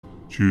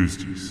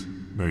Tuesdays,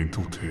 9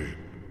 till 10,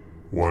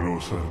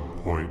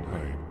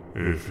 107.9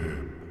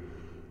 FM.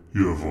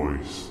 Your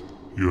voice,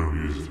 your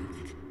music,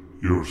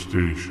 your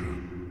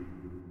station.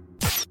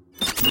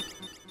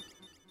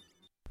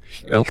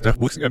 Stelter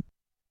Muslim.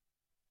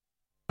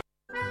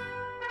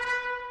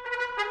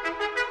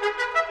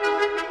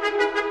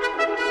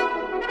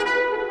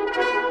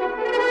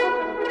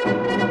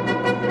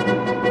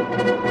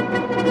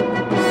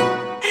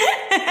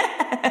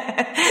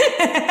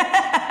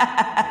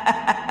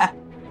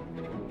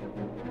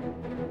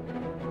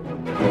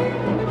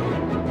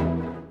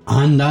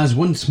 And as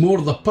once more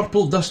the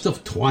purple dust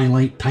of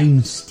twilight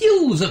time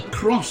steals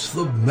across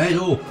the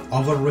meadow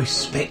of our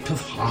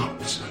respective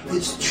hearts,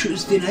 it's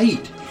Tuesday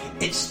night,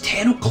 it's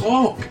 10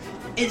 o'clock,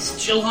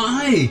 it's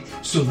July,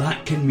 so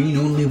that can mean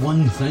only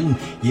one thing.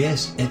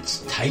 Yes,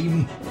 it's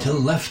time to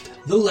lift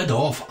the lid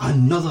off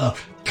another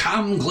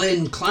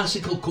CamGlen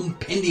Classical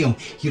Compendium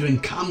here in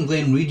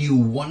CamGlen Radio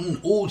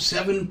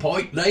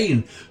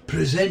 107.9,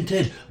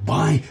 presented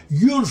by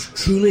yours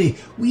truly,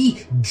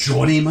 wee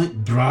Johnny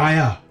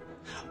McBriar.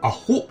 I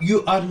hope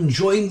you are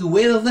enjoying the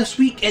weather this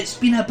week. It's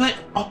been a bit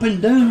up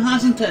and down,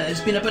 hasn't it?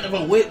 It's been a bit of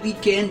a wet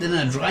weekend and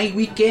a dry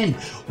weekend.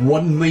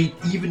 One might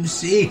even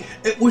say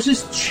it was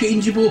as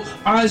changeable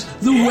as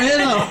the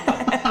weather.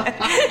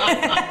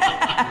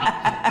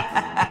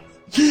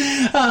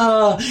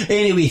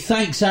 Anyway,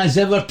 thanks as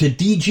ever to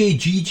DJ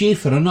GJ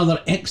for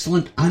another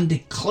excellent and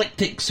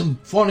eclectic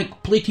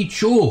symphonic plated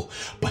show.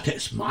 But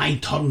it's my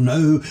turn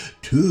now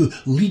to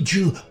lead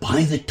you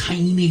by the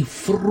tiny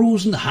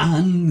frozen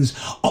hands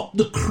up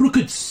the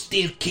crooked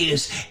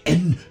staircase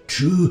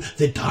into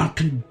the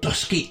dark and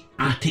dusky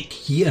attic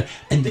here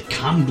in the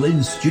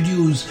CamGlen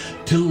studios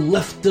to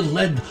lift the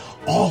lid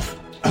off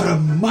our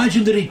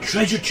imaginary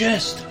treasure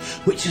chest,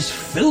 which is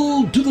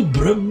filled to the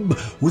brim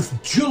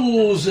with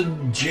jewels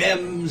and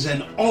gems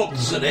and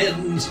odds and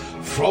ends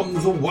from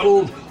the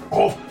world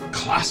of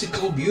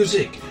classical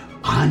music,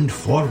 and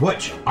for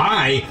which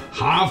I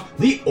have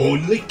the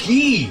only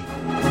key.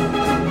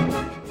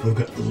 We've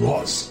got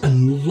lots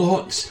and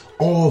lots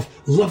of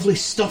lovely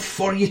stuff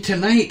for you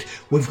tonight.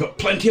 We've got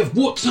plenty of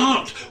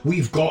Mozart,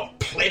 we've got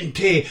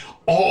plenty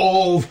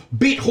of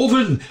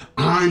Beethoven,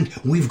 and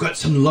we've got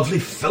some lovely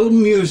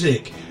film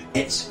music.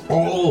 It's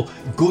all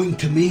going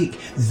to make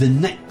the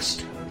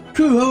next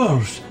 2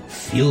 hours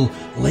feel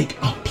like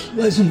a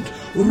pleasant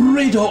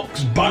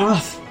redox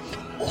bath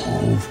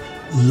of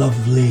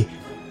lovely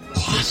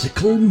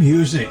classical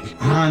music.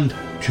 And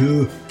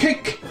to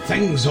kick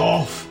things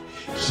off,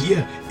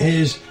 here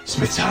is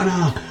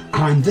Smetana,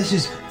 and this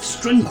is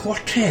String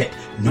Quartet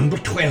number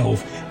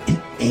 12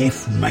 in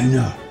F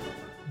minor.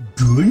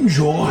 Do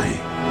enjoy.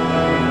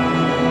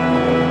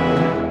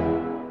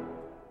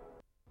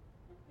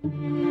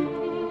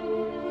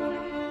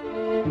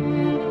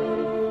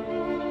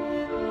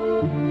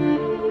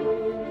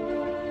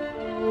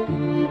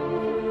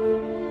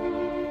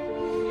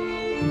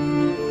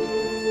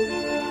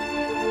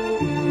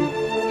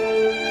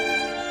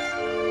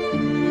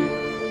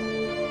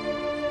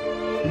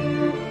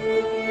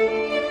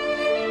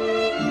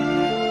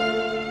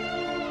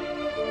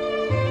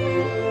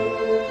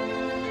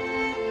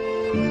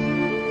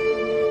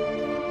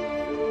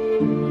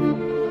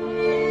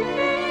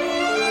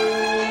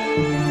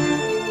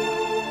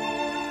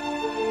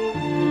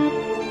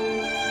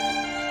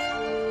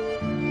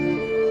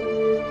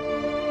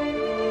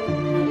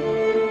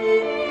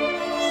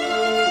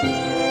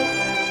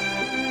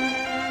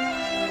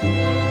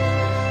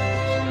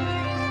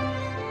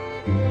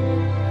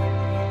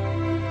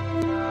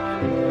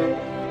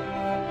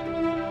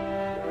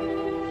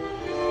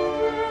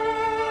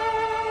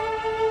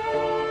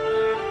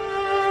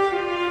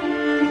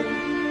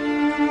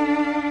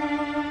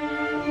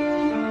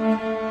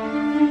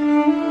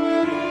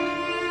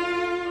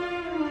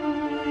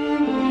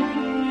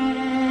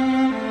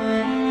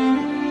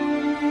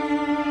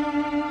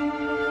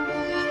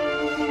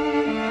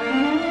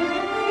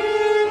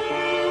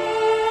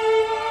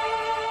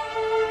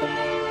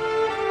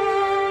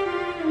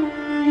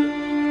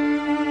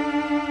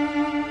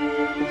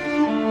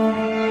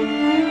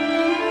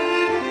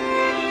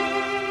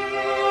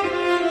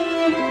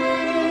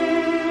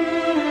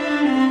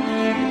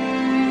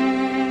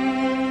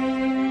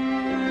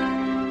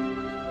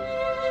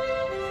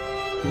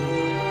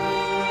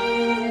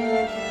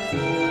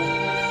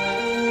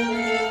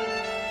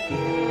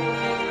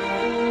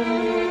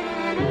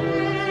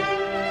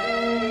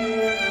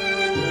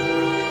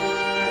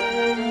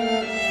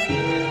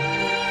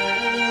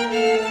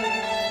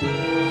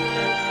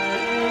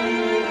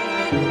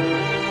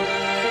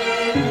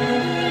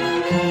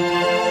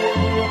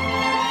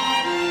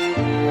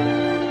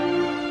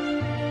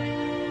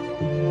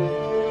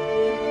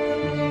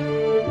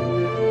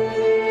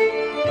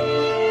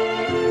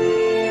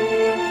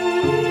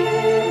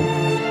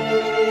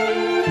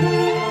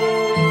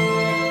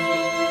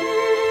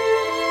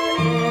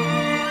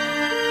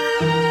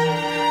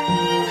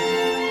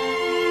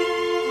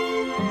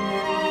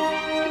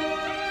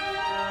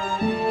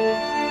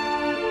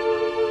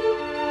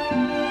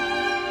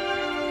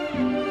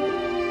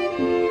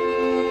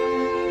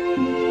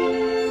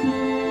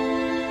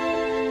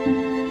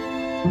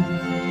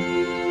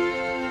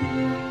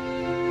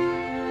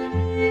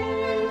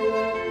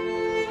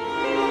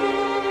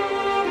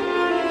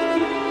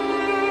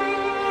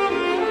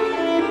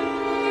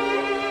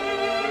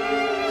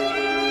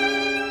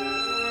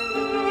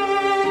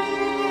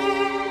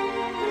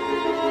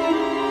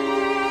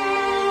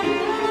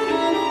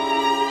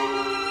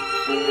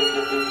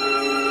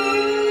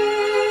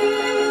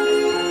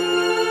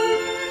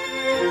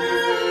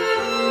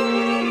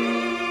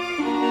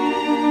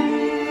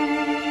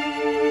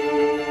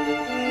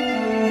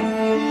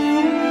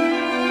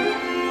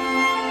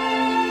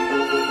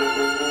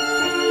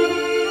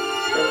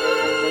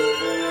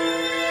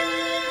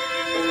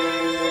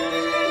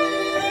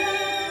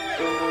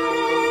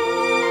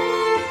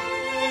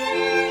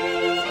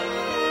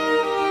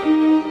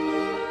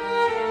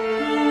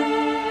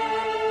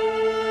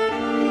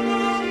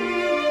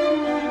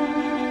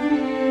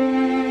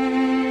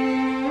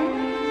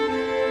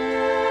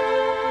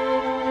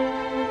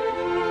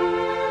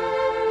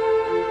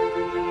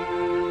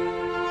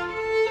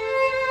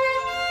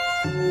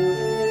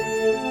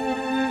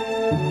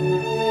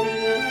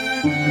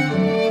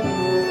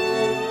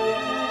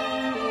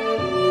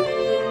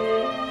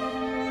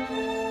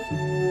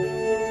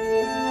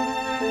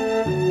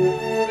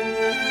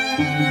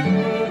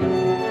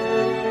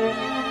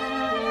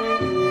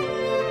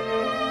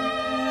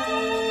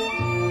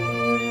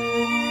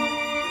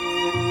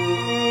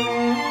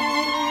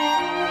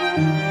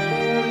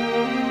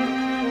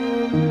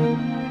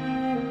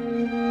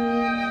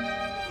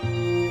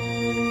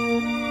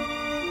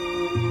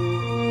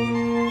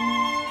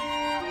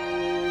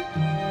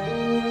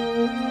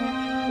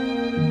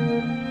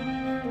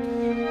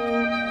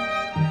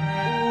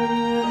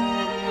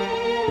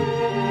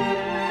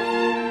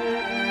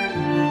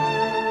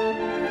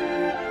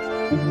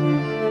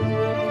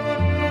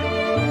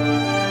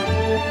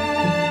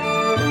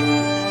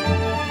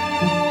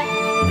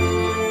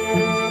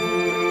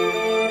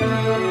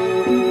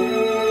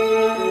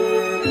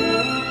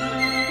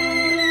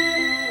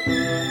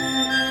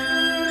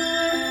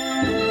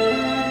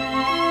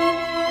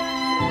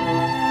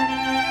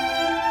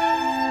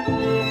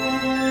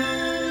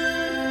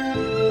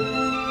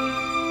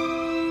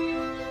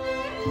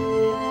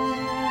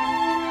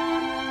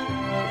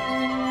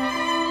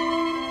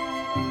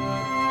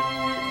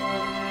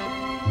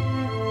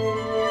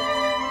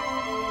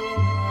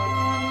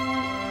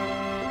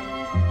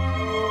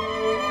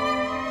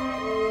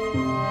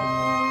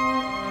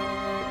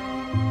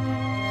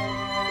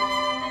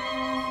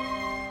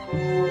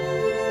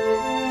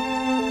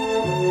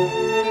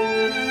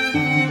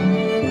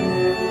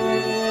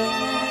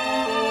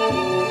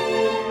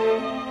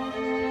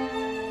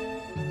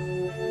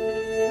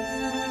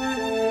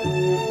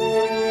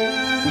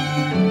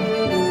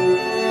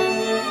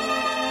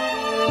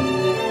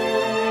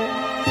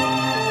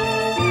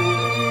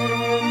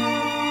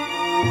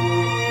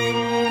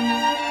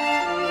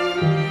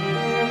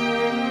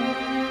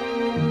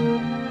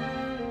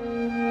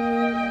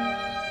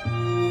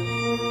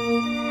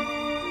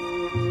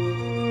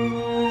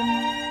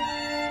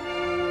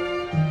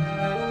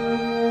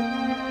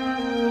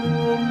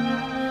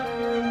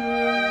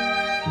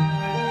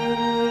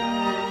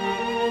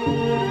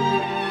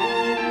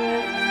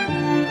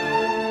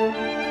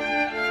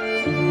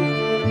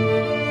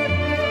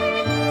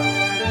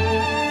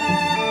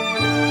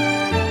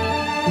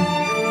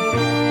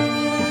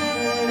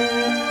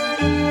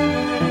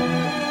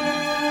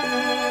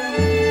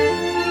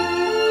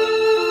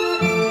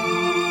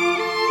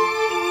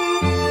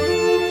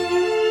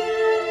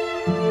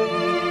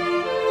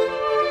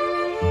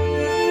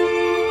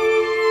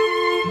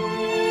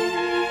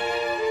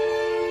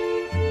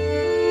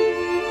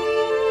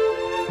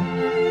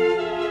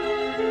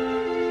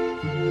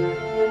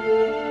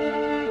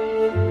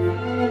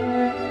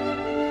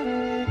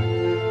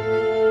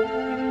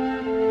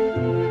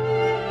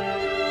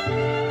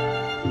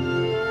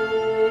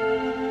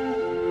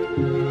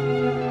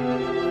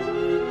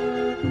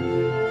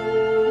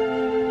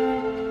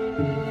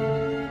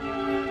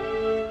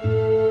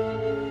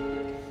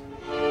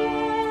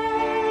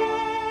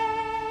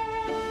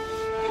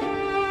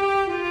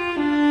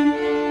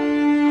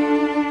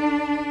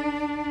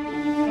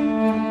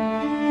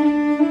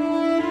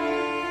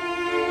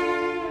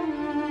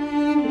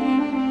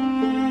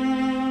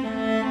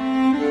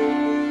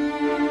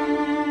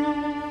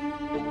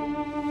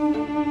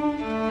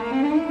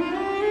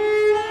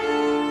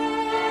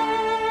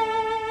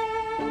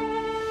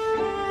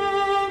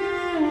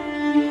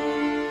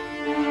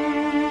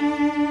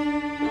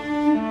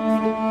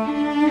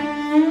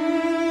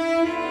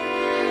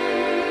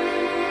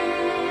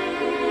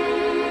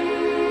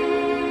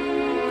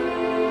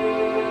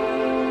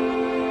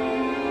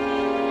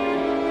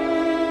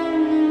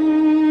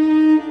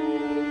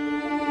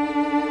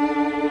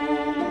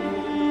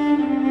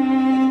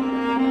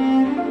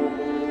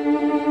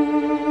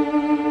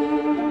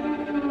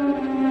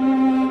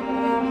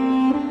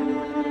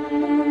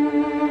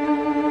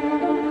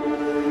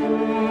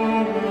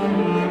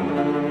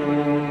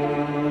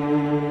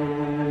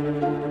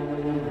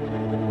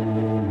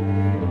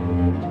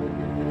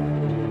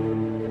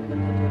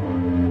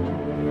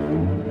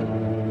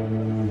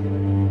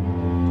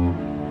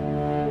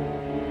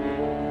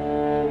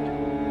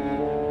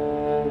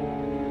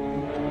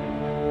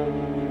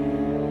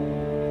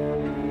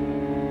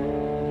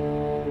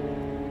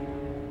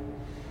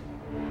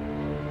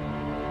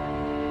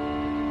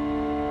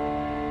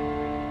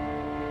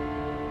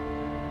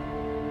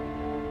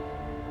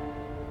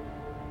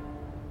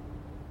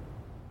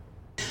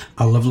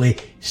 a lovely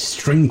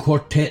string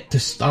quartet to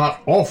start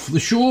off the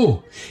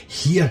show.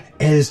 Here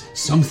is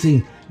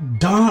something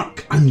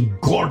dark and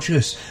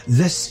gorgeous.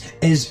 This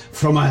is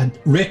from a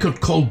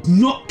record called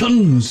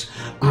Nocturnes,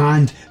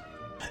 and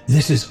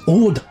this is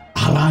Ode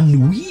à la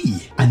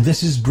Nuit, and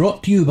this is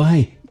brought to you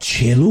by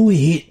Cello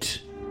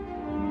 8.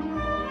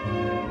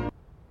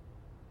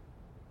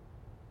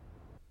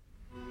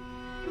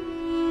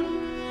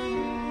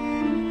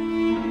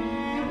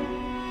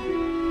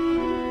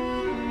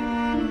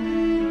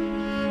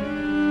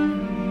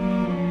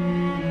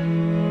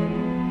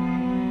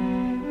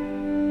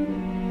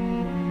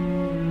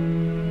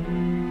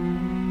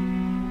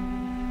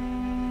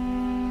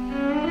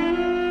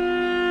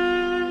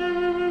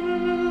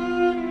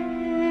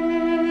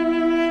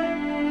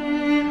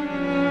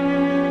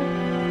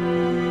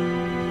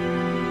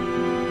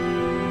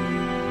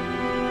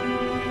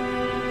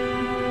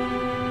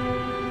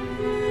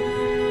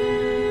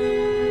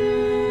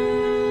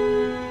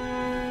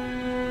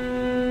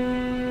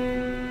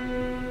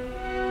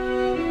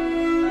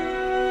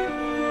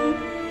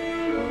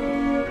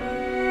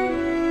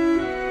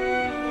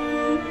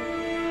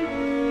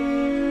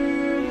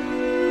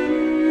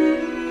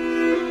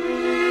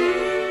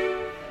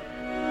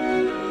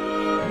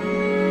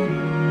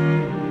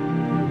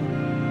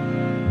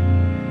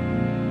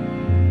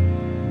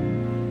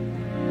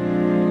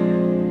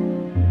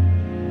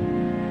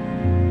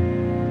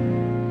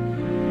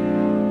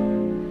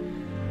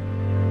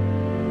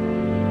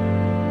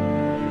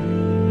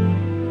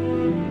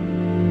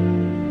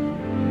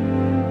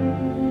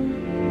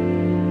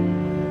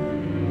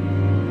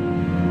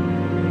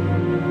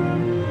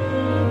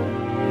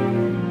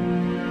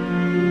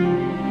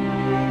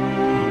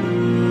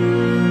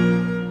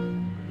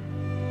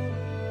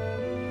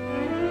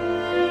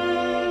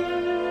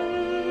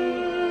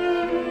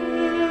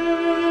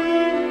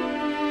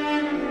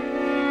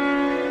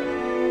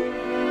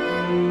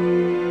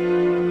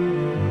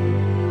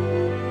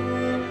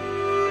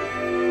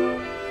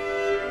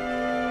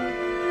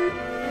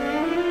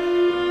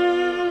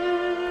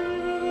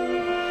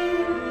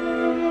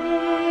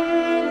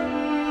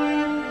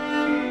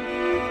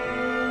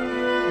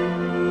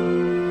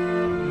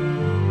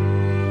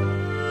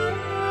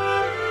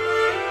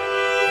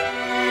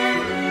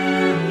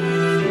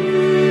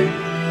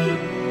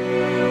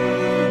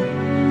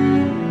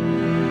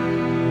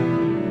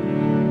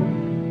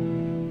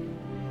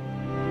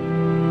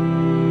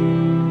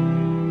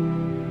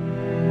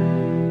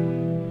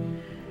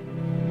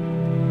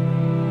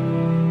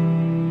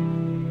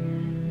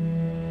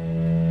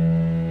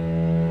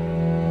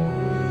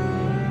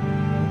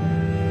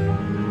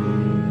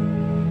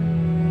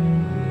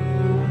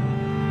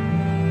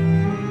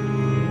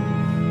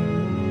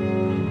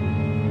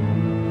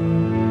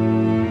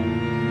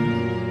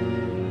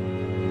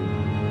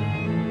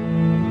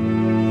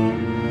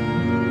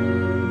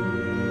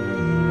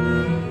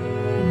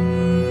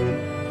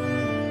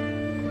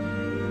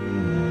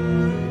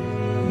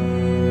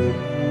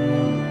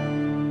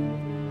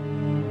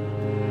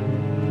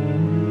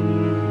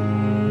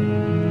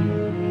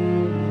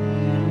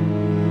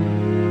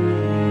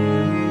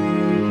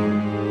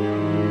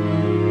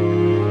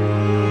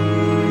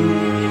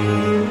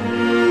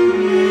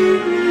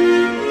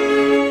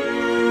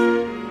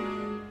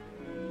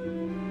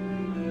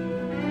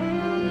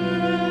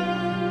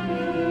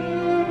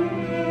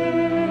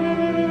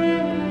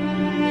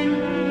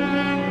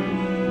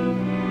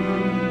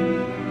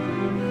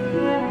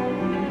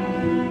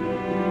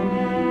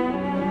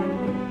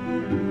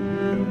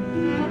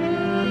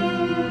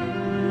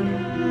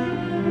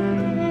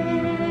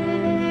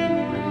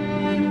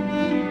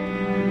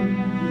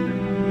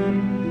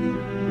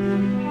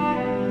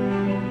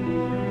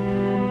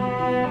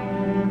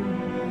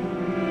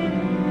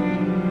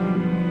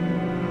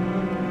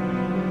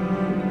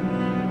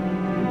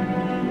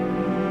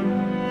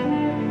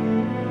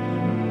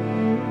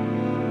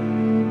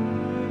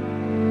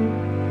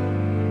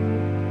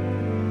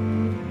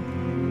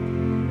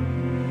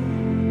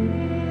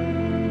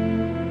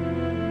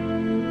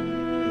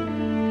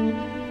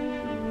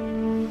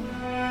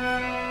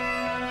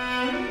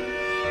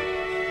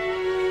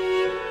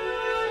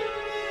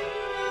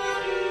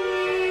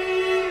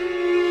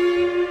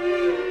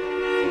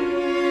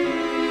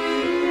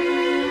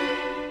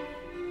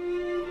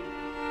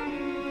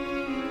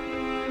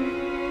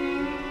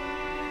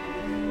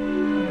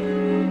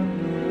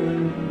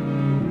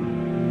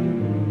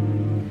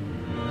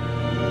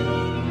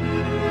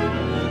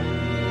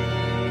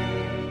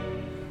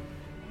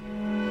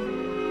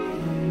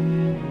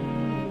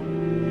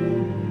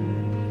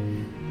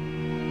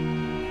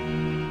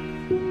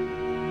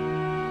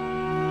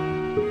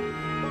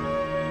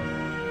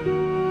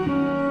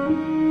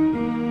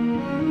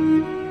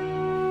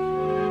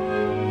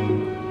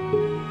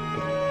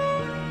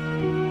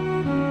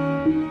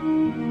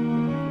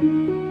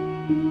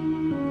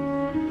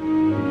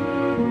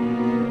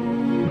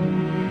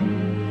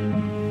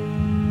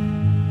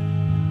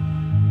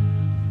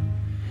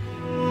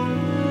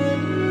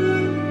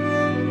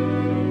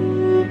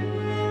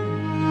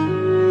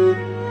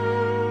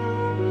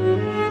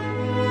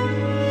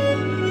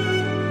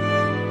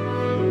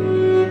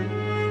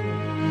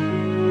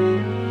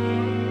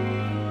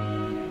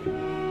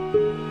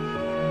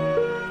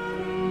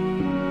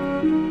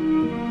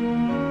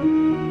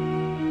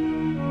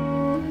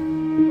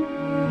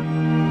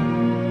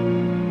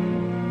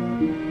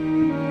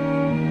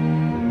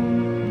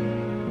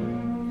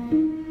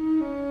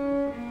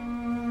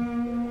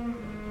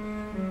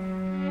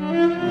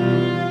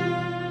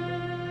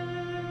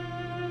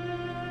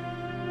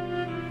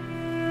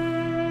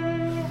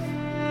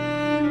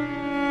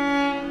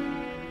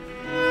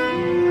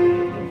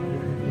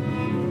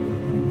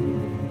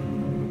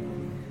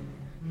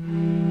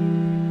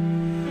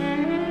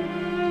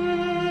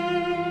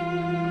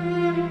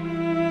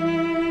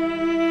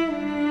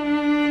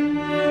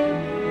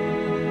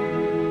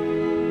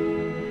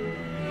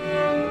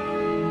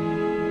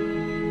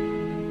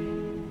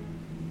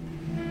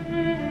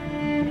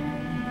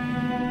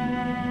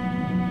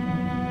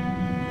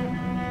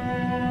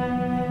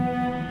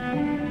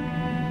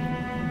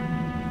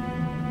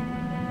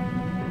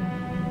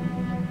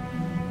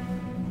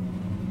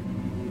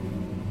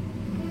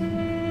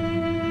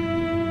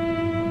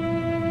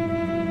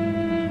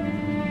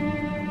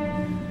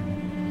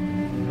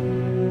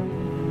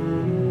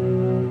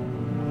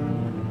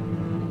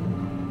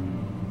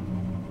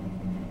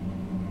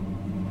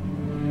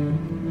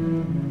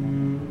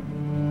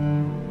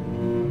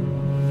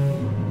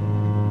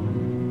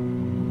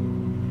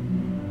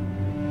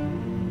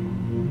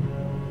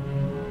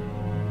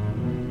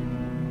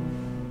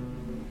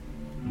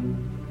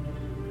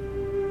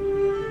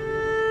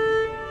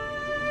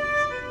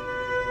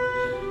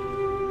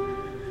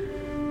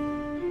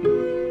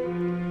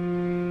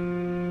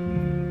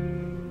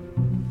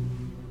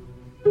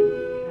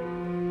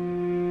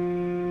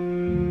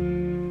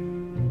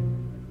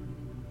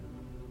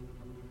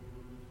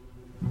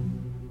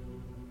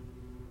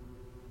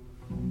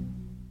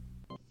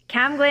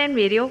 CamGlen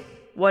Radio,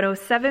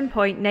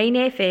 107.9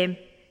 FM.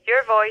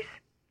 Your voice,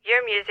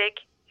 your music,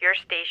 your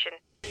station.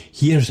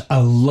 Here's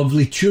a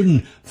lovely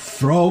tune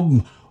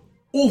from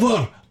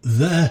over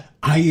the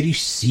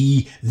Irish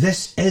Sea.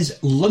 This is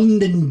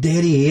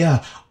Londonderry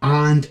Air,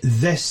 and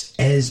this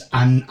is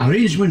an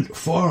arrangement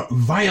for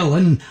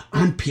violin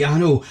and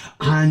piano,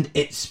 and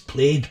it's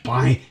played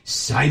by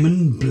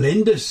Simon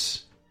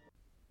Blendis.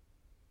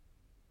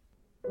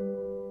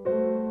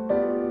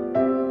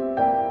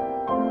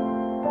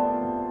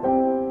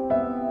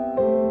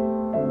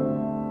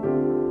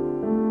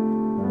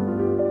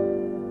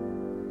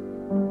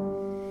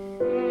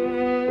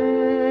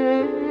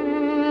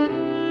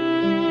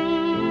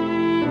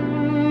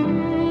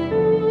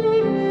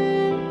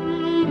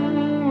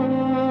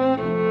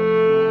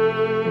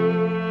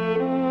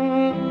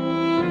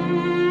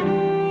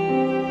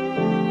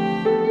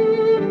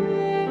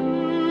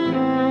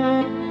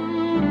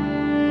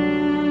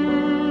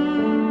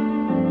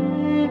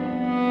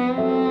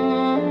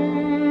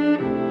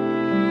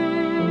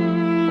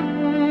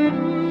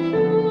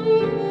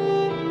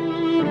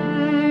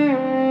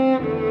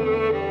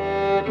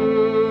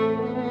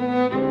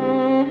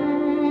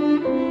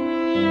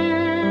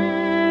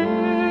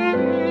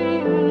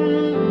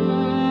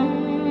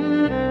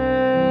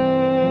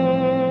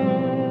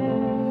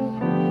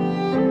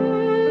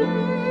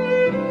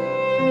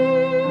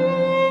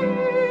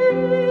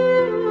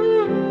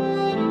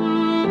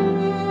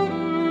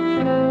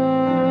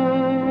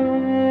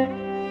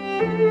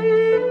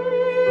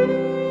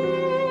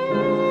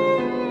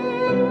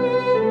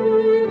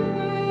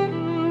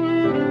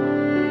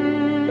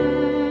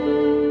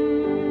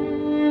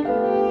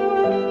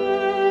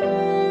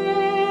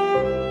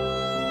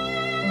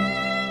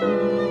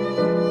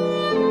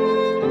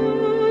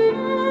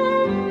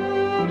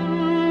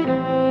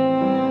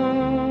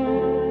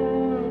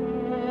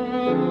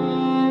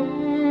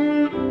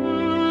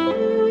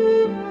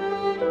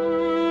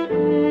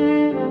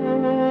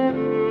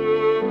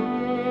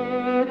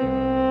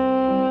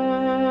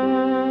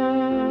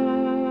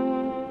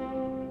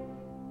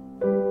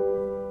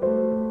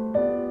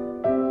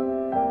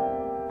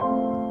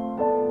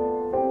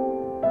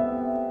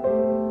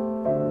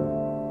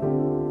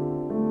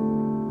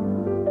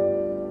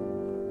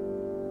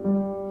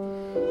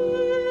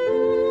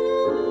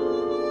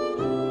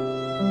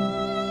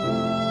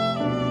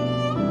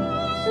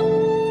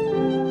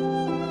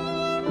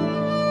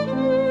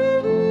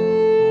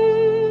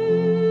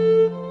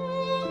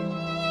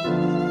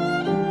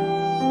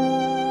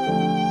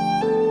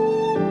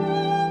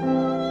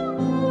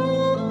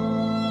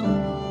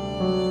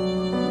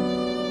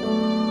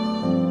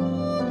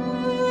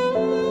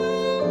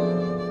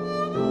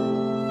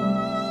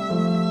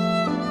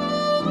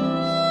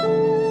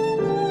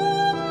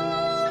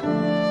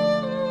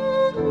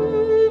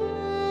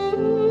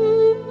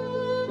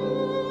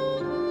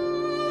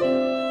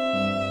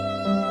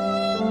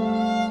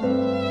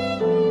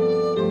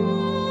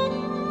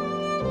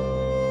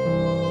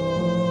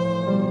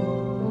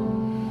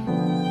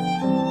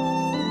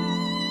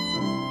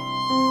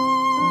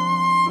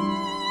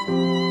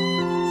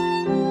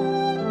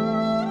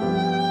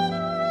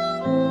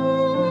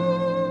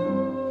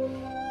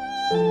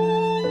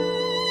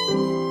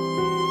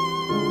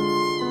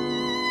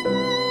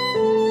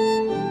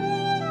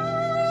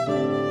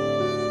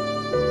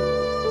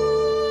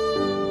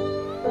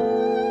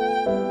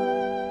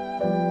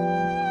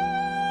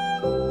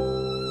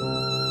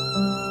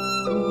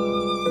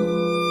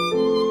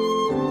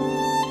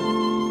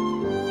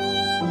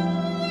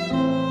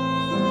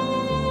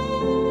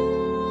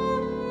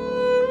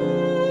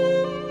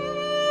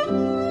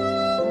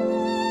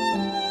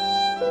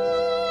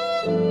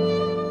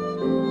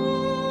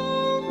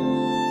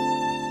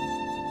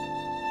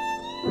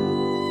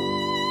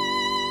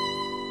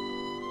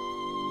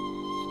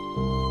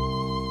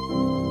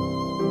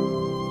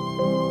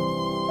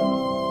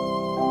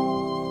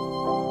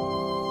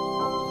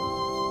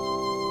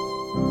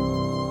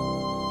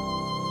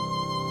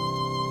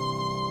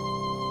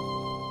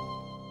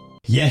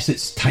 Yes,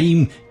 it's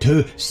time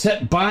to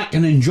sit back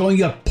and enjoy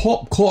your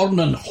popcorn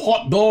and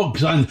hot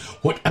dogs and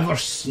whatever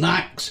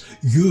snacks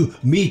you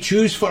may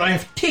choose, for I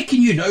have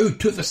taken you now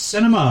to the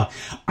cinema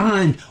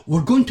and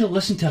we're going to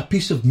listen to a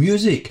piece of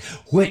music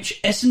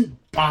which isn't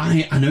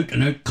by an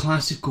out-and-out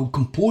classical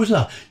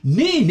composer.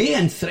 Nay,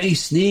 and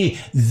thrice nay.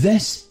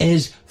 This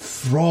is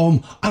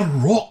from a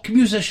rock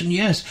musician,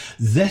 yes.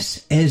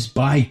 This is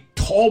by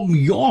Tom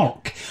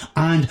York,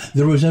 and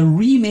there was a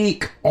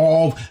remake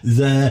of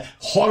the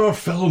horror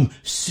film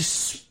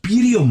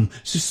Suspirium.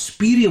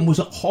 Was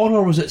it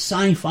horror? Was it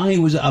sci-fi?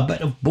 Was it a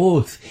bit of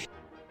both?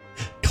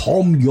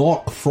 Tom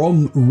York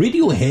from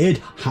Radiohead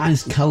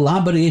has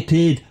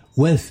collaborated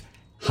with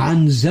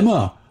Hans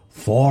Zimmer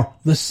for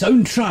the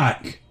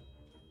soundtrack.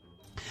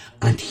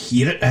 And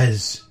here it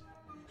is.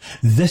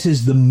 This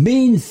is the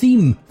main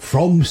theme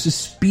from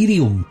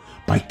Suspirium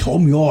by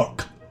Tom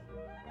York.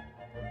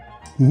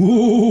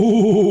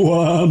 Ooh,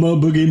 I'm a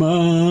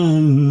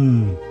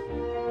boogeyman.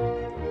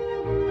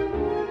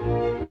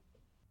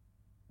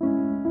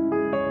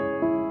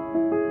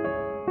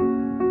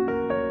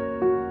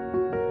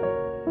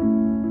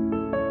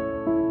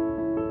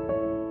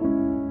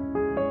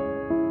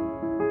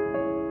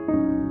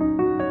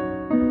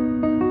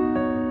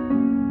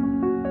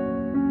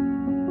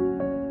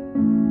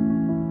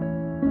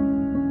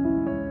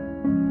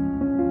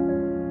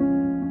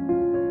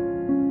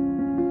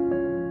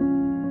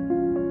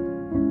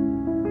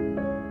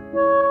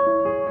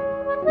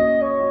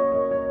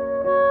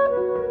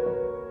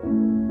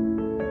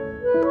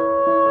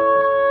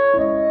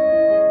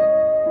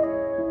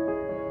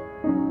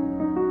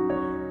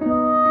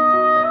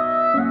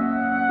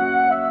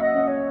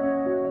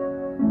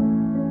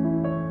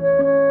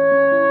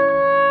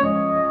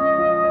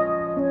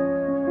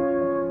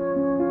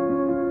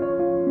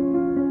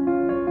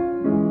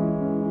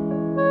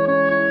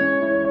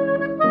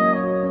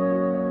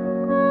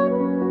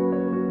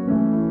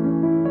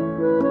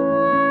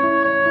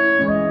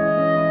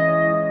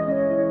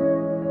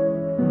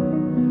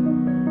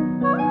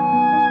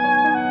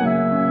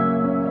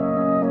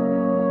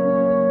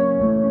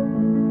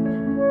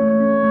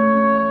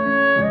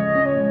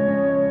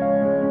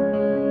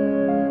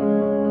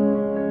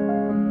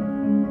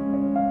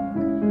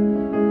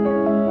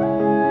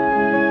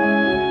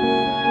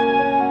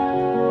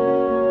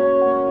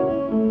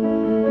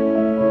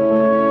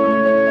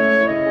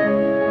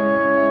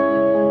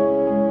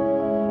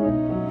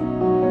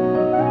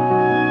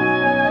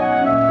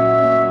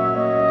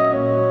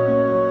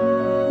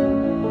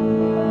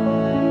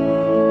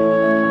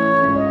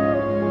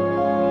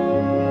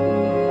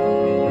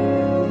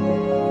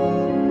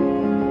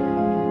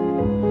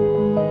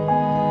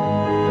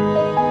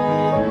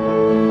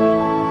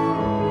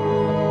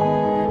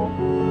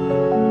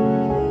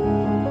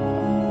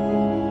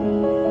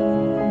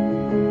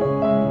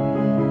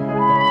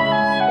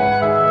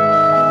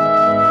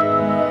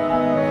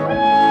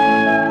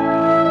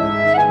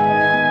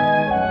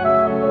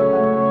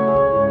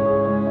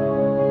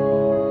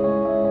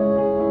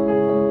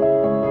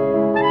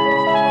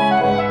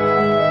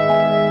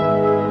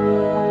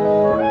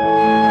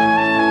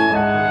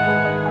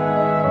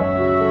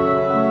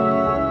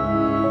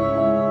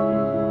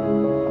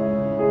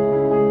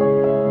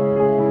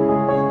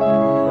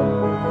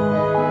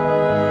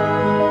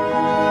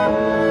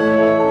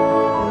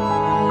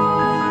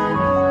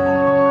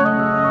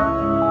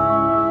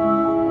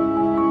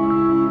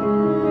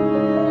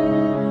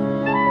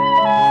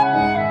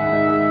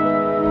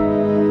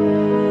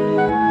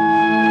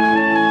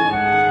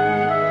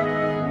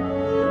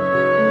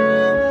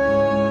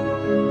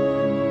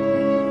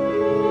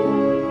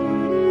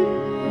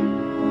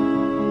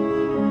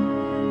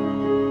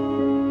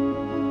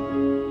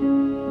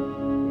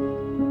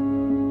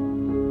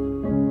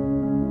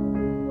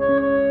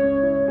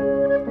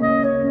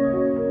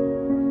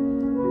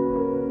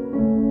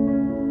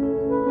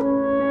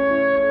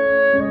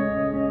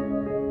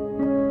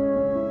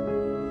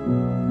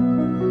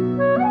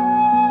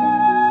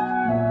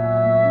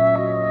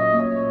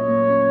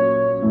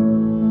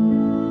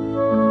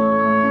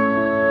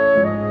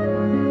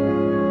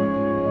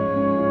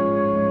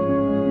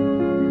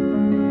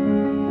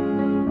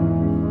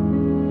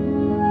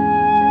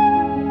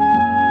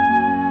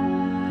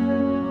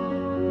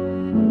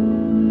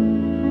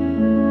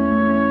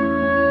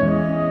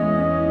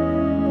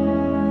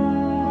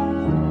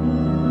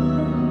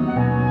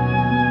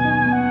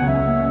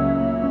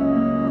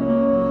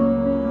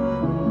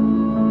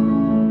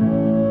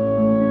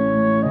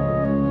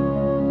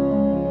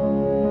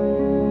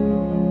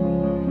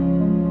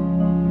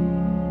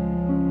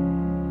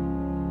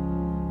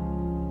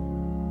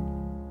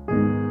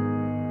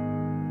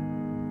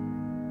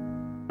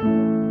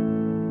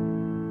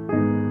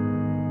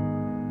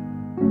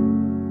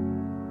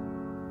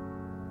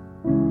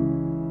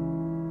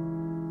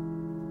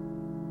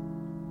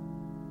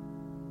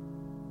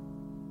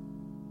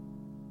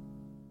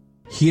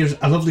 Here's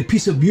a lovely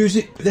piece of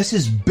music. This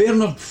is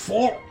Bernard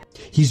Fort.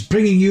 He's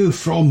bringing you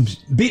from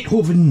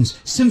Beethoven's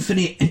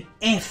Symphony in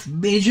F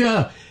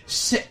major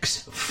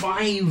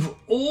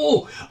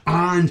 650,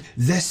 and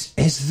this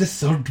is the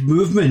third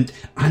movement,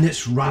 and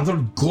it's rather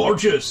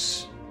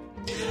gorgeous.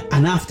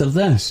 And after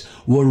this,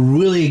 we're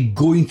really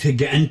going to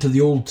get into the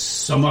old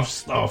summer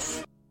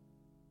stuff.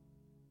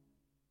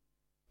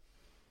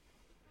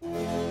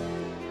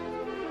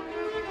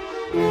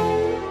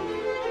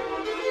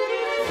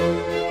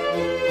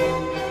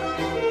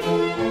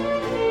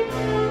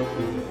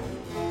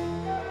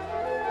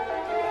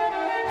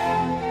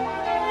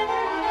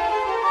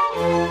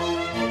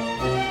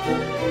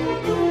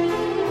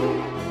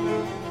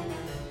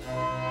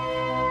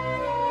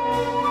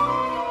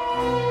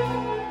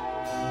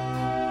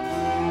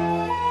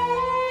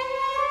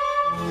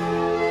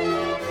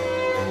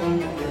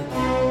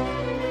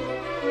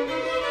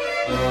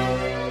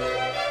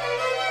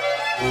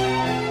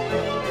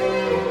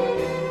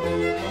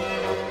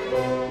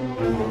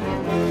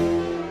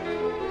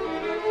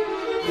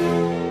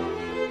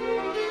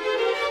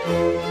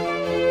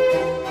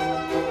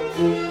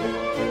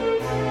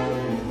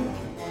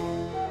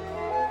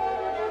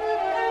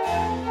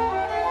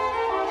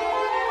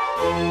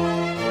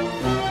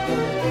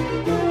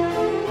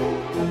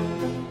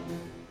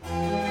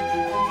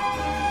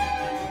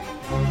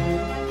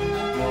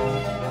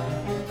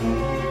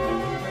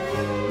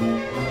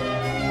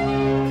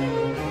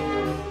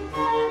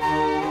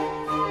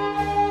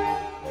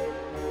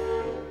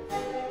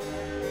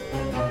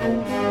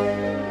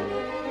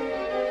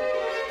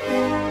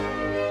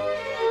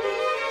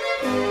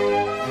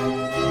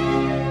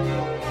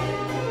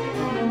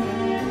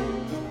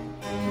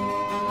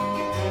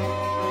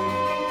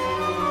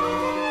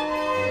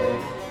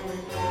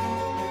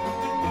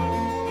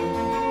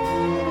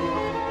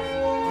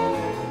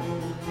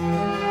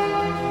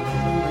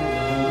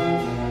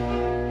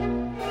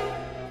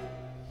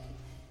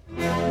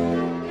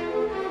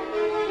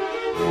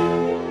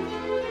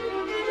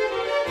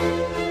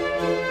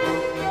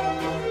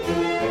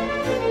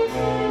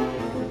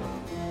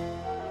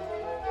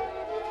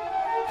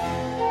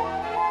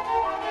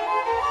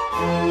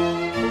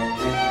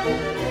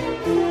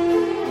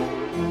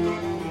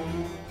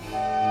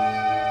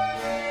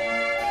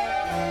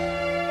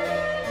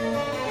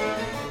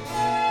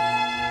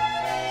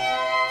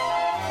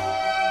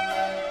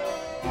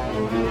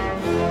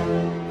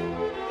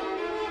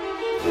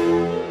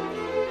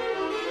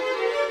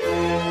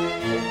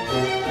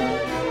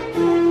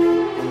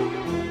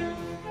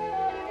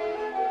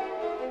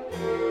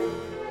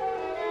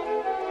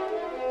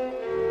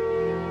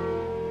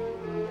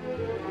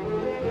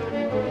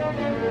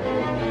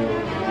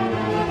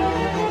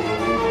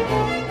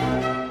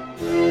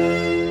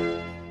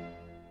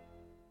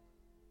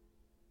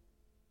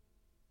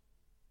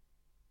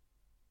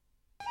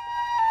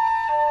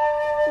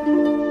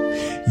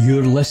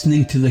 You're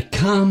listening to the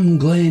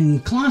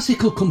CamGlen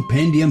Classical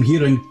Compendium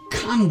here on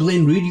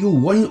CamGlen Radio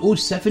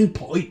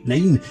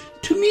 107.9.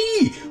 To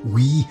me,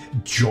 wee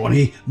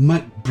Johnny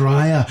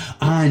McBriar,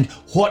 and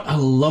what a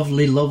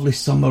lovely, lovely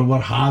summer we're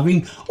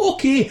having.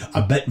 Okay,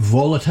 a bit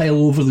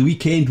volatile over the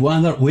weekend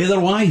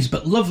weather-wise,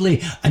 but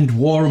lovely and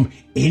warm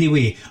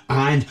anyway,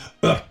 and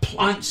our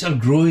plants are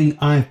growing.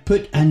 I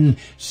put in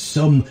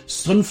some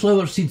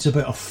sunflower seeds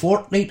about a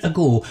fortnight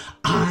ago,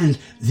 and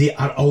they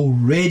are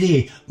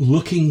already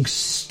looking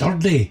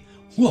sturdy.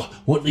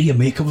 What do you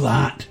make of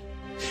that?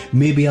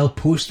 Maybe I'll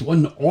post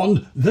one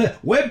on the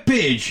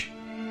webpage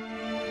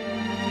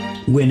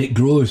when it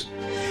grows.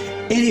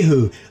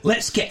 Anywho,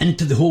 let's get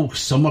into the whole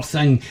summer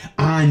thing,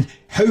 and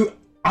how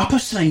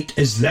apposite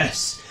is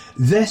this?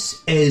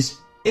 This is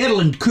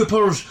Erland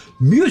Cooper's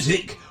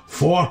Music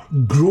for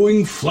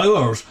Growing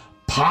Flowers,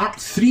 Part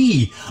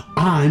 3,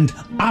 and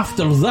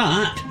after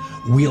that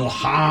we'll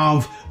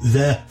have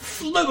the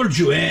Flower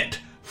Duet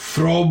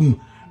from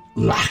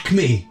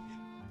Lakme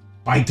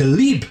by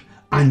Dalib,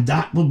 and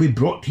that will be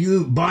brought to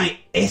you by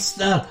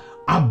Esther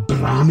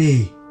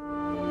Abrami.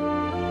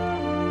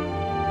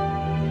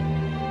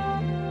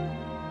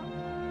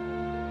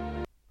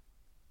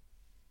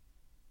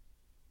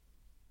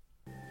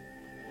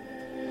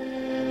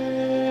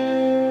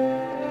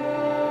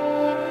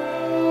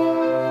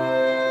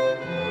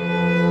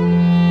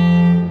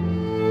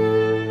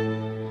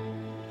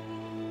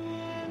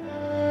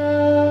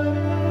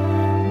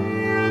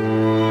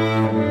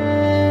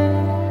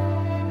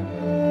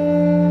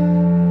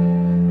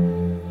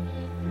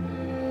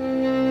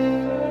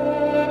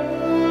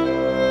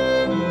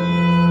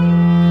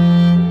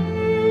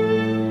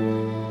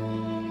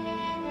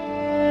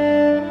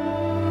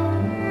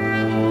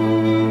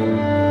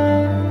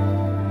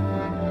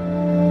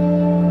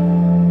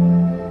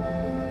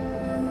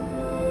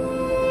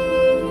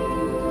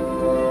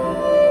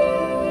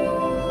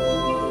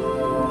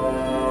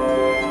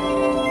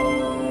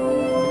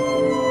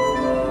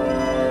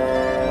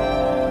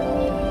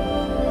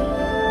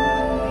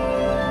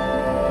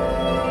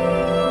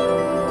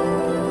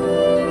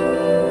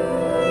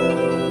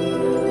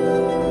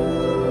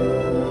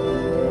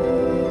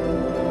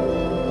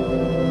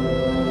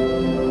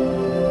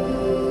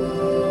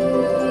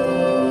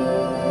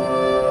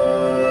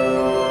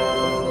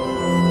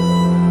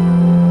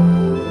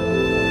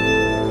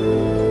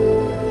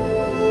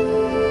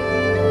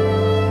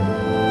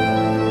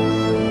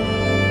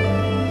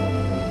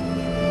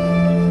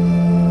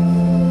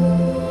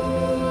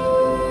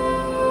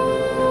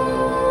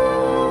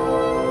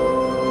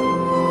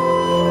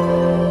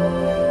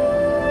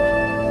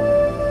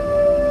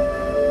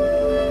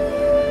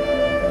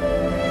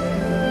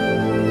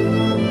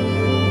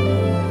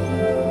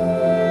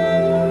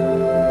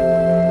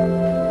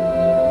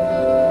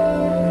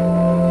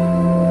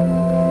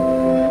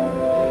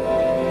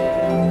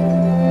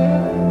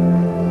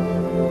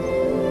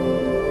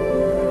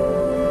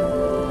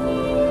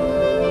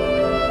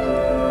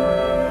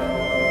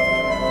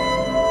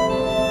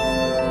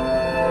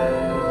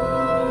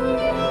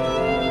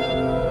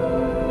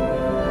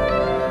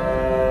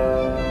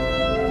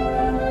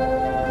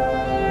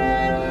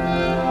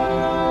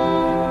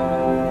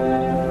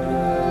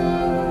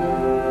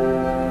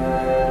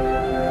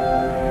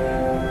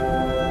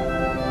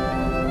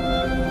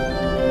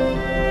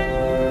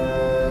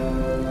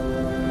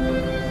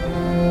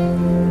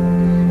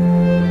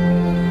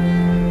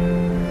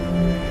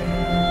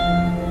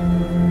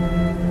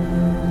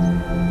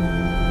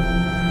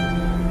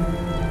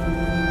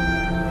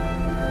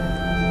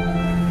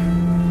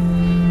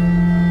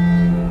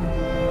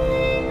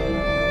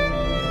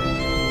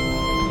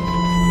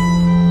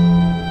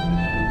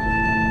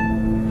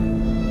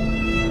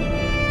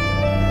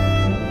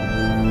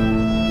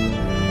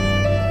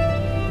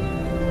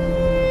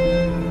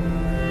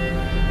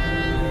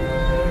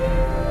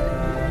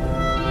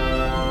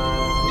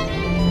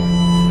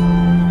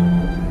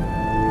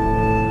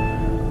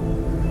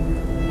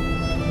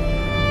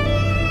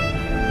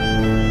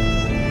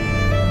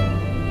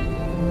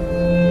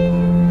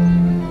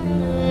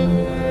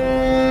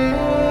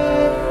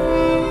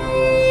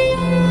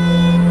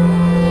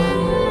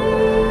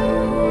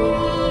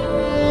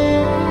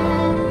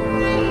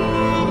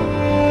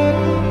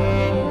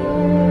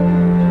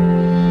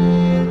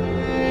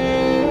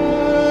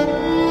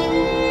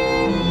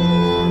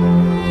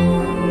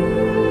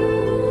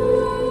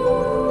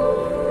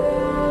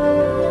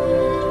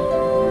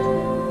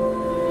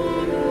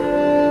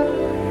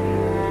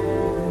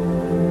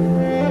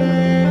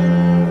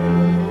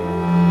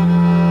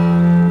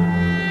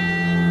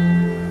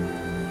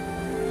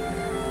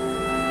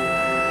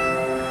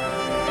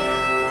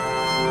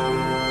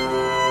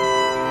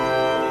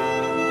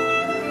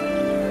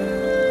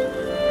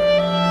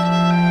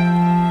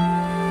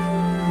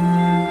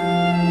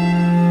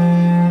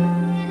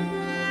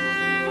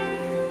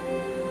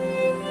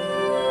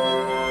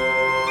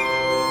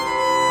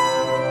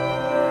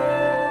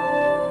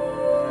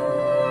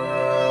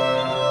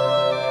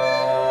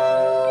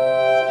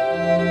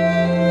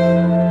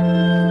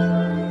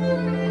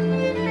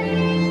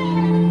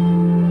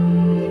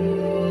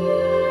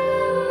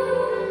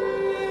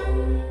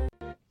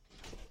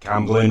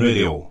 CamGlen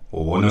Radio,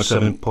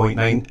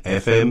 107.9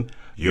 FM,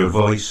 your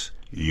voice,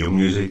 your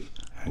music,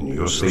 and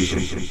your station.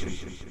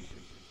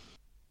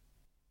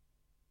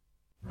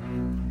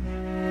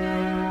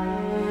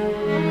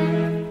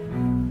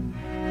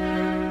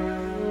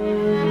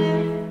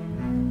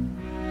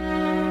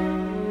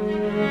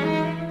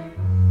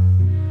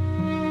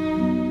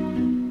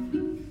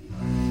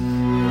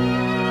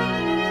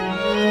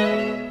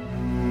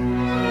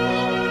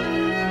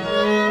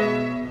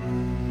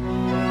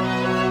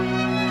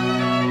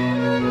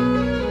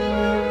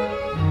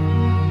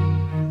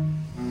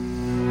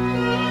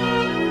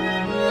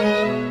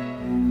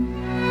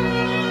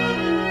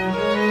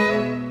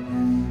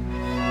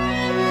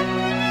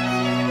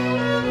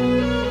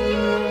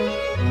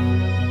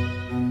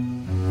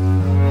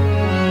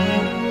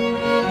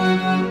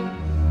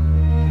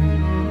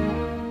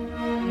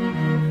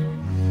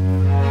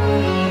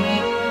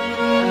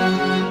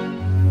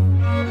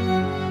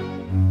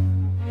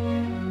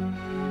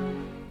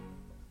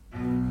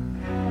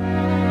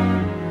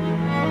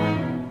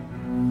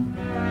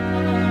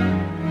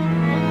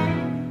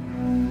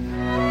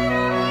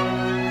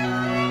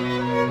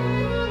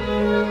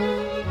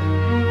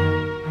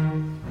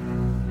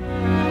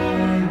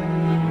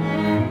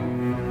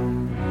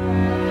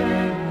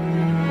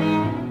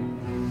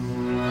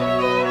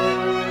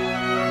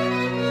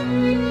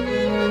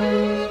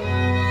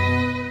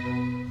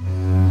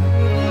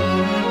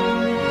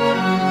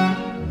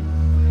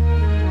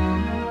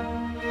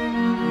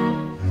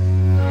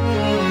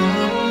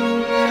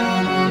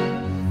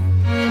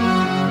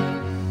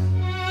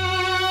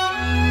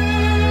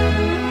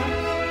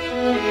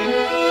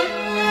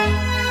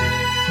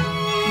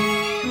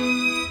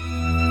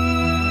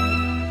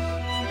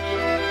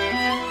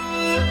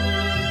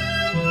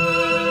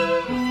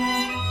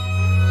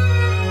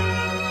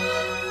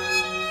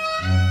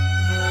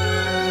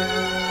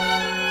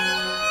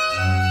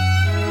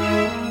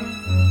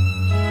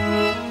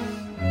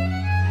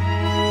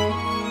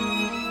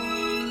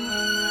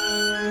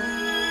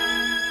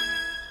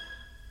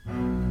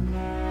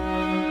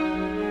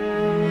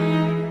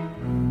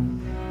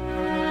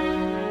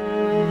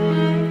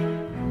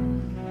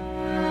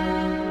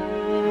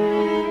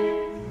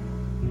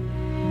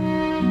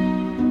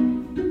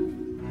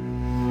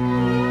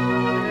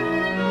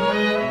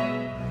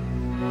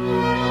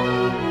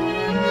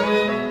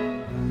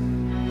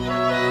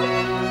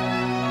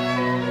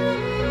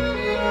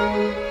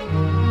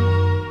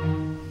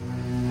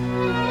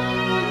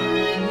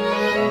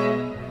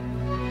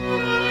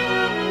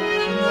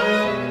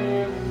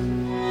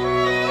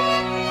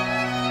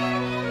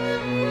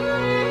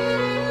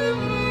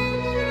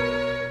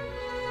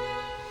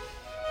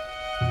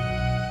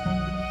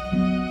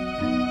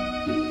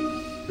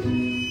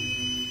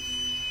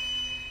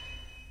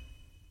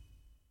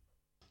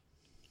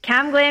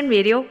 CamGlen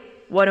Radio,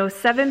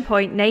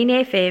 107.9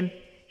 FM.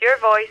 Your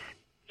voice,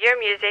 your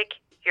music,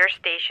 your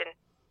station.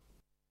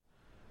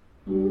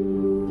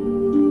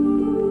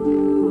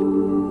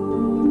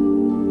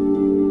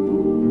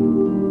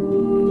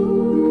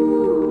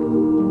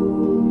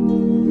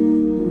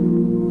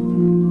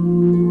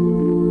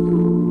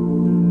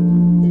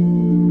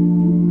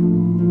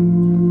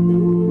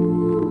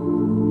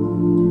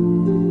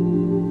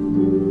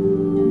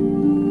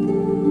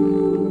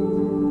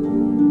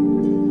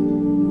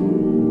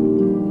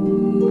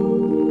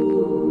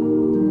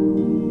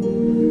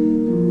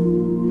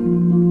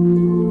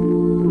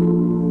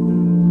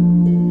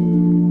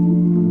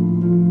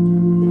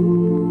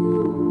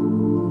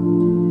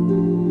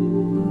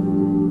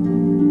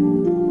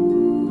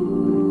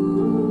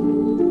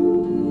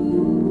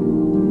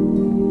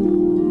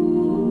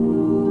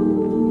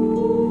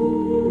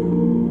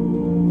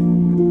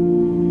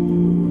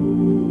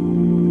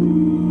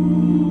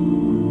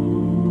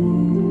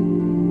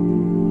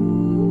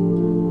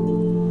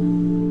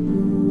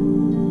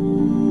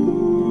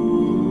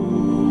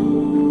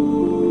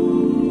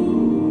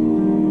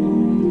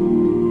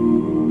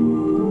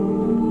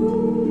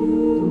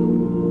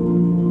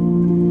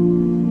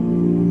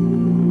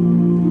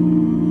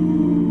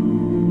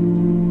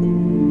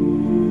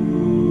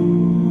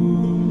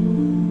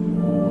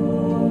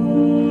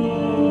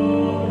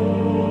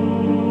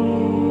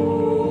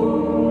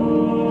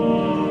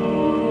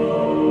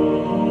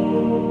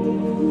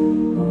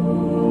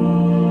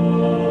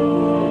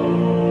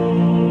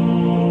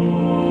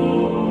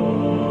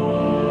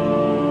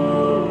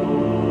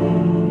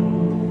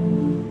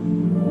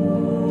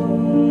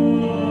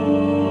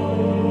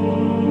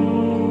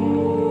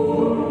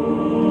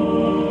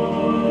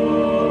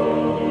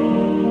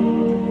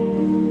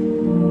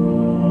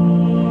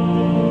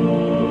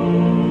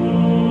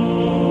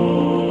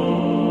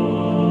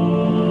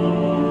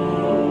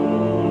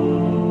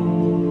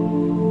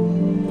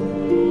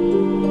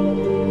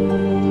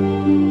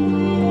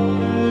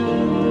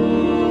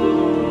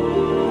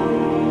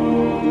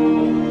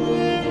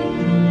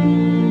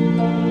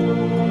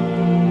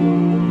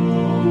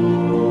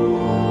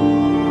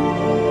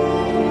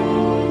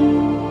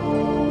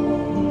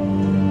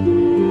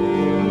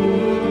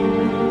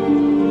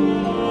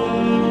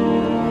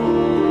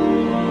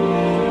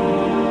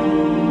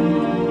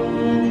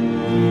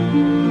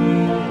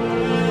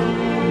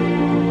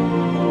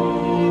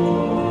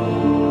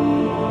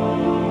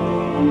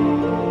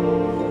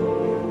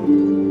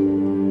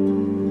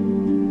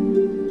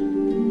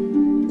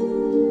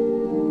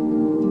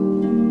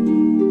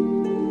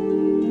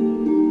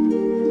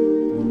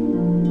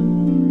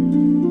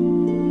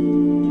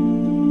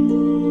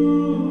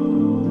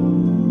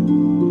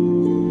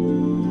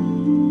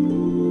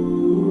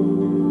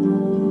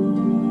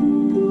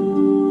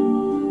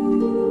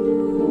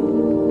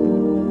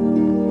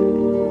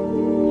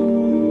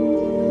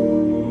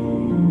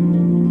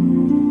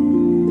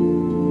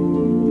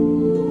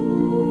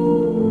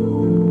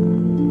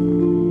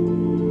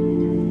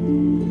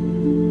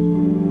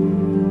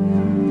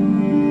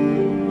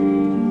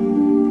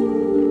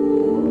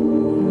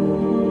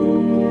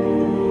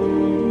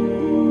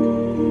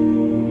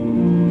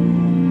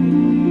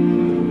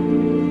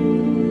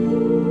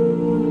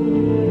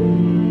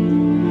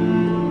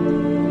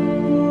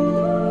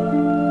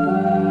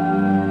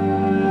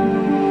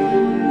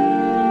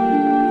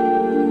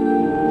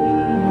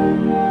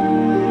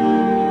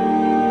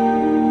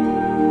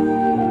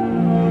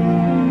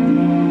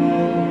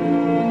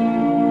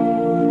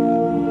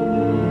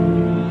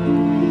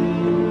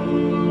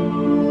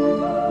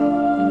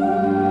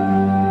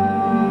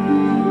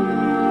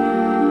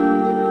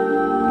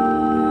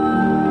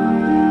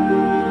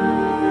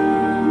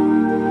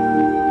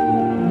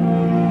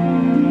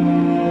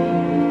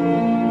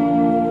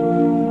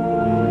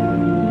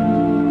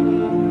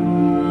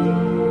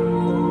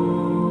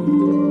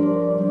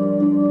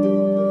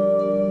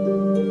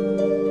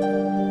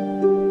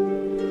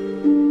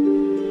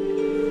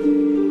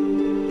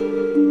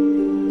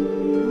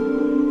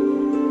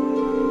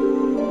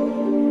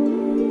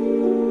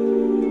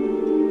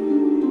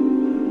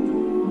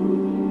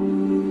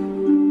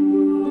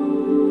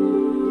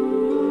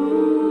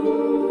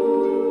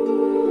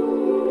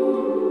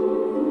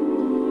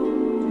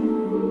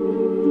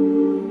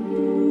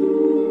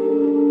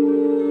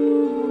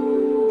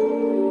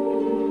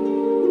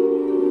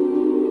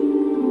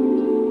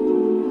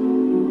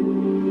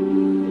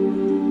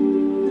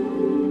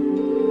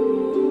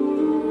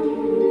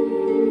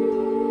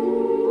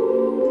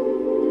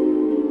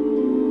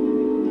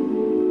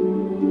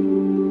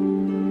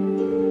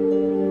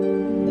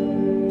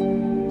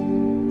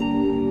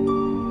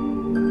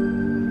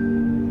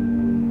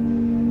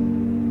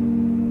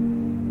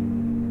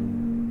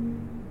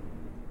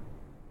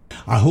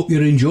 I hope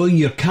you're enjoying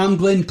your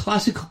CamGlen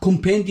Classical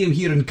Compendium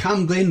here in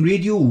CamGlen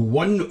Radio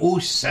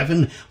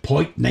 107.9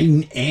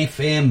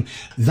 FM.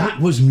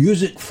 That was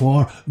music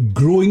for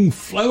Growing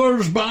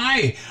Flowers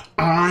by,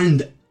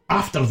 and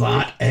after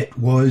that, it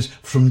was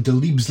from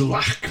Delibes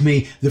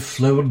Lachme, The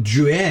Flower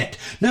Duet.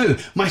 Now,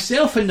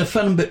 myself and the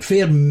film but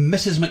fair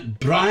Mrs.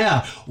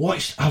 McBriar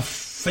watched a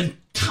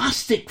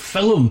fantastic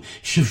film,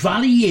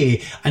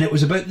 Chevalier, and it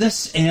was about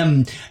this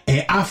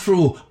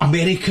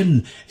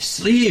Afro-American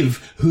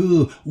slave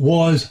who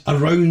was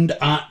around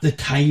at the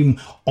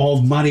time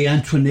of Marie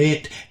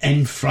Antoinette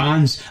in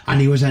France, and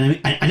he was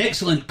an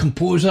excellent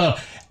composer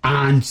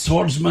and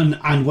swordsman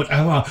and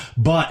whatever,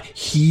 but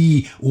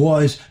he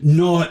was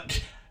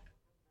not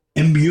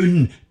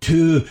immune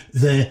to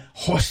the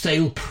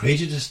hostile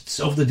prejudices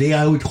of the day.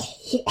 I would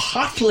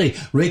heartily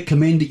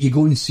recommend that you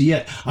go and see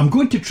it. I'm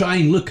going to try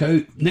and look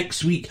out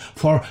next week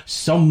for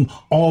some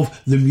of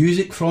the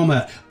music from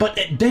it. But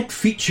it did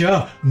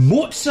feature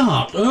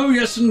Mozart. Oh,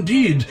 yes,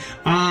 indeed.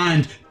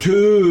 And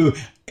to,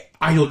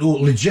 I don't know,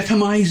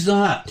 legitimise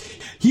that,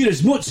 here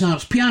is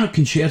Mozart's Piano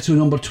Concerto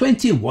number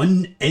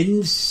 21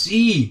 in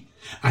C.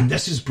 And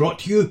this is brought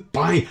to you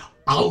by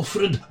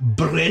Alfred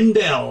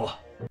Brendel.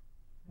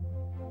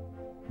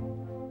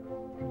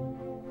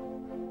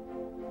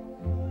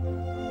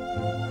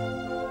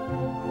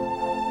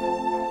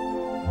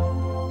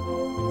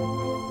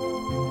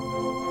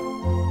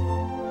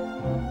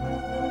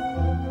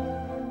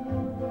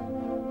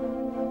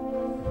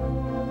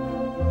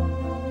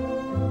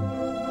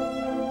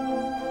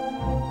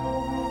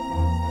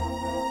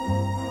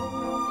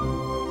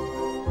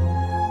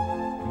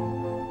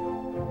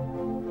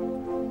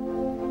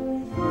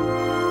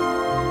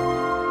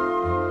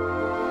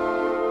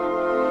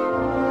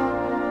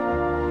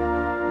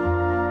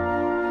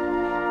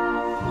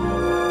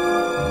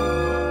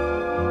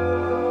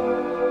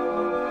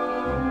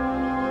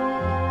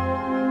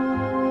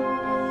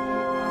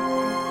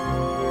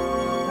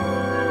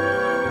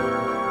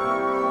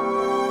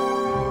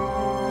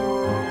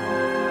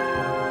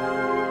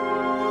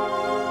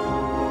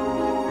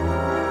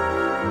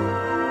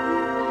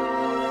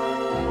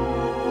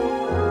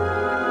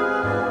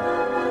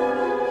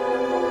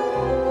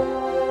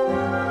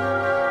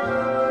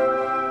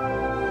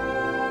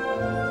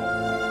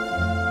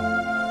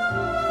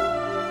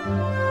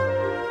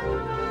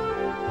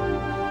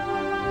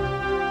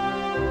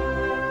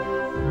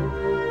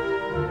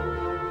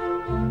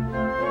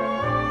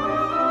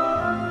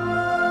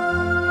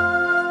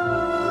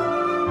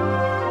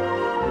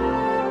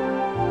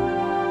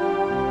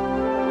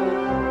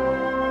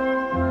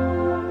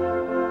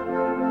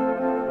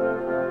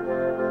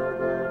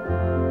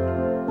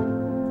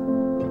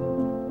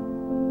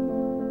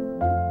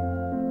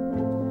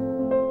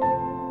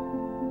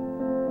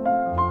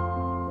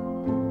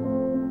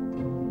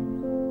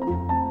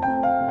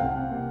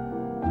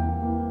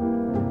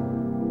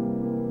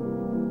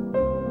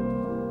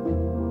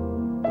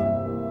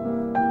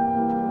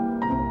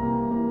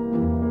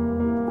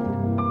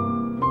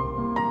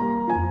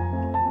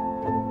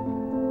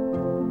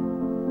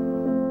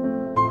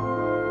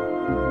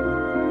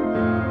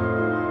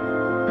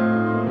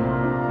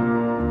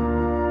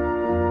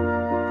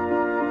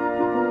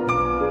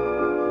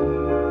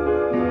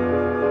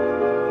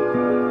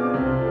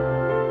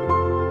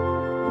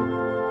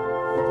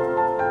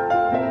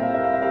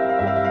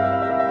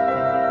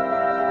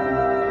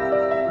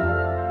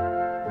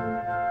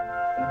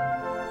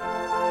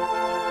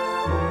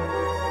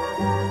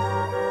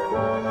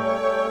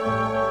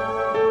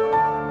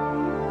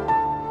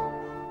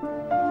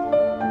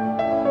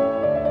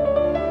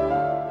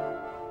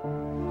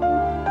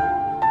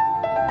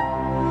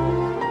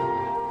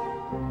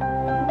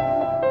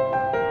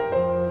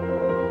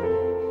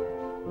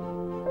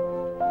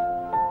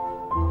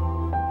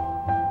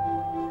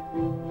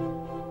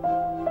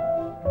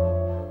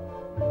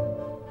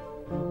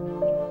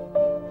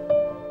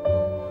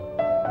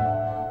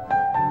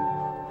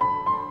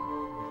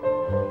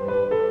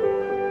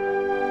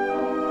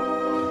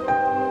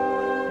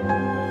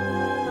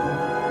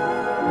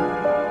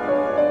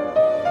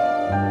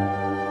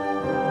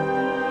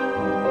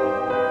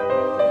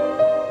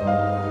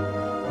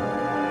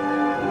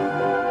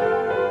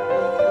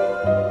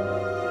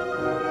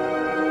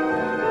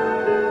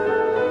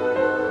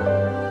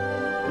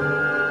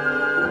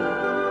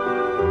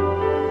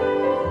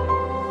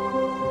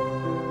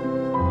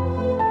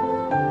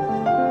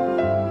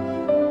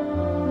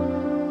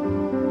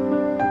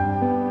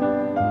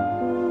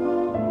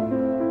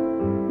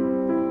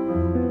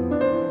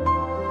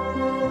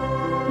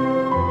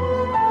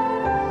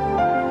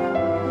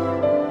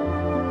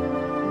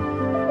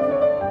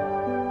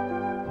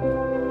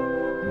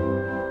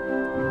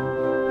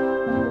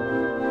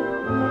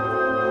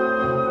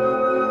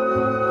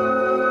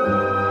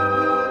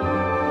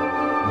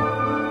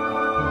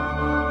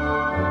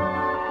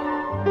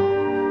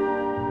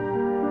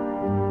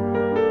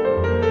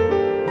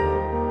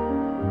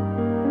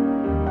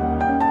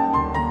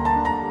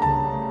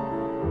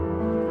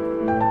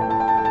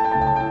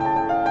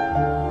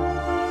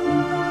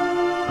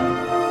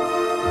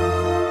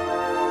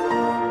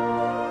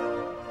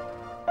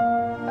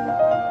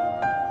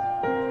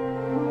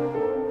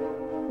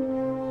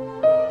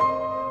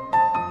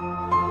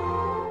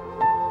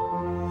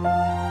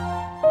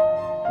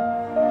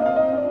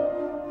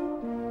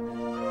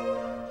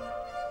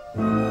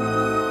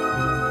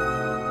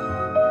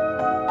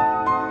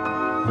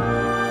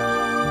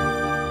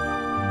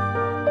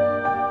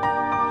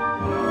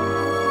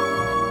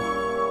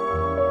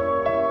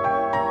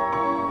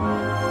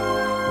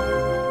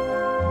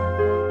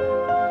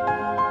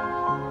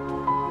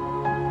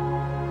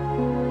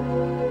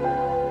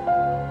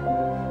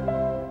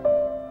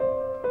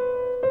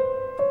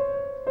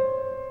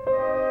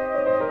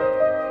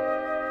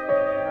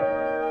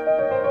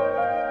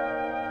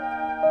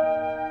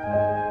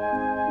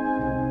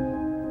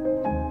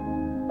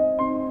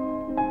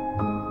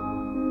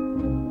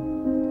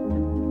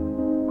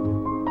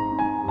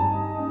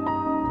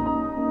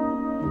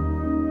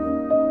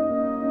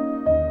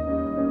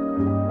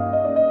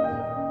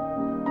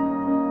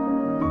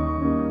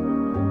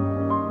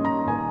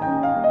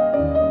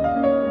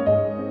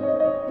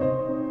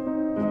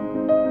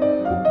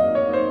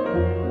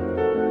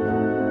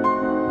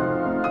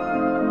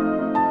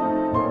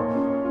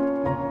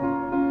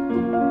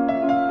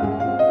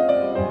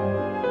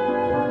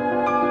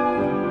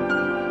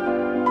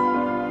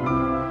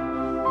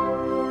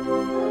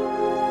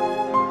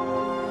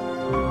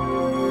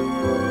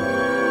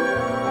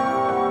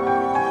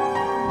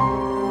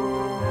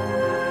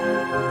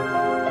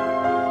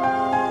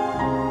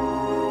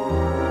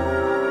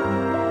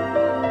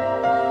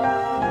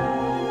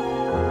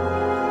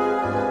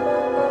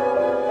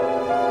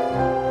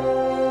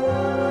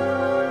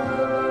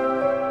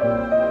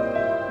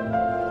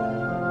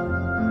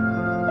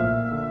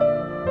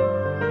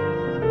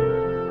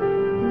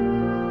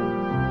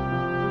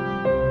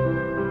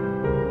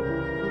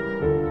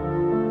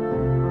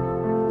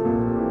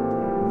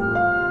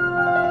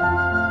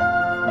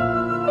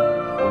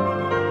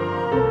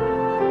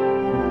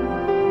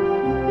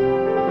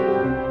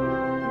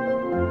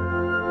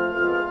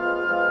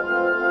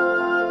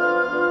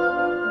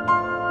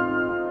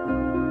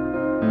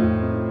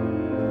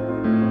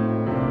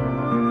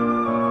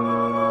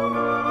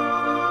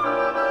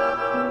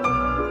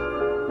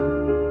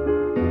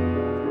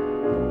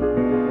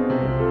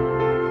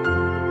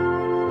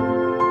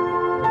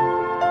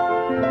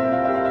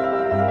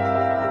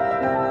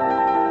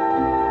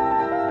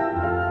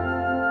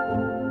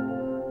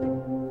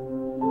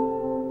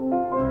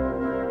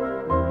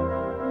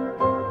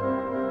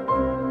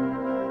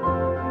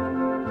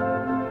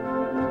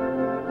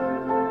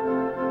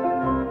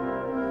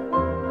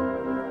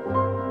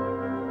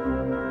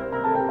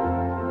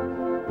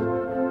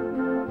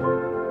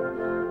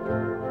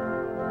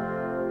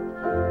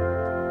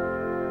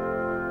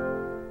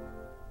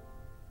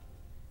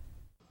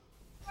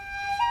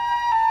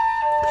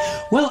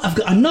 Well, I've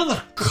got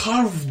another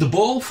curved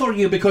ball for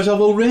you because I've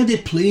already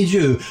played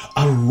you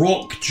a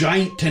rock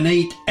giant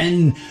tonight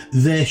in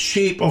the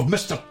shape of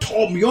Mr.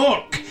 Tom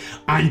York.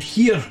 And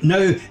here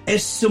now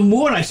is some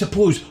more, I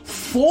suppose,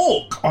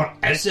 folk, or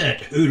is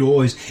it? Who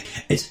knows?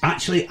 It's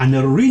actually an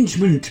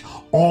arrangement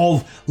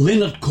of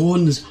Leonard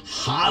Cohen's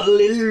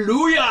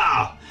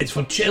Hallelujah. It's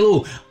for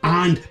cello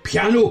and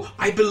piano,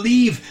 I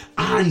believe,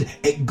 and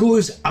it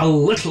goes a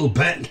little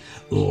bit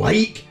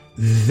like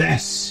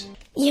this.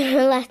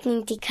 You're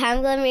listening to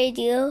CamGlen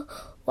Radio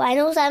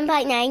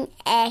 107.9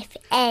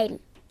 FM.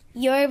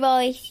 Your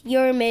voice,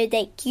 your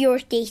music, your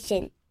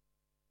station.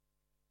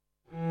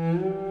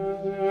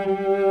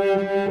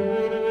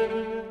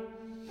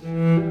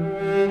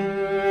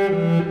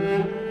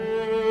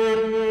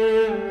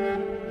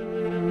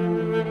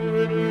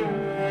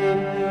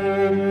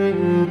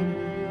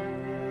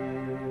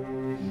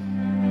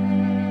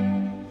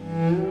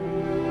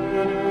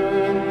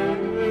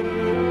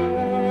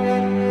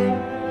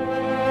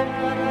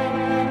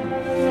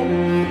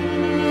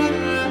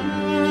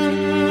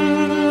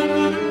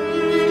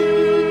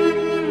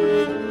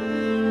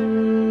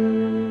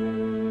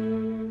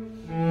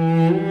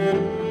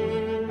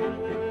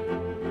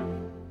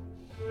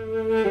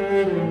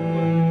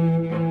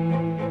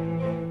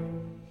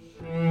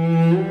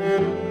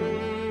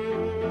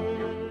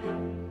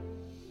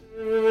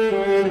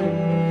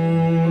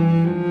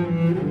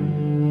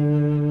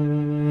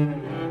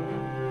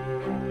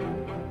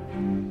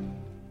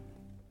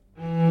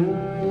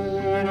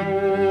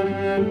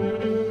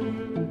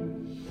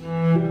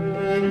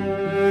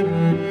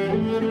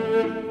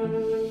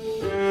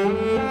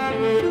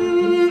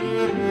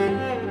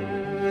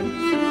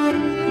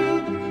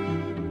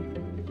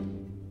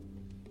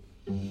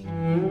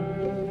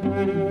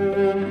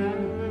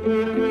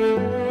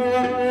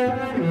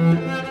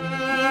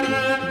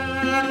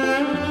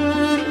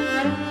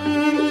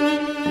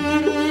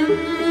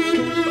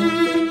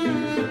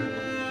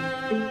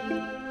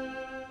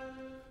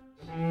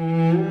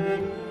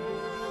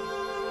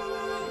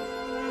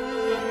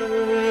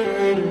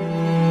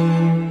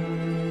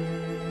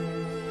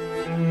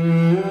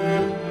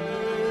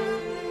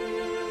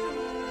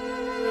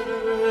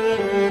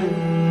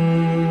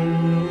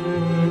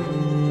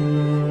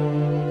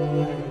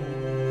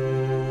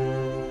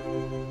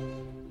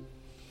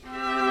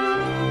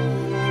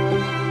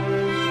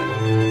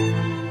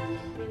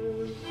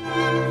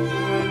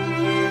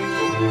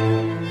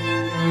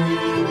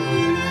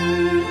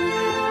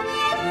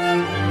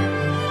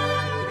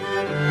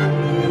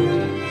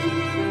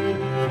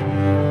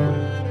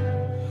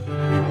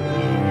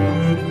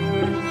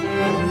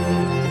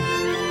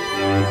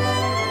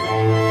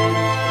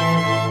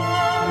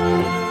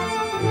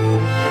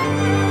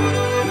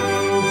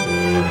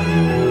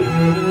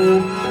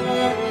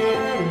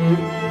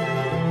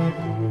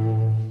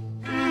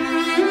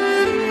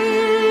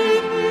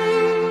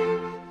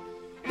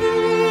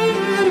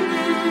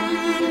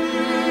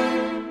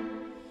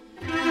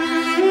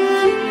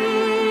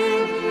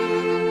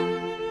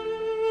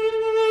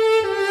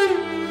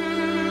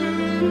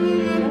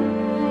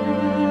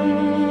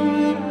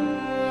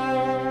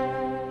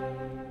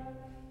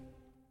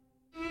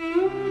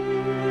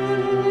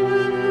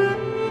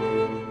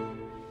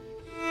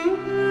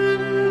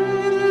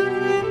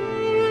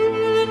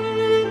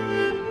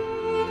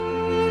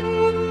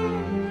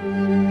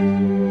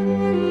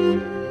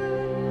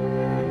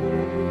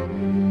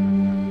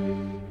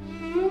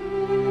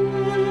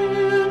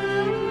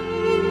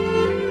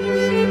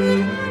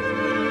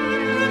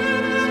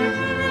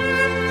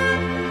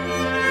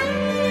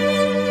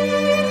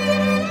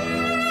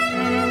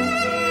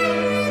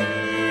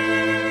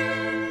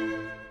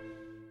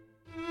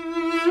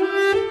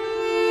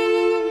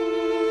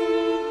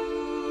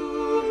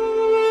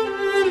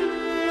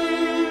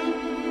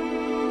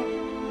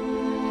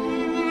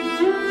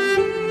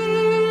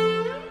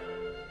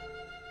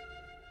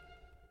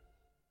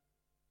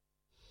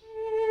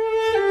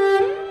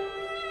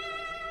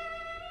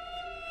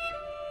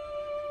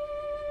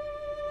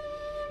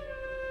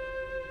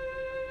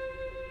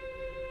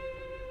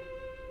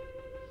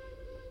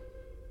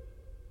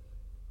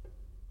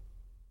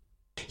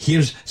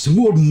 Here's some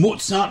more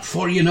Mozart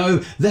for you now.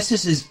 This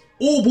is his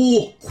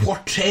oboe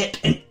quartet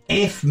in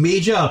F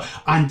major,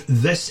 and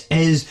this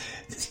is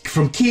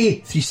from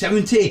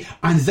K370,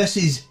 and this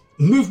is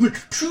movement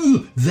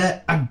 2,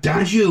 the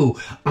Adagio,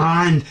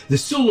 and the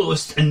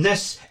soloist in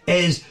this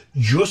is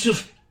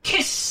Joseph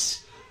Kiss.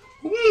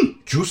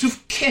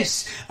 Joseph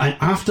Kiss. And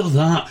after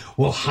that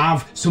we'll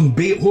have some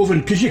Beethoven,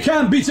 because you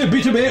can't beat a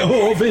bit of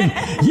Beethoven.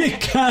 You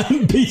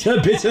can't beat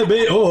a bit of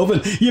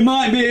Beethoven. You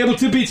might be able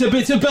to beat a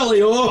bit of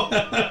Billy O.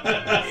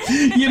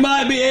 You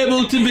might be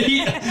able to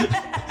beat,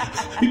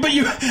 but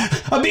you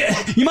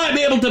might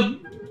be able to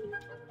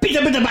beat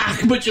a bit of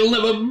Bach, but you'll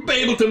never be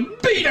able to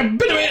beat a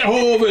bit of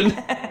Beethoven.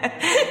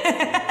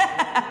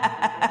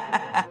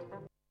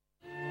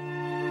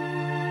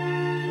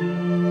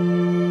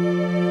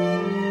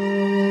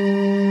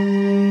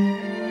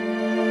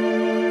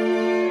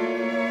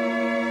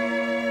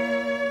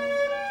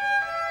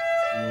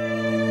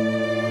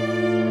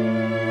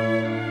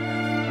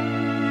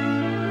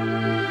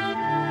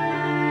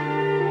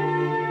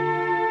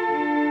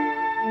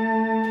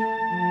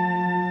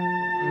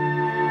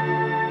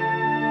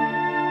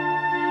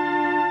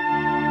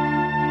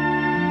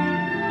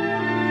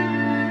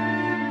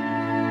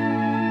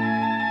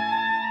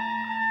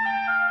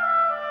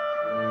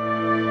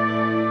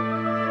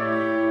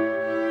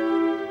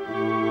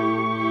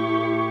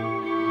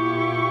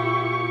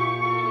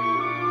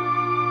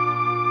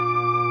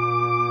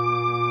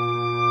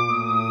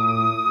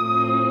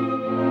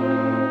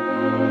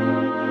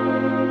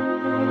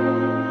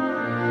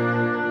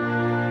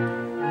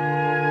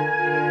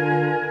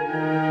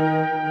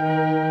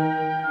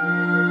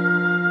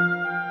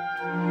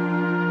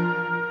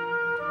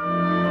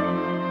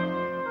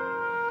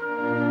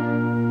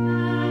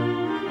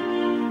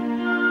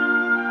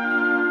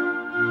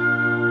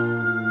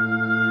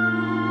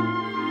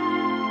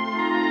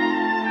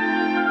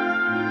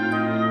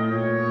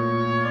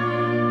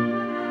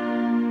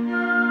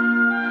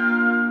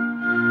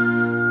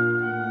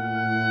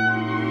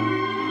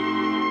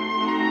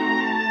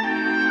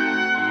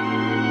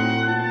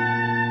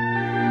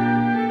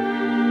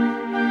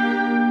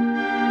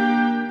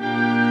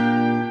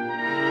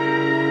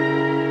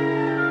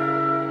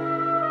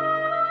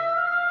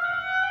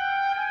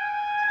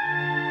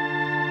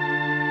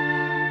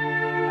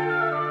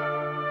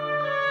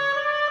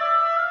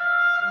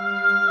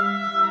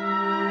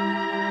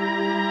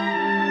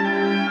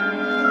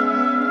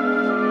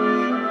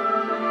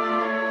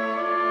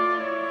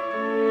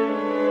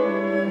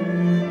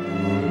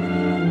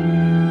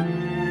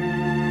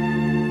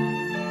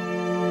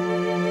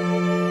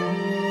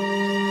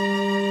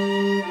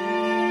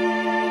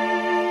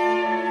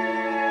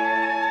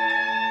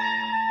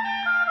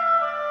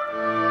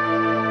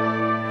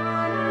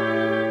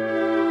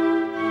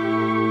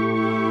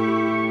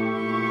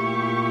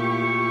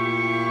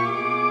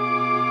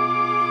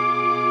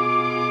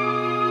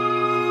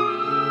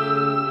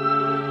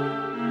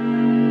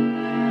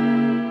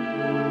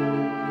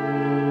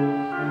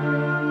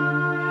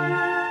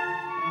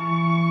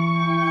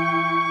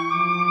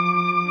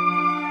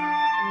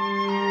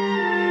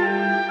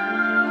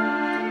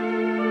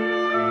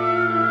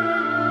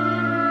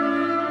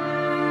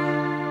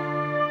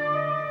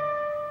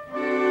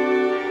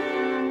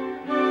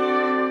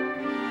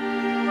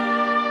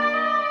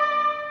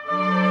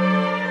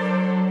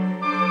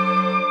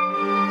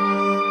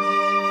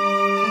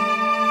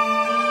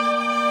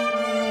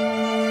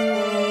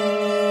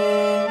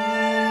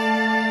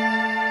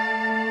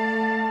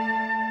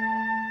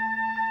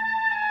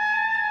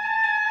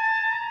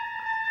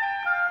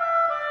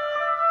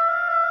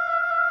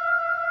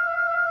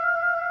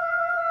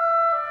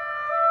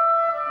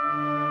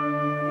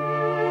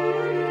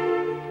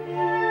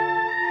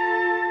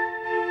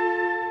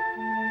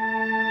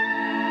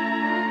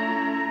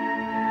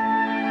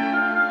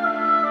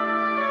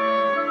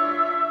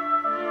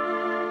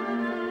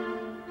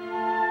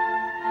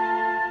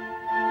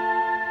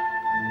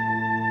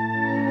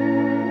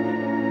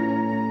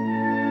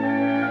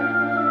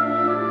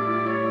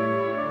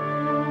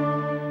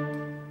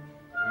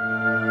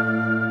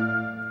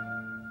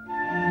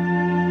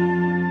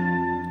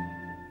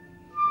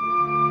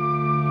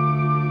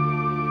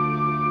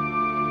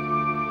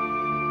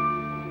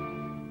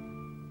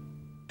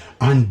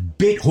 And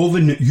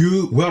Beethoven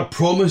you were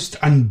promised,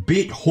 and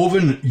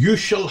Beethoven you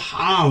shall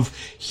have.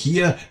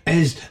 Here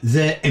is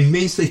the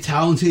immensely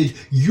talented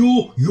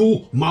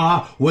Yo-Yo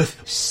Ma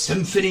with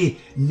Symphony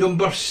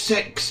number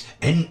 6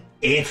 in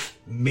F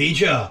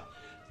major.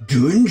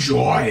 Do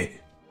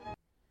enjoy.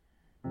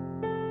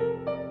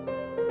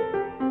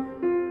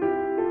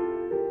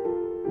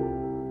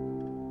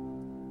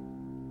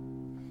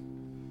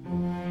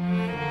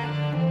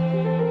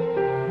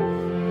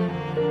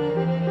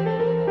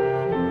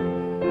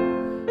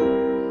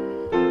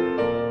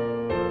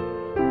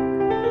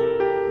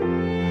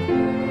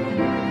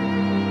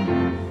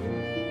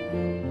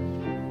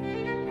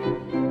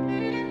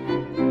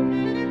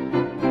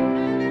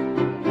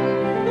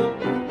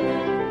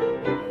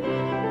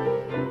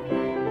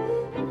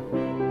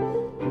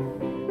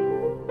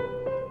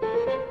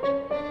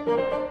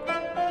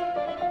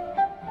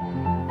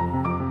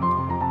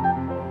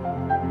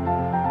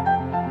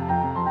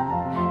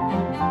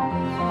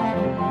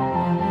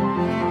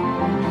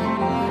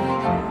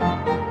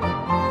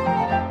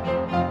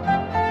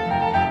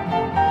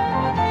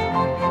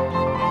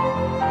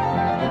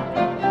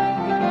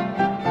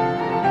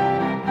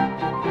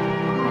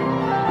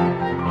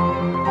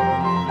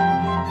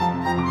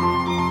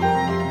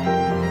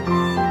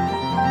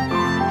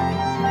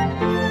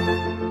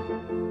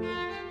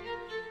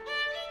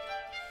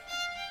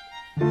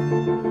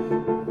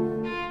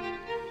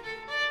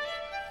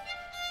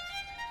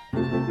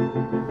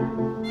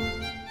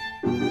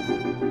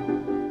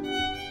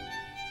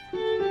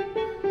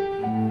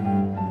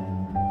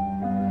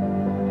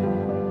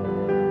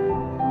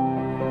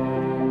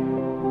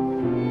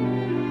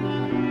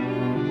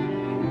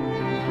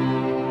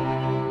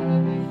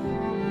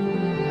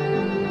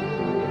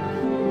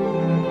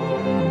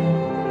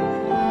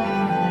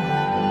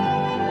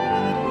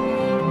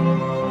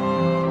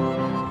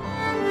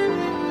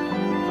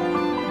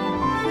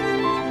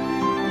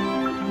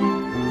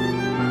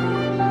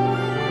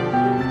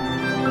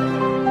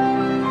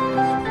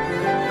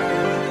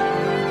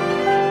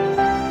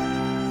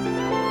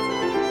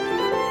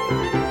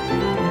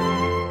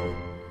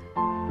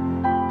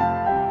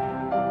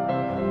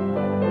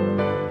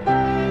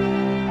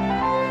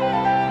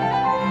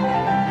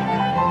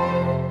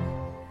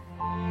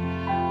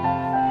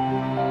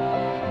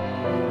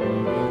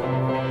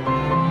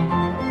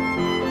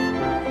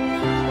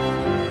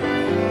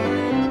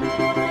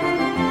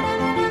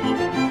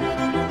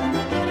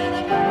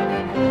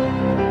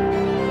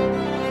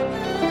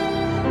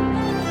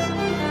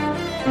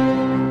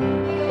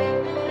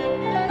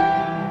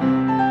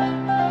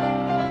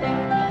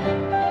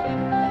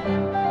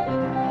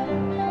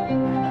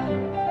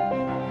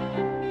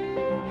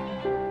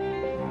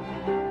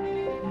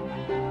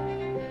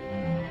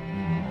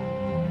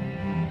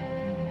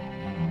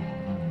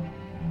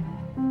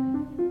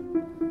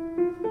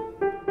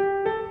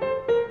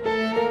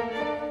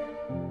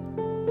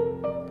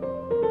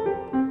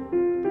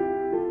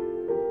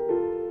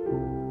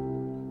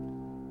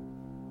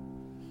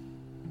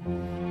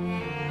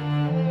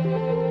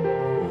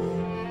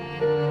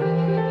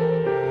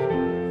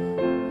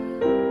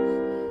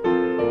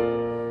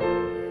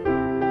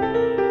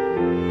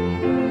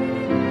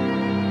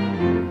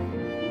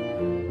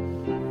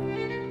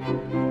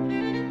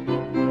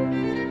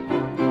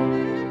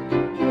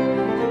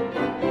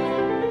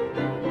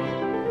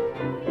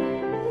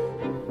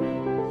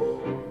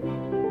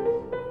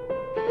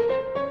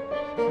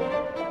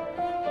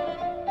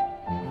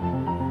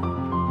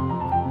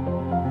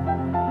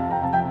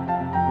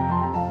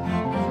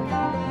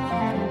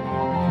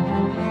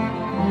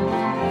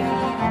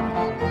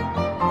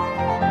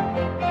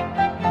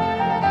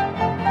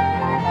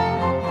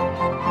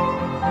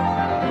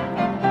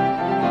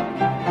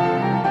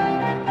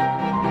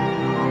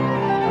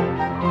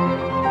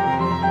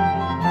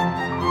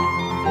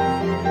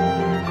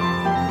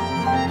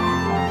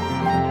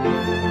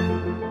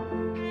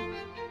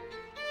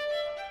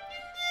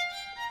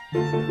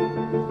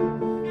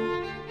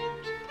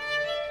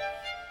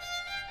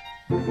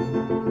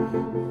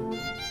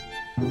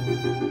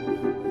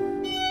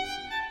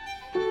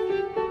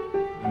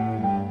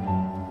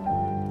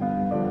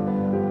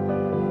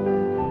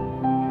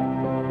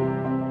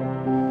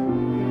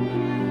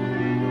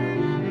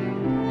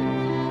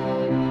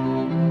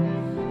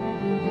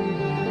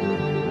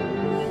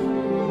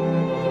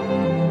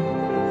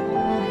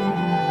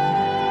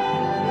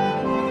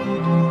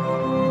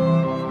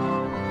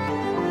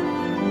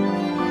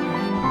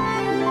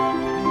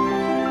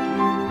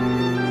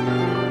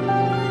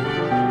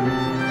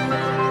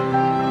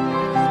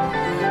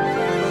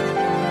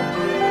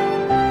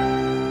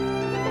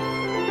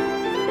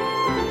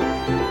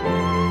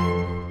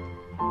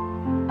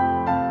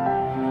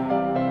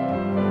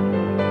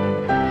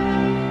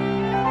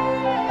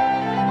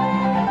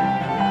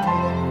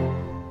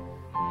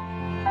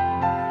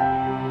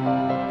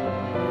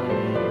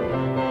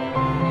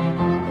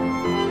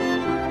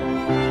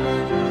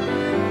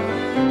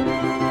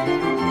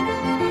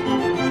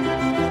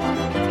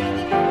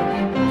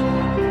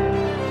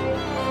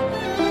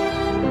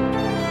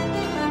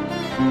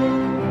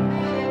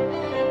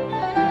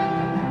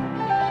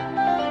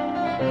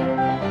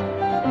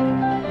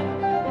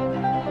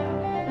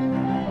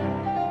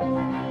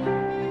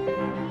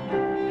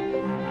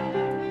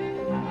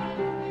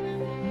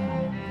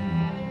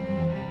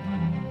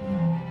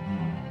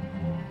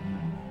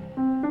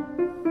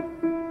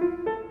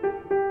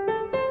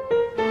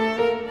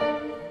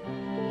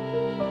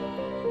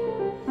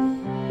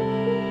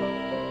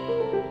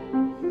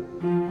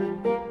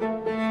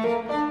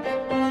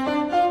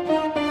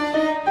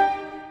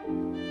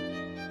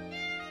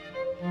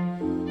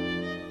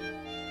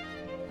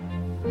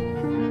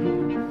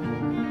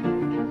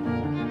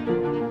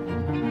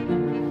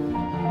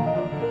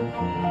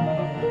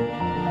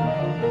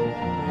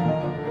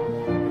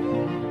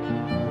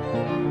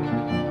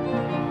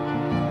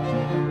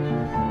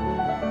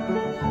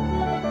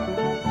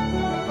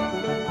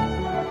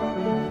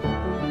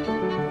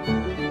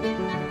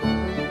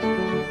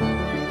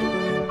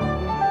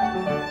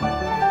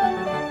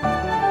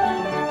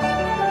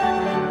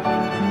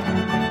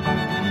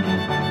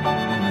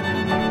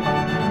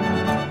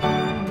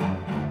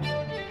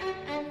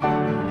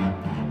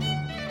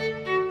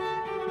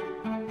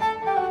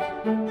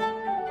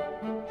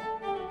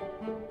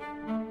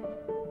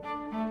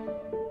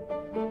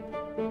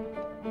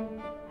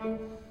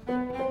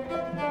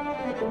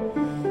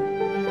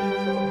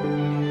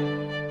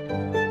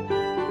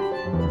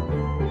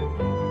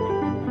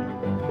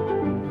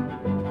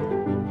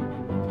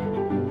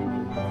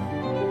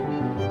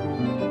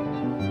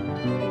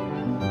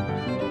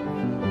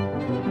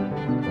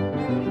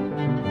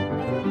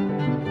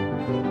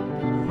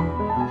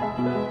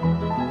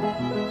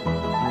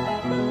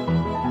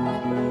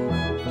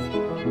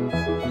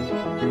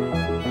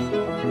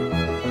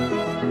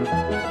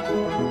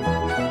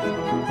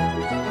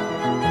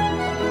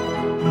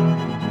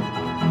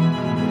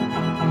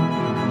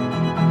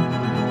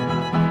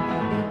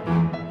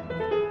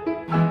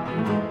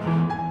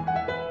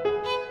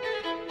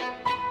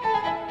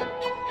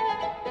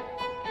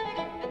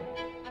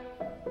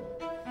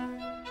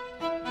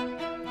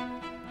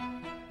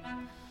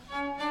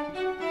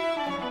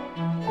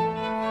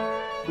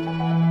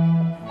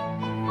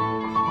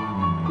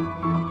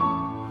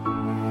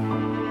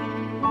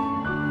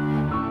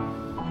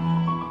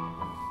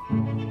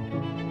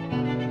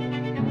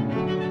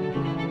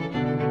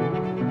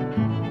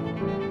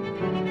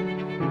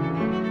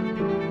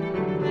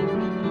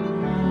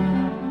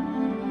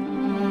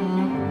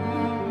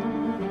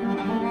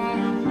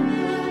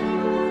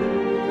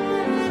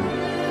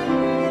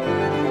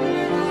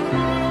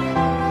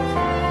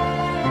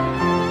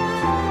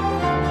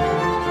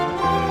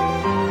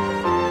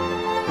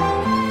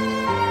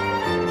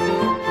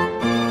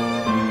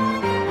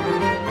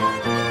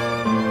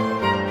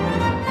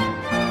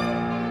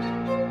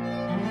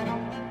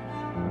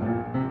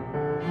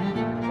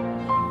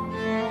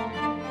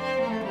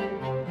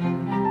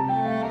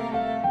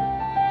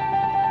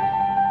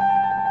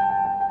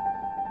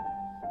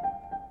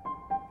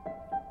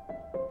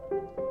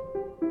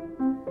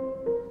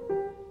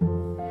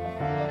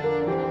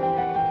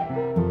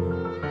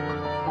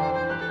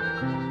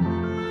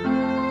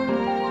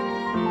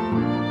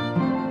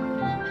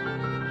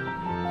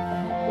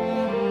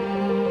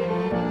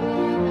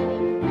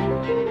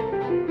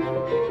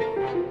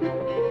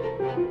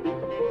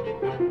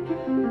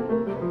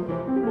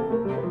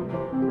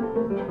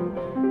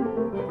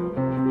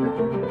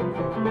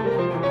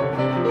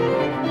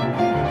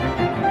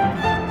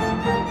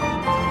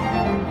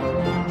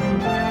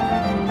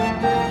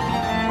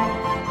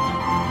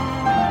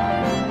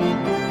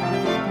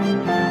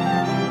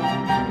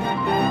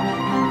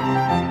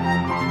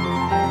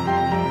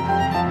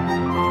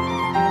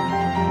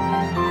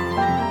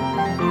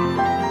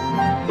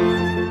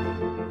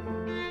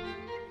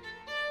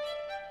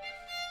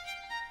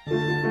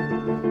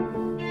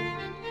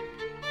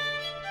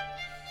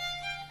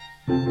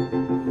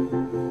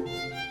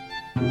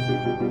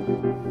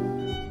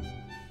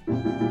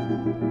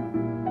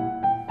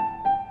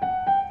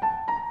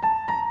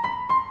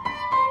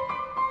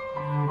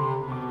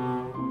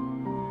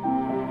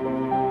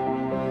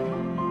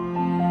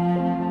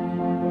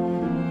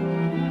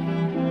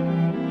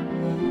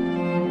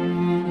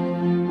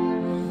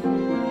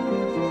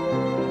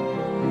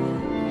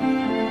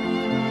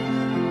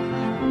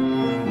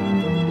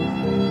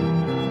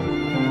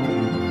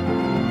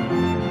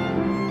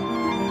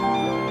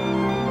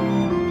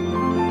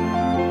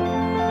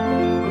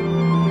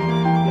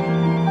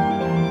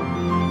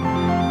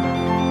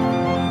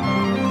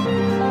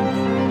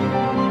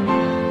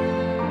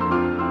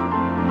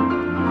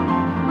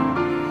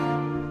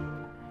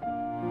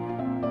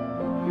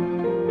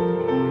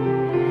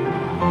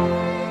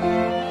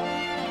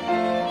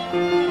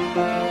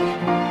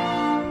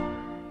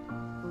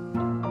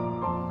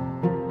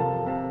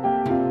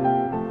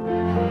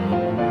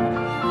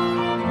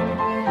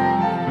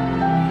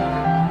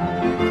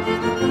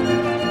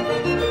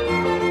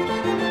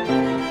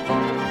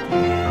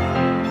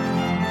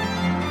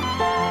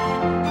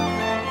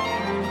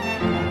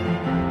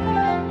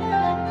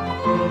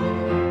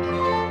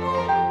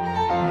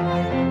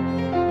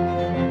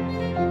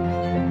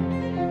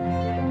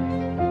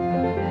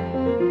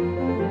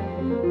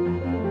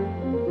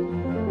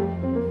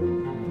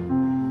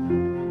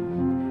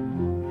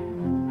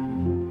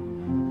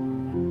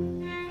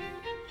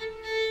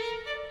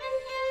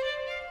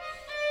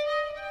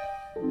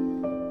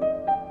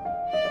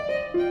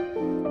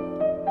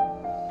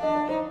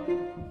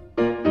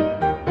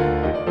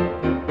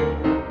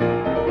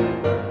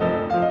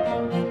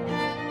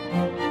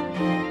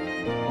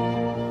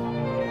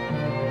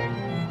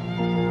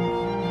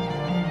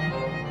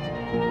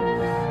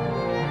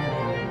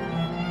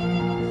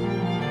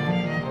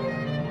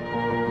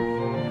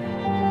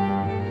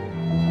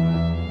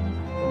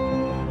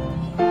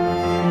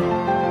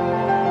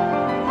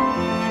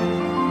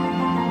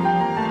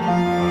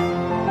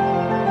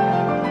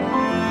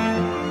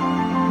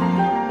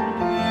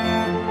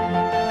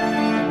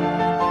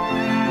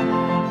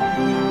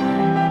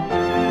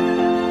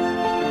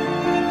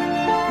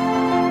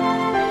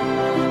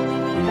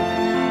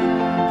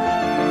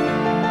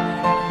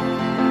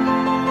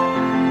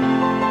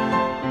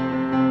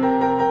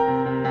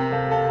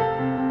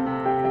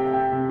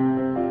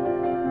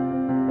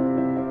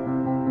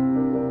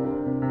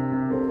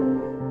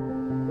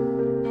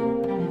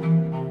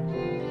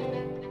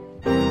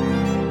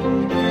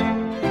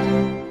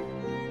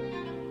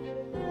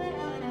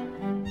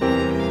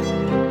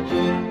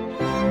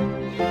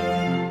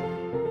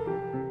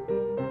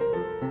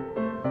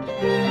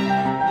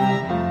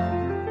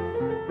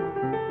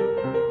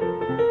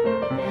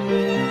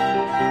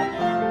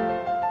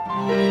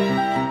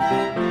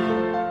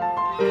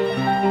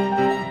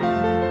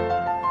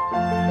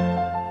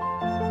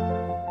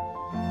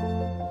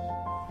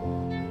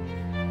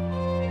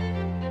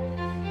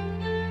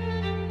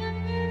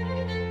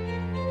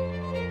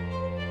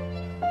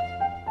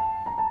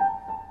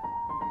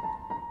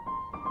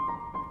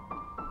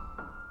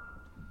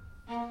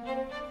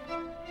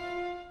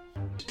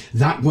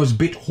 That was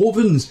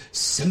Beethoven's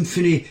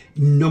Symphony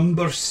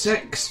Number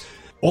 6,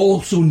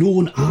 also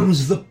known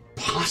as the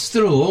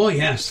Pastoral. Oh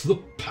yes, the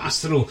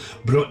Pastoral,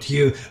 brought to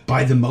you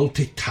by the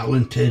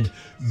multi-talented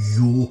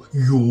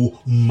Yo-Yo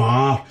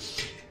Ma.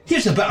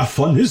 Here's a bit of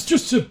fun. It's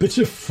just a bit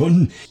of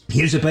fun.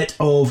 Here's a bit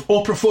of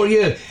opera for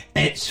you.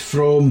 It's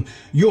from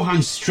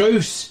Johann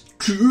Strauss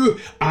II,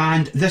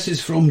 and this is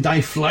from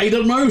Die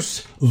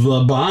Fledermaus,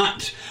 the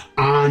Bat,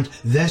 and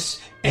this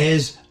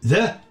is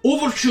the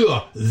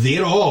overture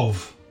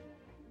thereof.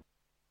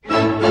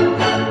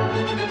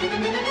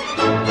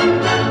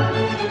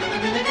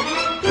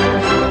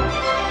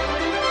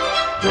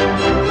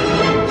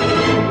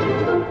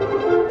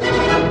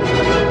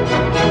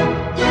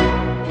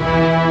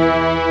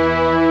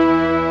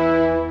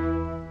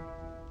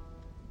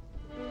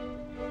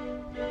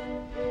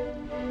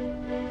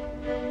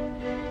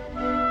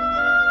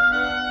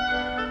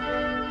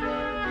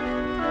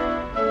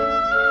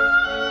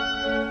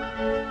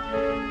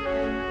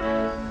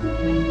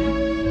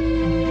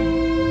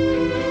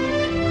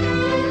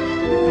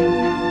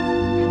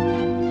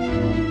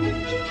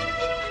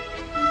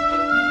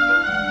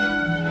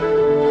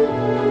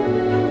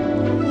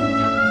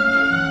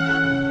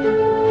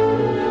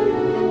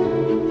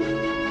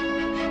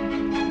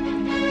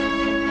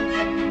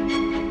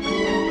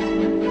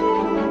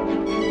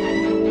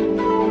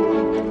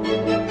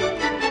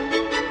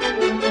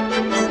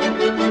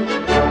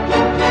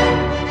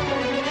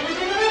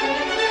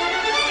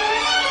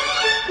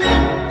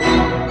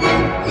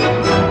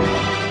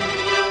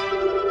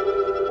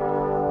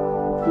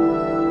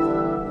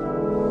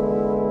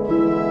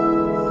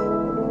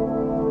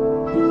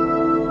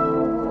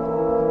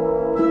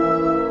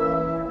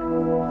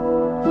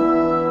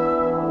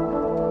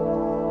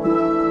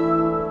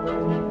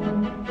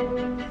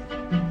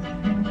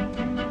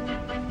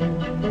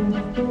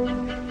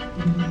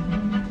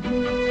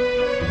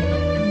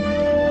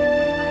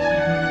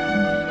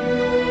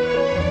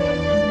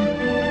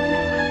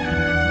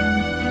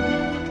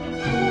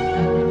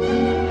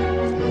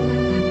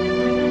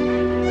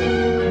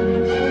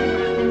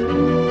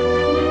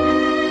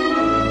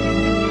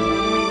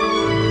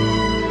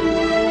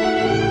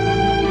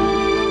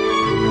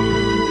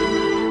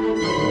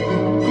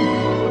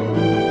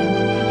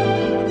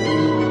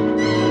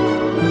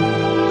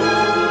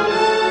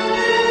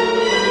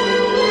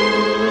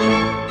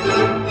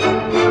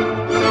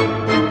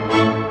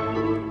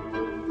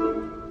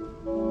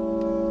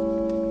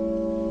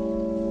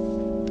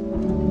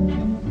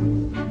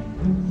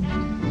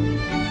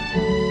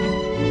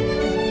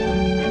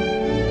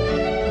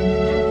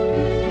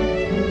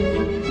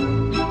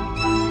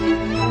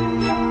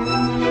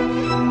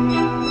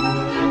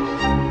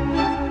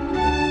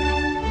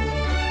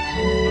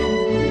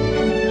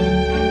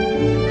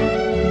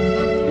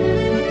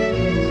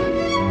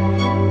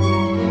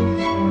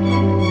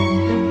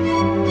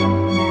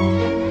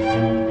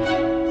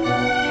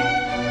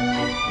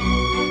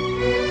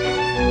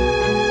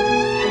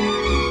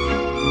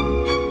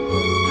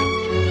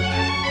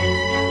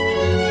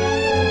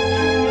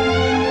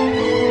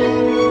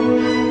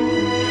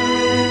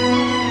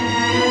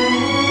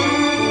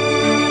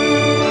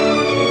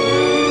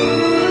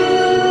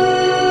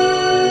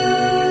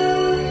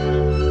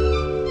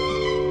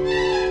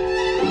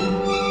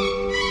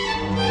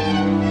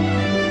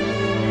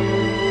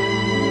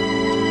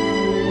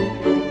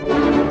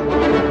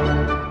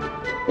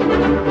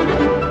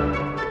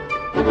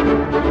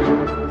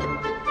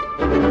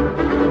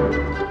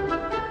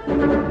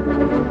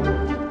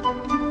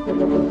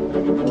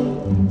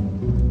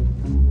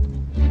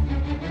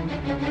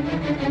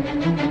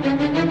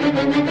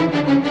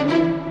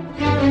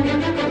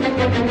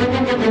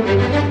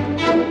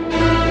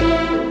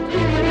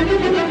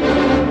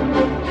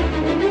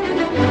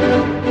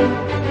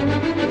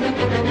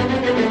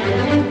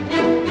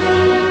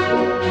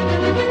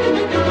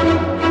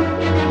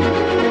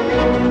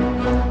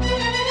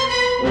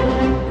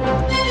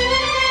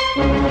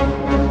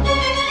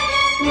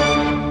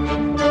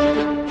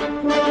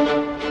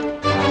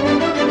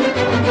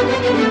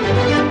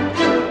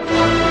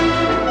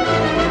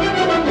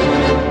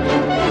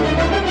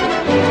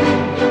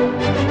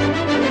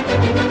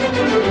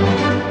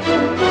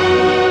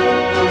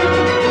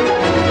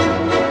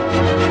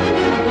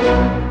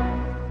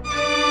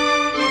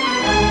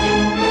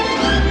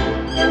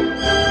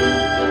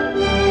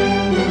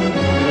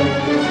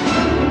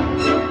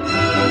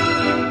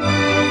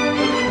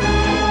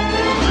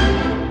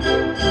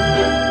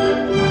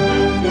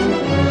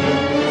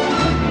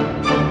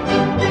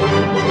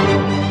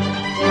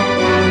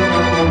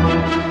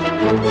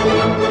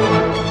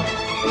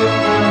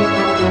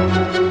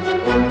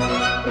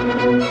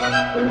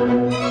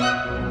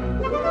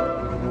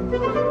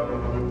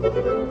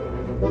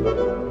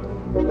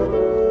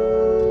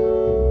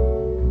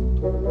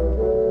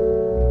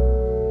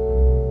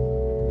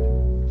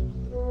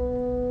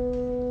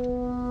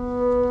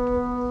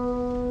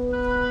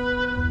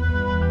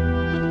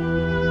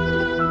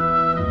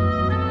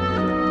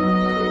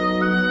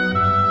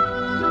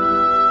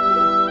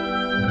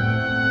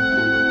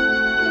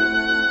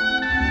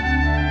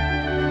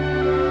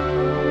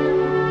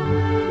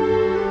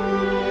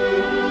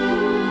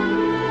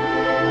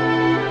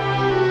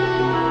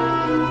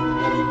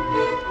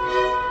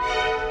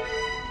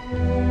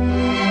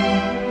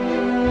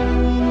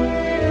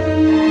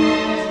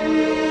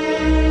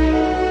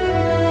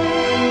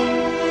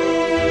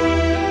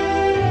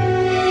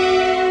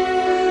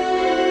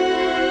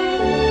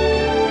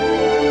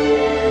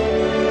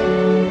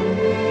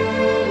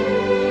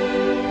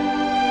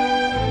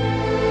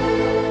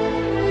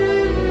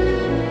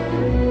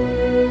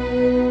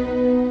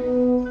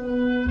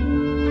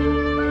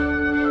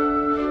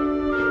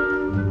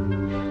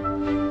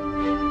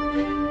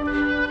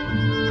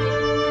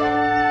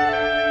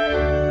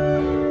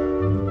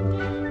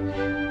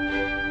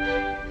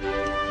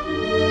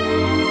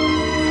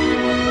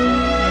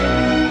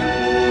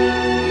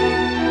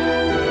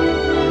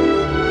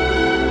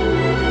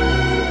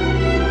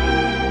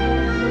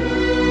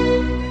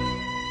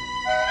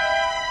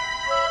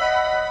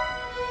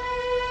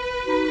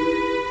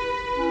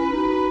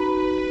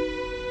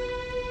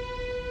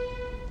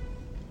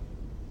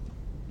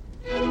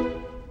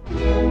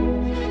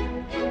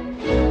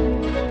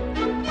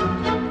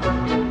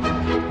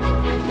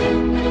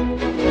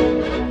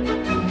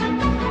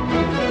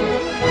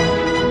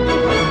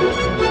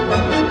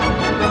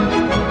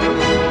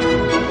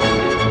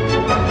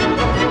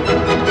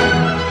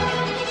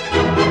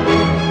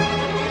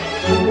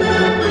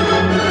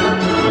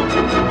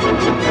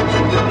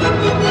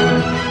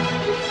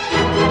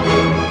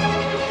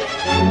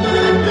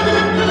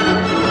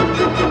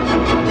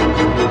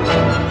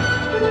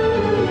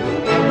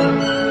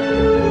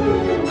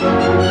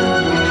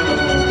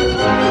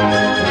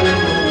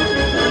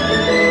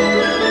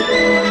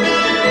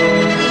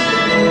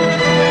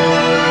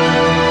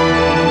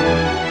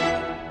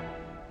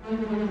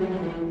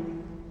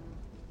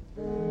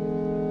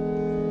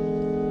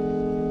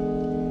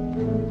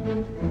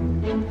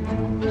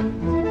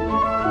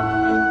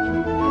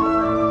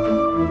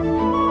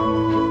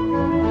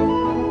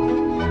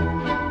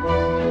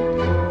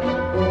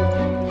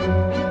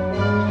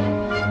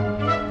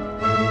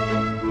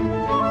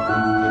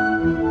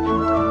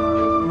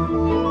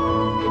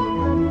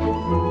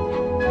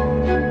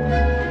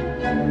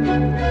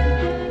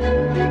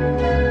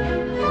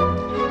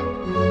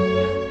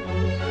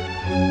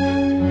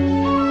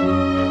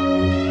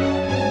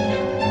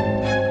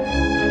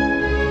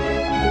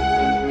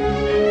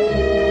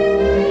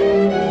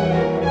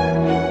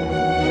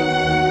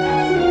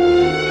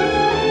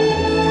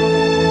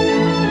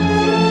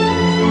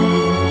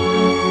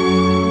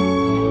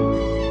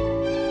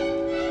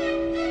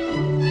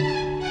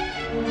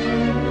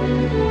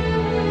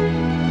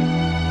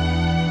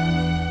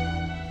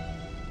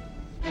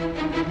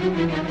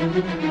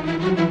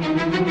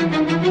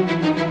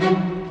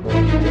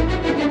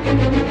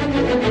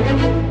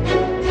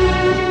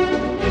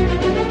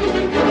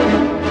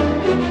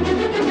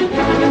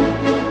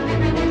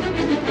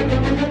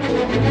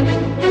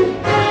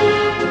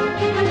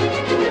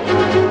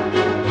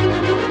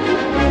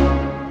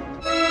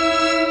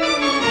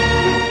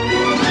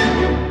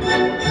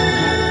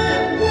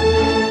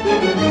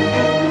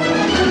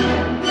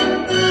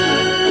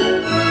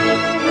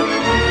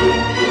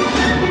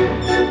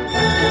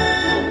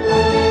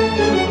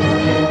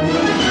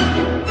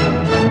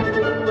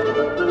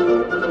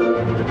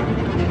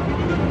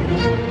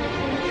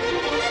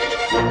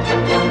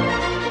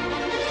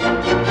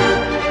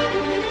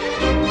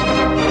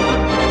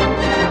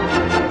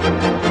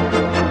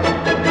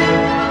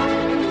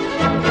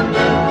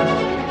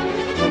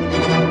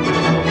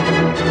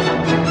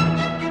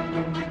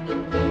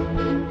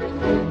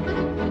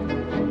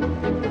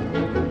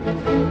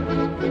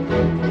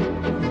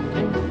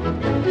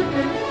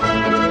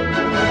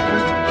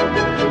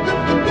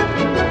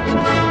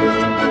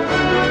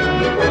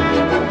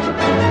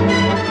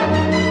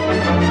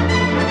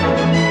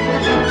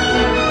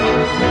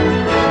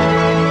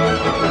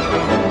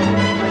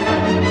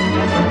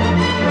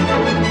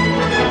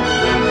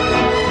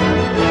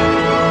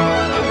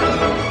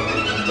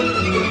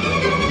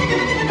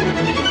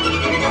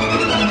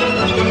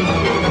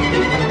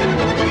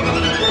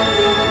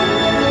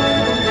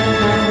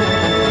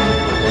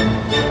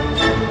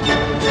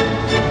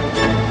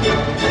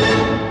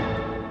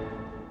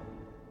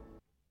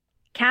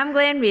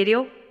 CamGlen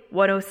Radio,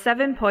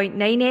 107.9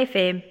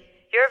 FM.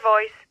 Your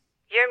voice,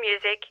 your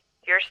music,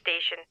 your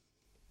station.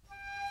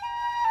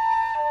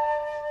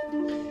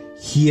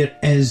 Here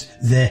is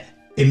the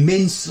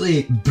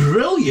immensely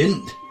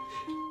brilliant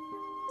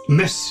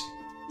Miss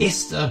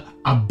Esther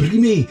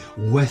Abrimi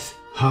with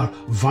her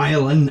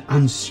violin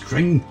and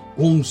string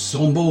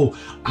ensemble,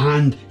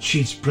 and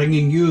she's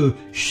bringing you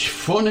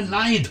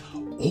Schwanenlied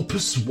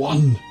Opus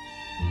 1.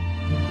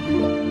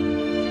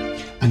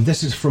 And and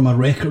this is from a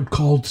record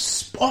called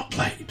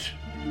Spotlight.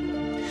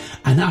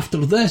 And after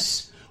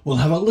this, we'll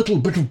have a little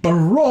bit of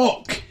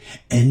Baroque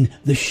in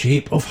the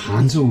shape of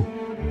Hansel.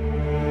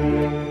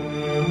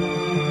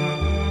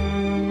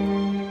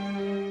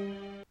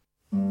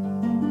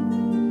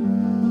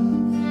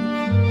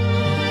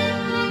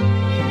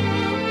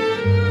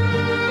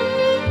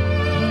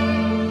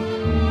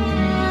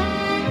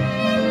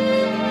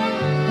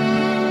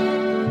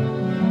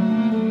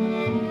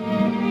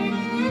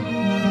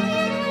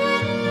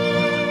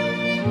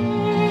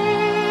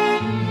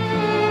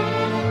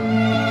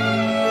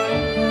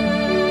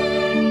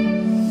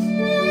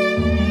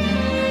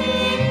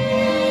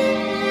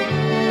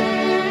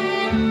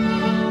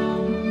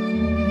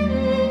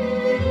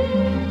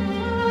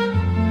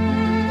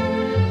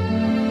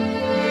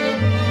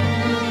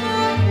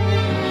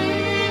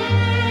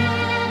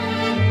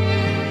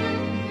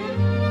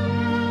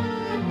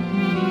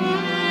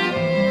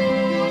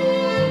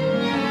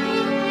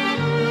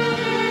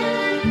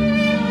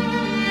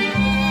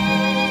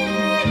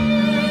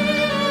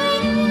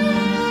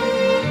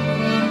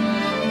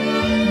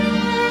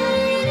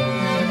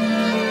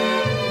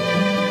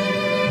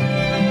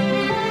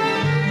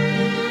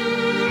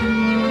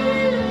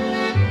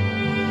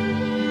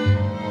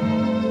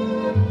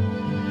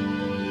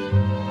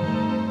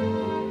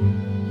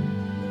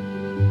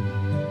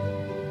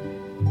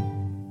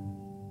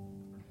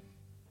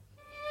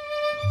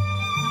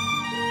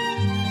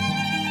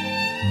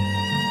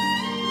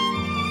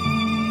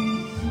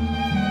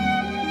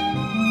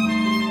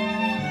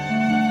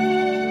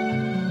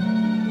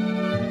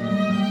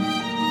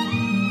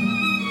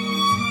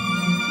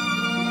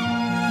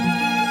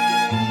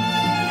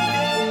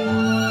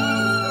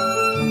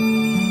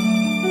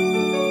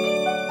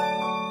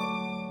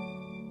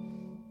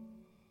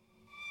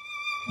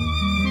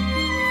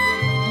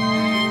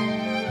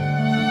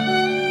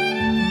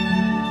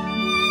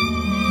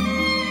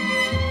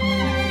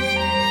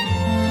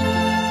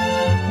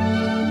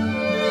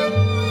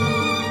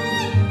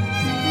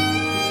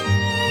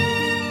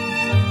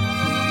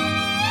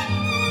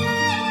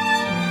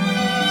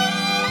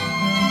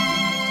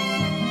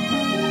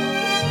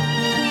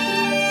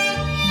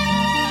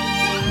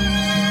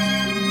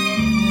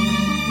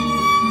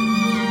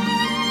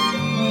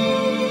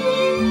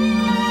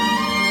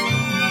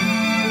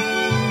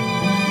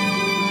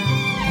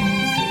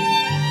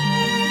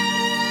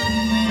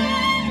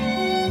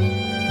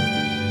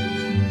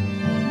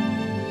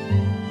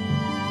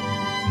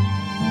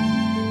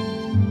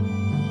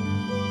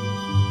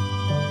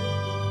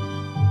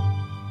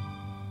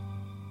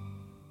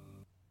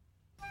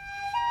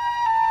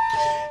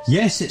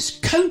 Yes, it's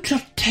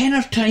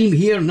counter-tenor time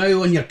here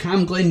now on your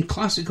CamGlen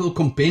Classical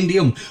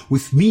Compendium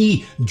with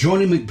me,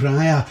 Johnny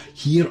McBriar,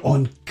 here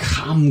on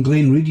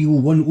CamGlen Radio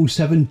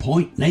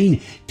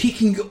 107.9,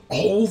 taking you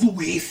all the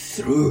way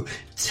through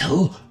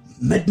till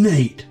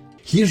midnight.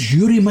 Here's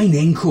Yuri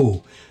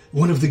Minenko,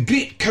 one of the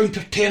great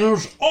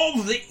countertenors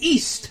of the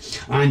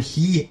East, and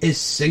he is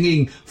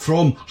singing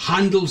from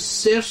Handel's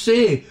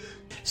Circe,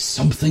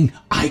 something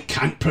I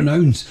can't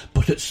pronounce,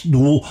 but it's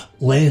no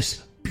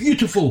less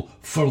beautiful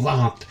for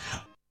that.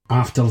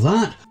 After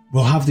that,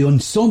 we'll have the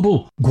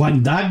ensemble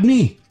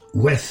Guadagni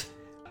with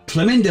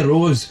Clemente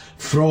Rose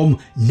from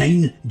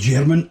 9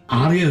 German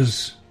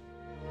Arias.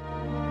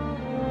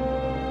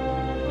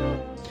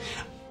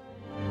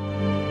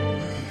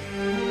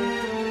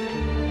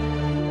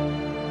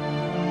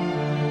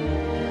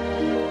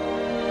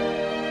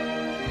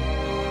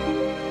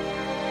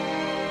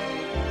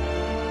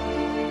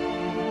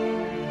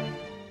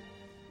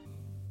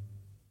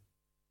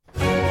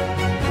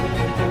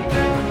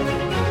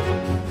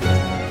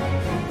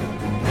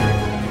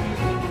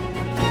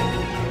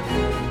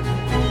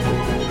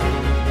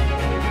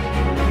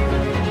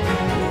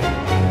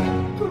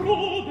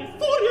 Groß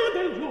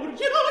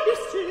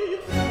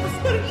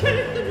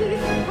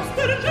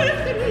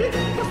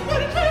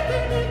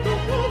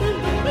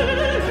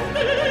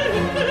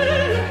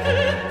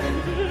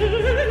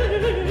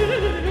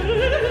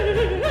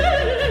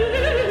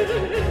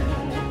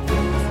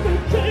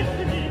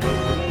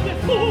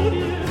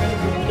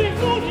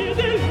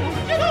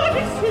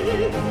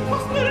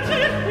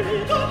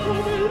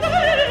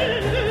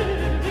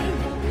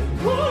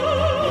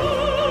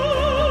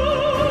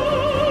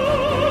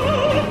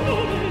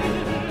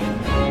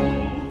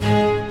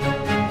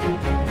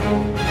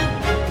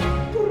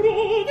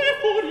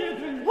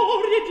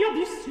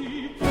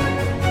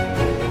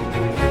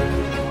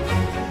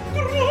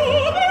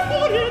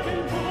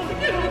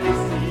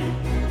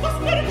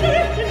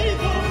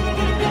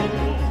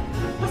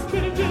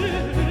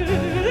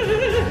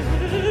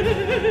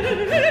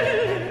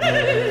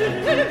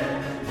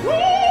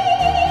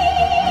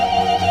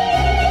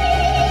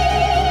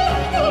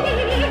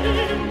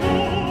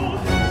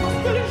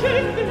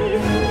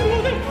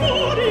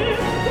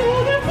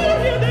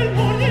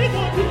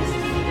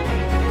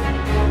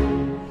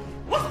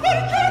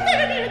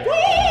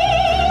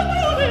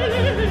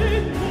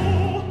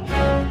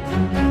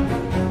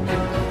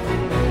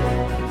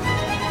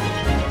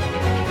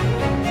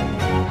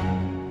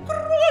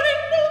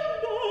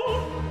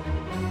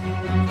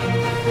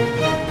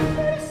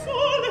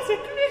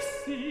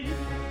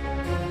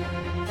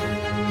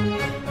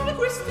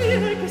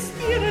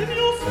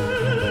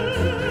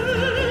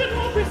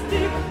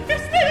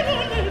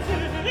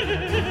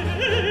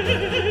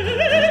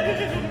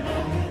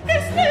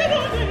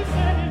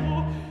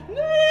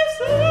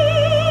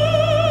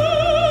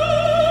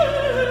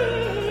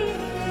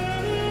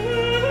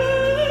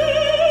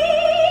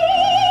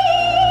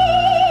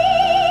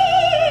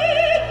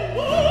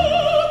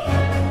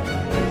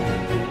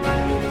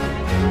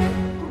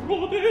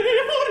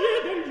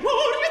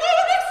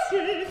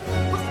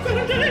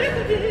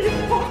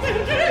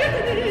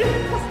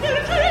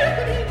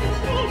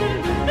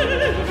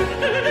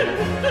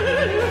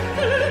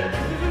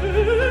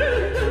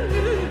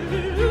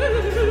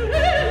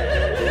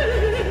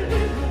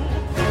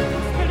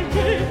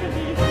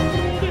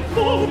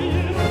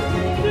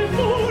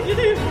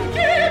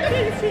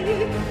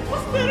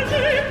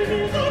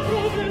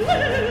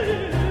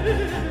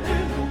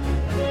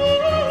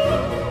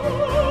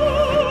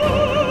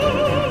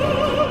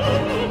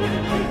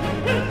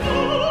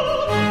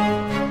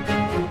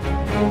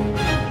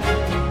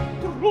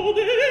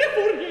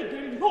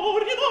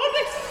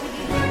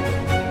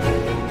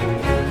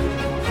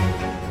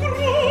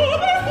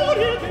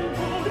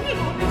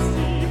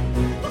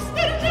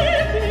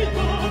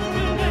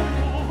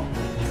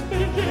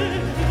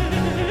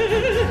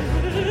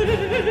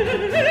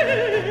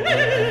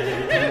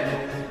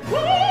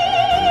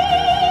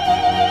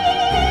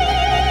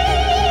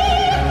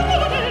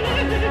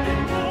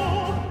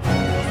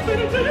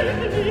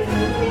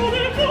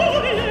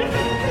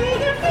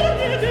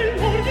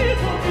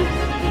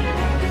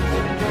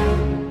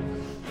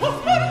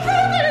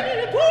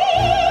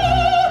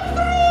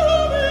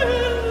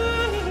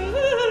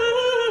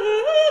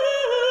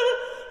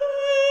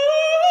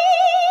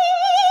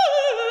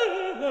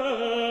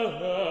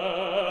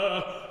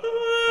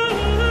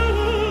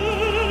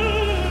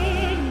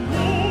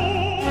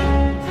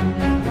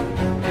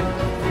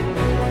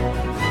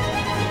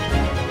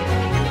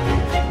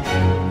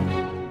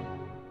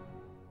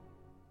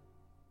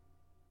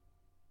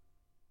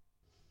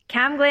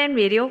CamGlen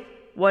Radio,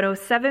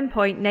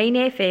 107.9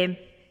 FM.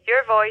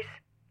 Your voice,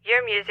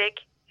 your music,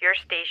 your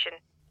station.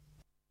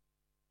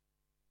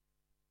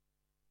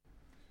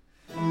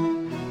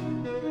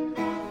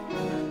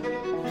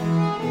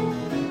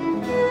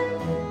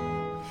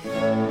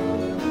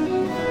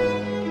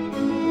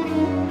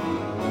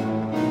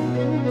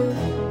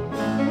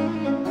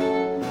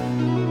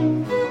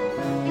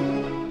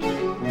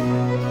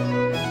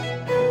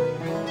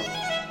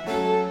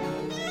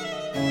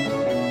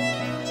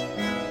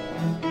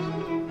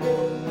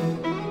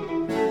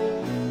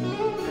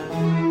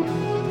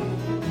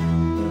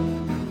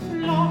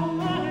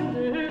 La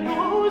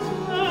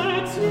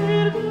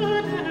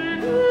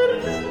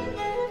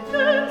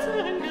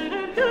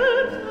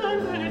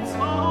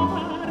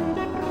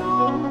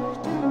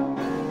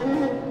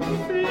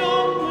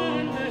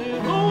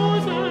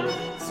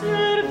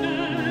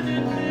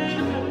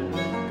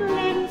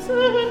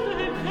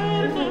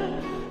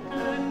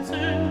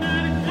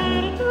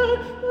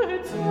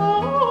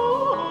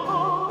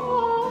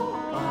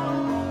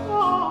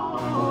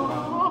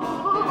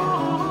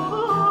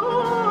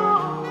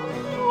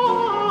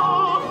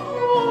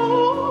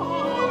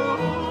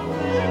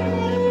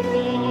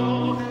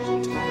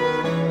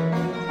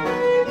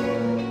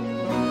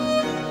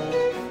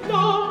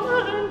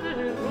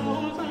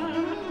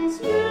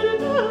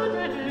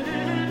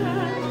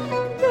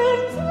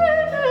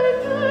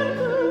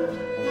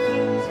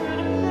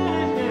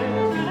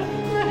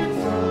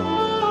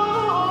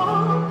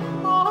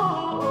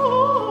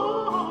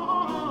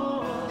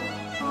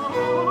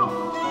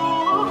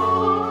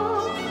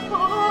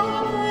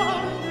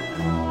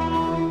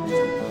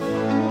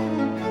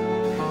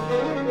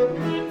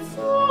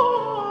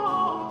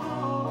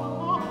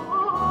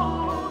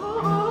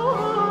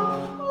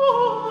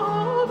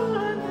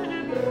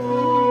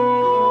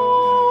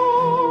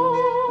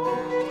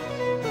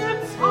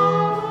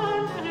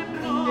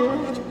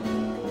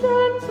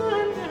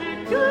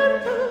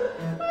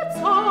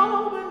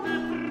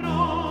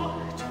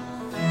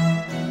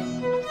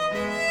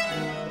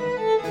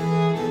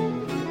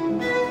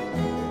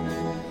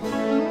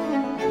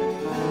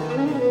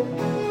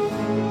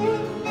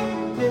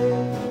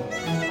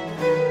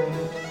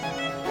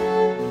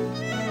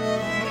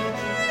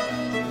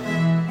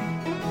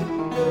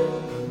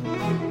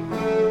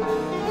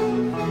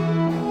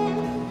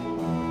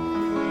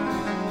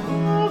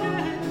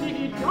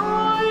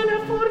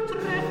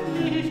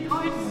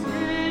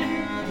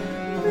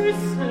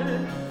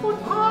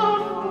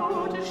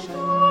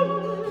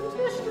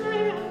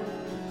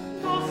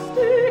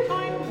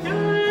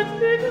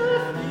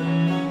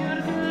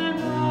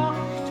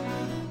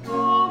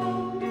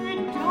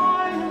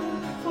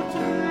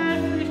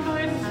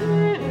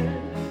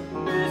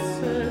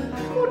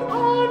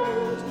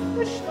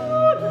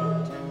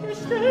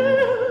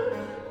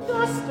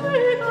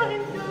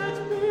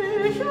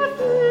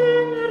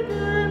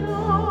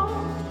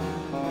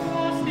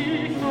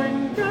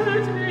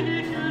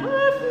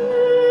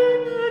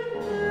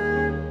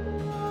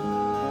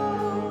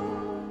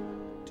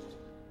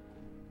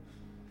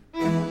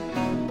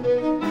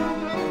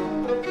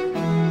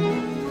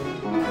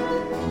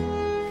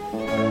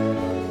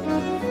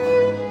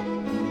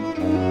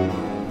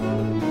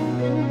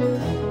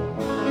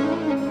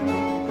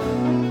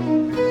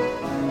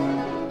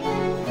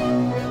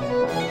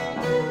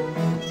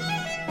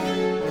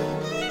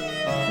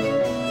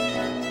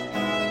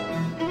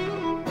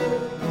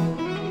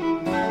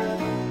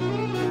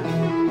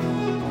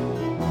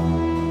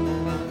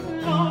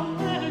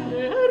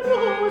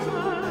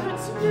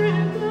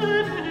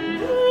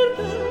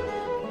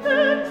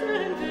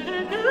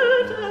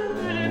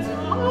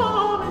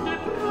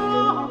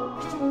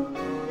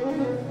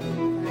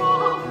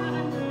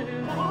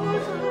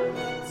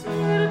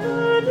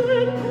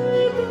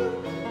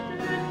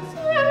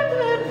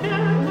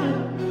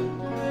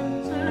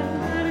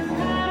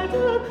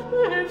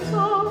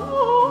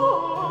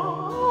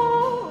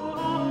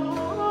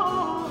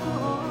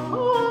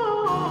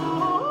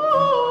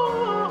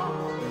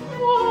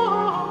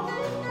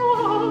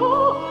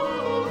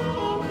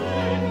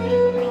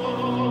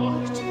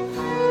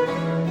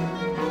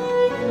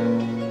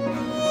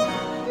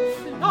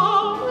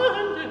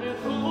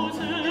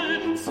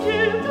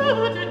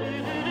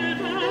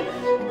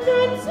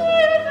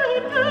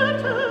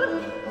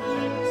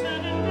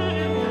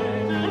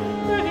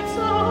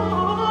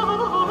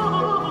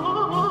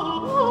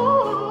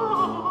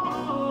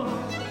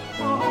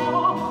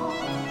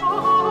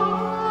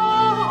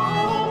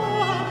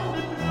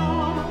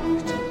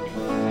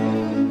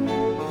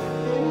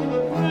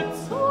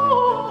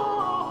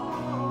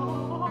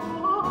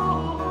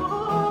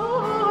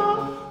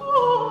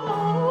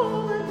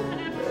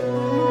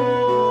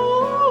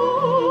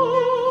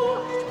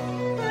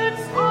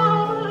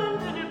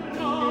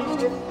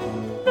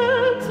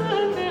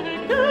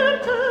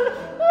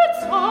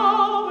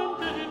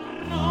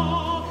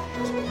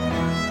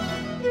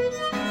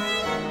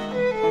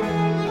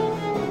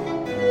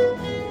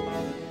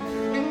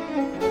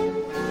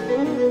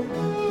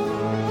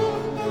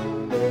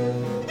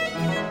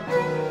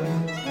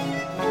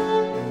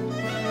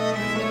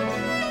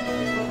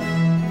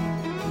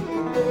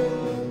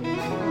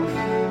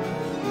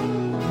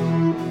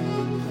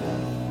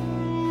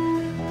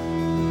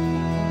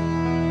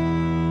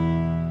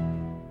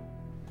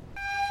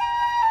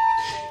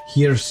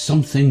Here's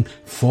something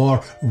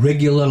for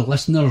regular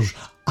listeners,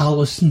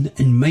 Alison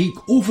and Mike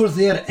over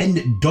there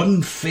in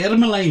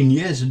Dunfermline.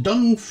 Yes,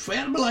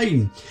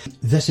 Dunfermline.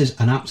 This is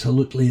an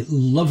absolutely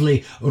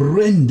lovely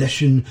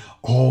rendition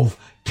of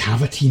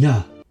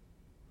Cavatina.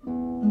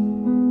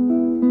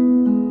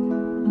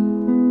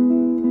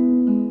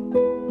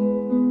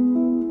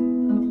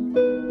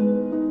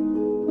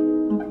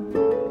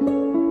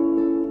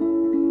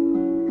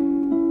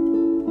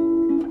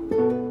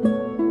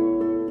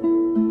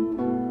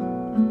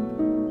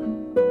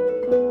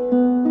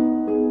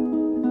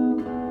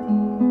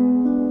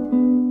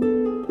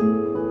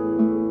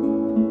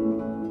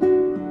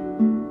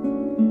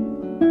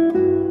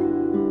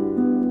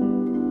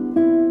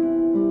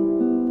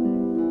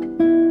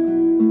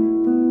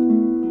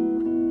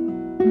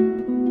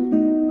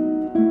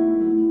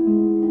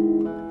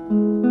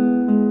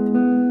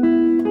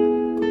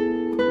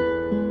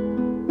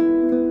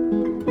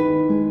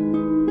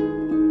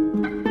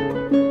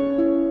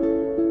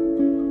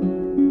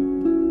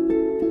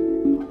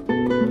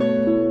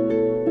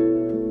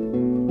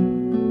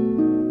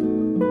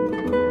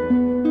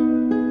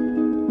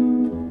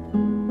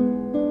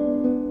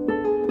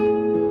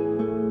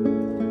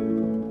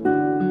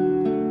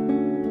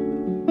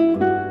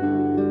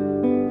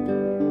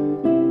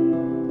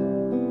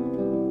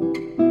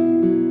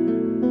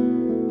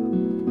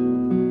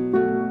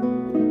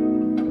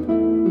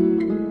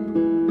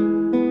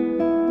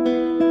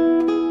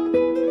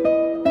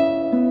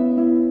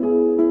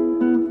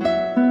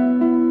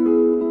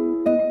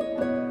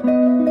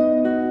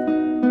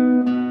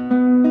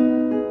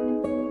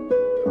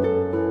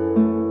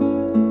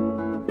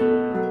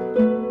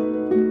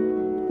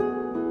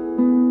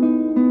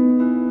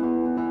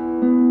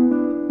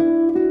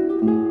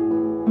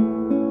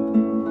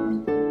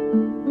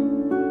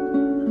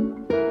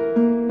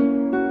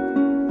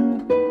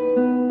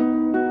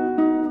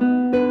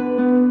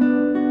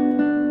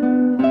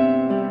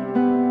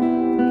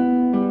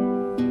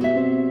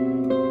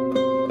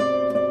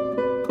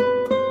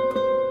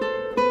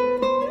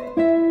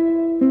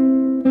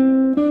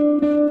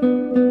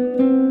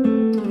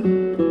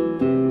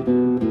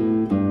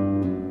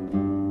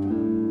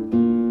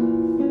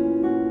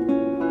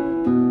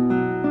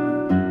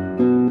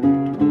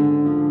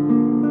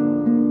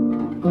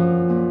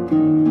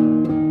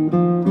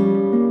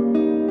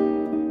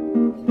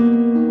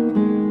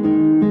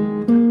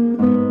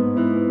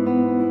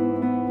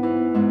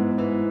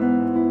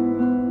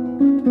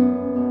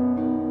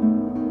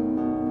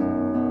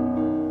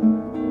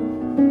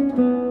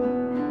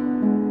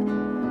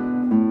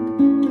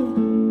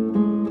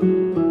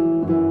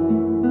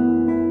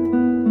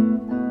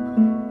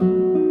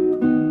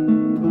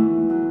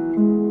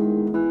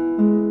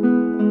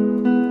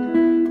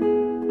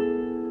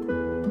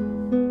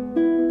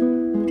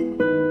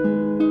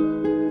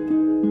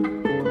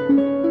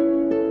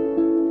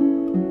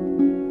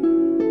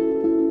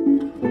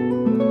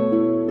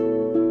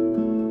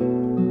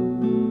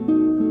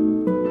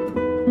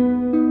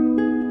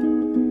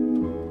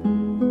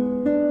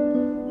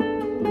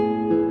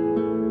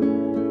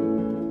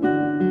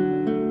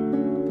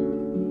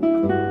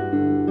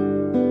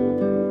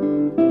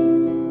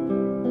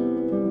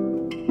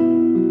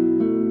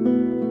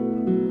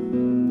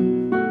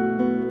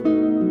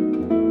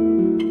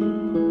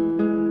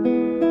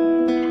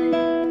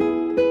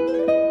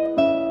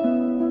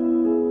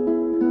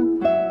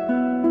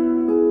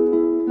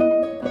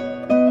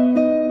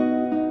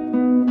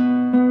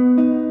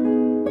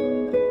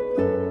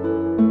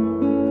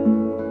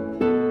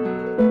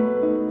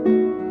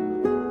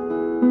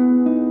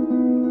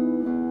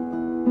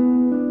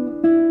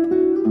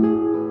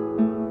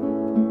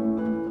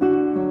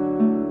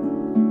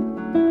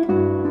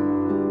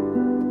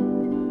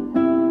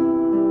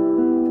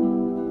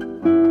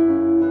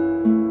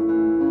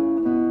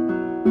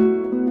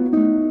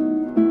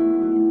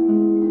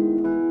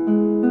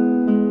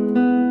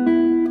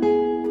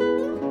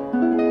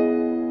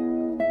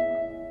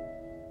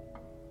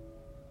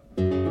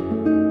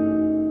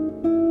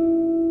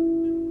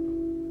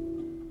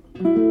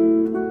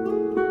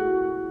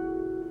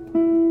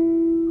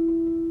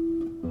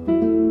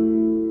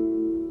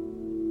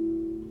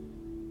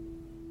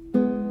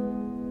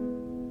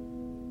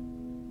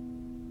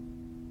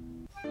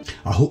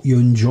 I hope you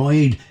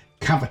enjoyed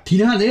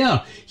Cavatina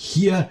there.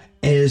 Here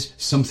is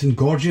something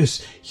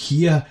gorgeous.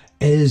 Here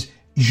is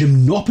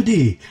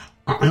Gymnopédie,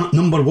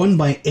 number 1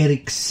 by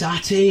Eric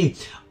Satie,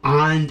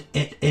 and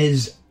it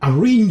is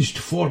arranged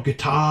for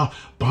guitar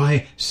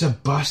by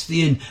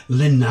Sebastian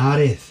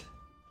Linares.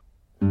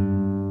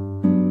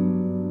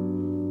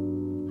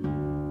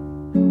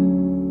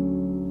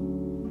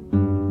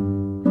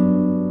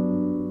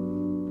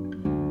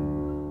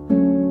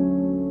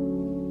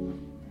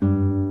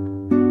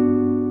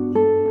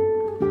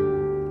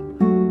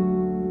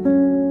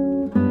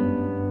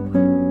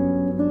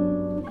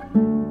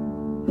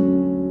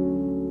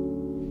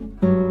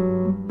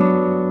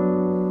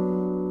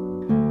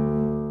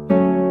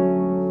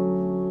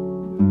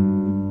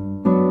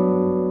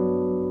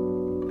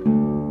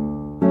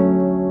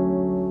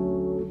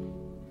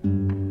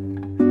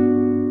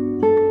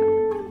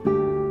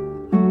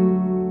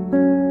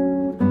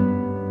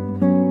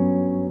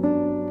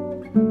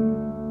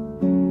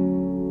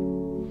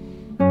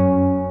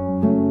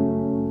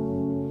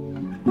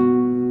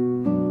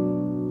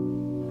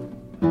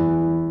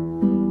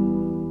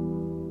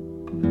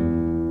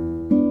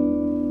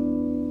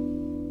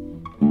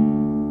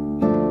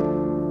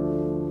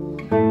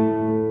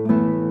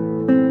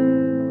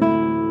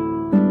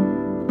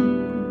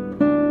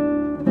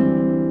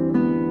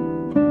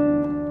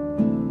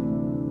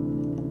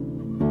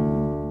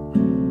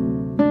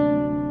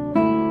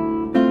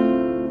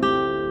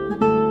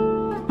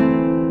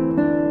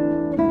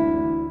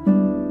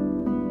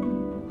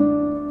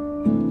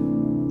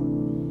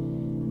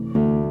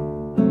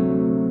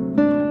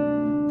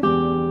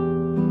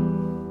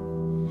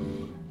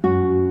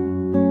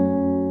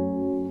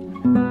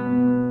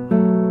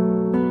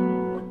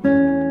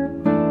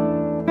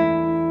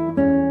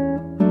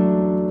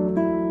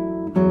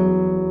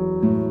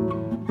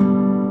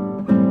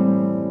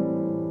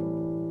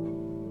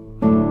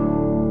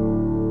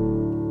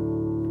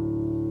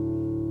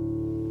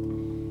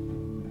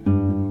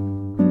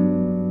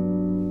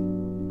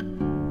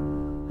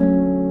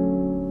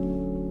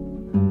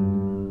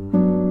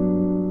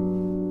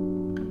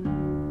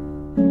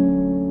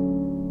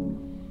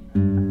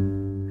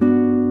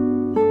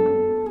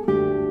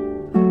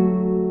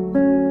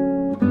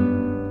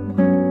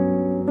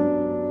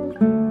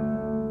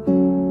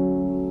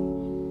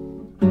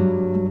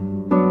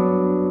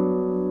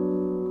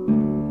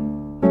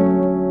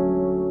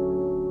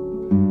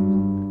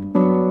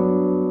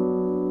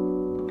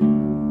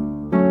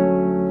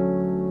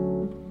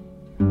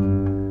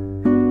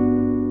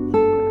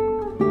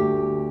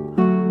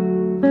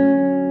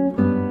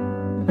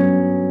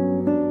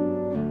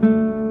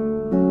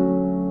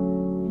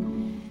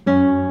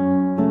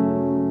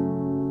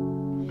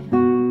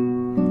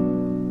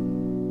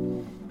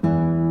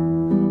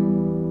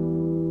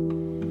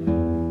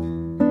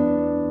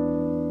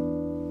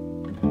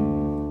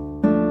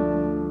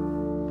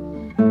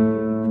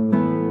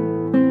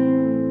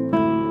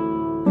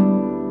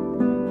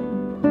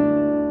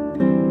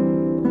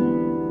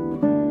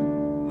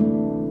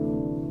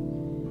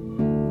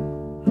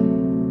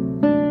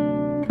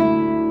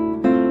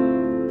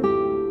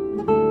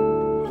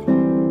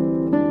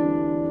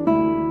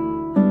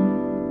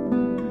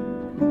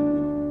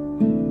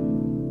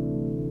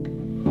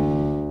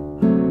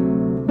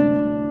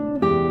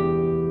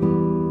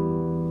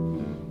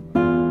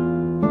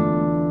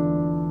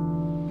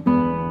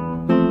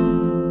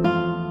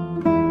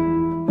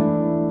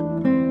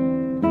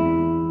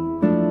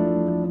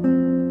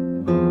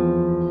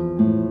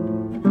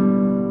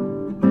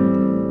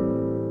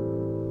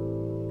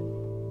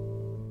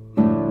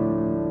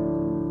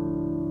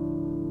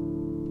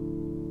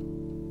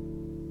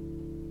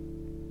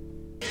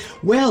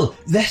 Well,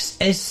 this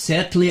is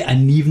certainly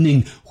an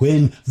evening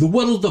when the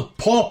world of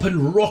pop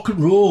and rock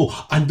and roll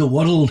and the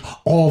world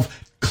of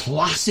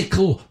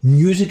classical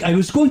music, I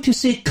was going to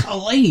say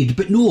collide,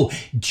 but no,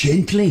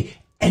 gently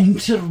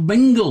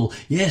intermingle.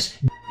 Yes.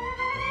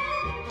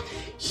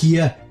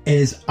 Here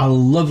is a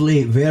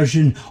lovely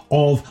version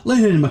of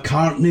Lennon and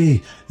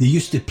McCartney. They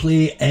used to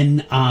play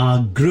in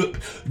a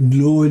group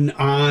known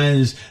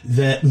as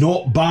the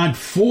Not Bad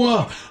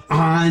Four,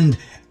 and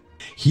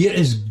here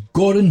is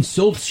Gordon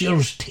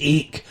Solskjaer's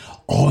take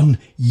on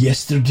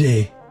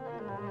Yesterday.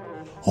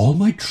 All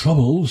my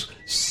troubles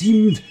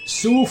seemed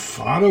so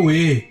far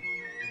away.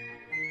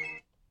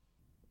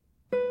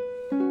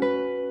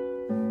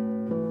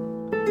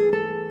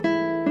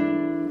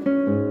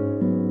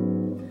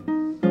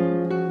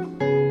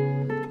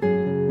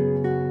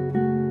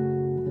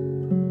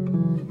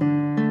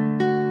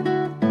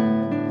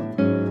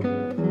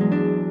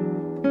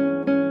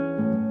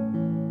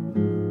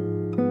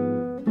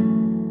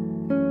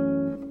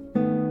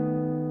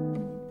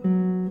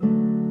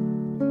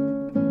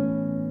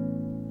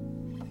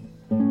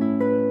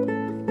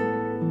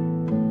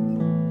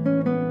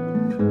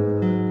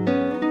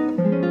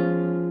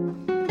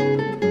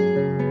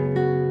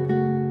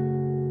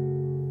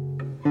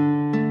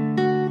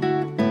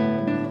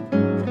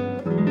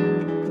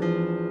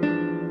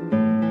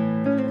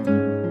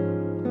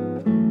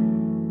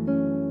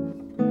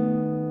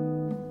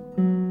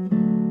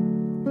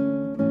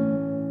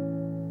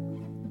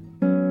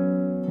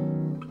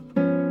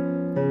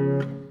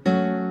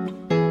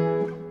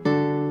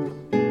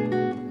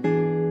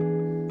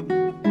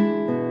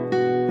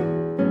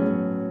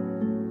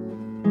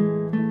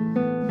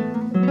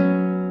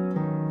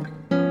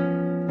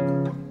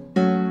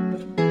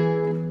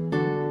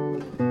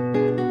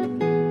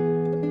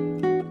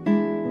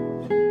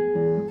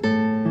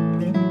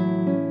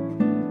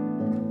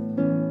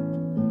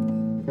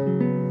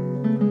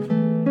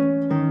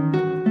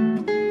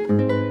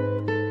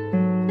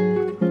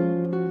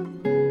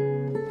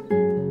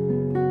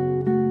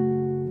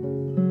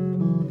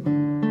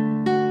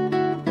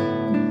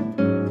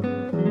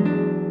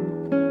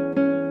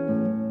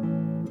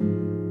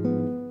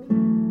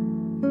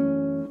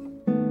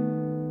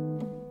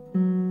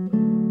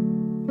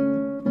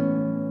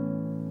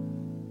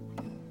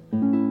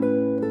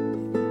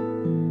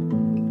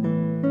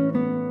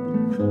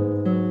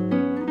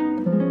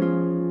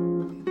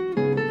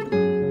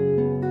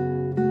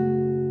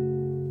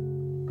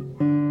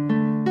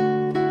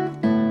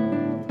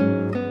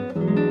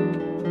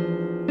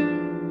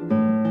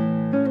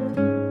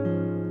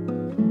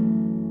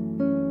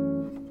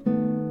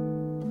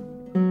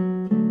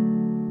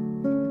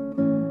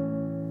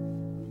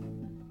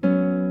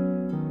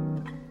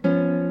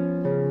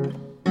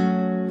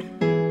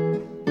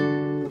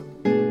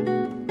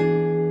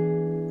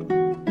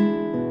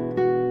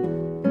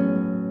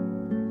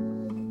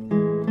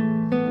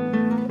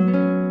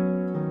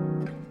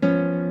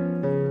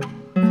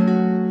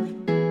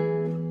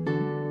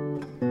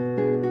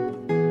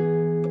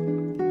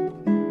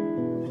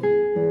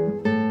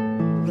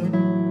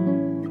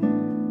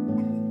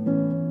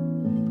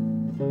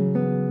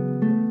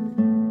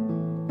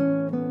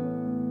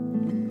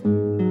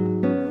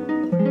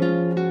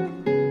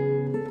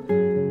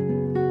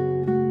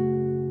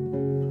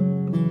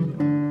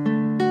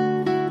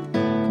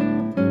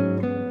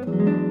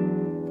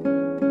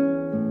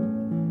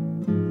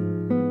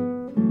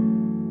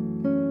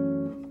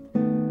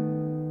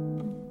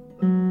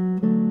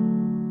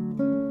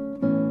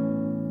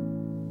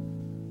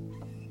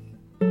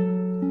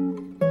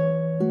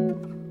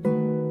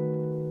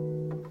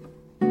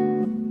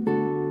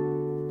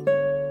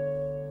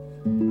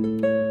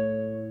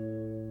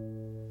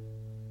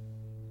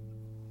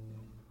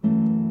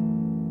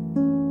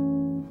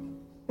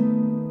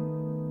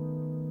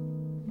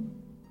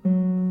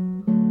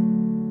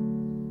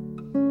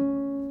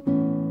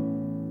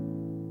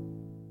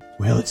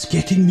 Well, it's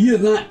getting near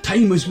that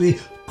time as we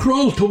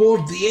crawl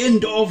toward the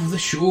end of the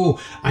show,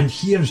 and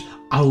here's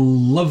a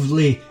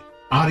lovely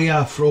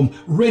aria from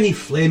Rennie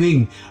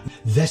Fleming.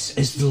 This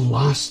is the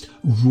last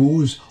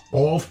rose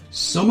of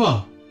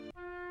summer.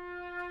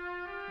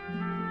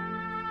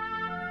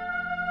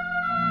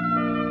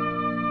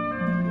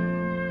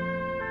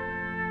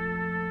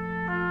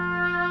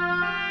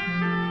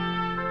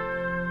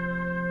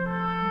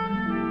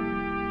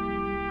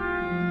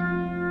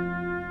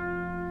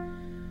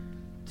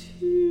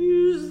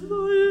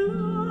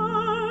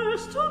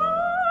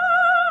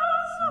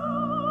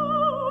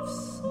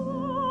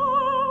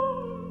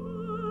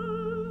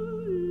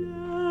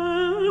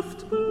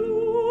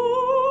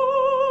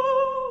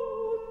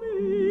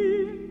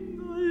 Blooming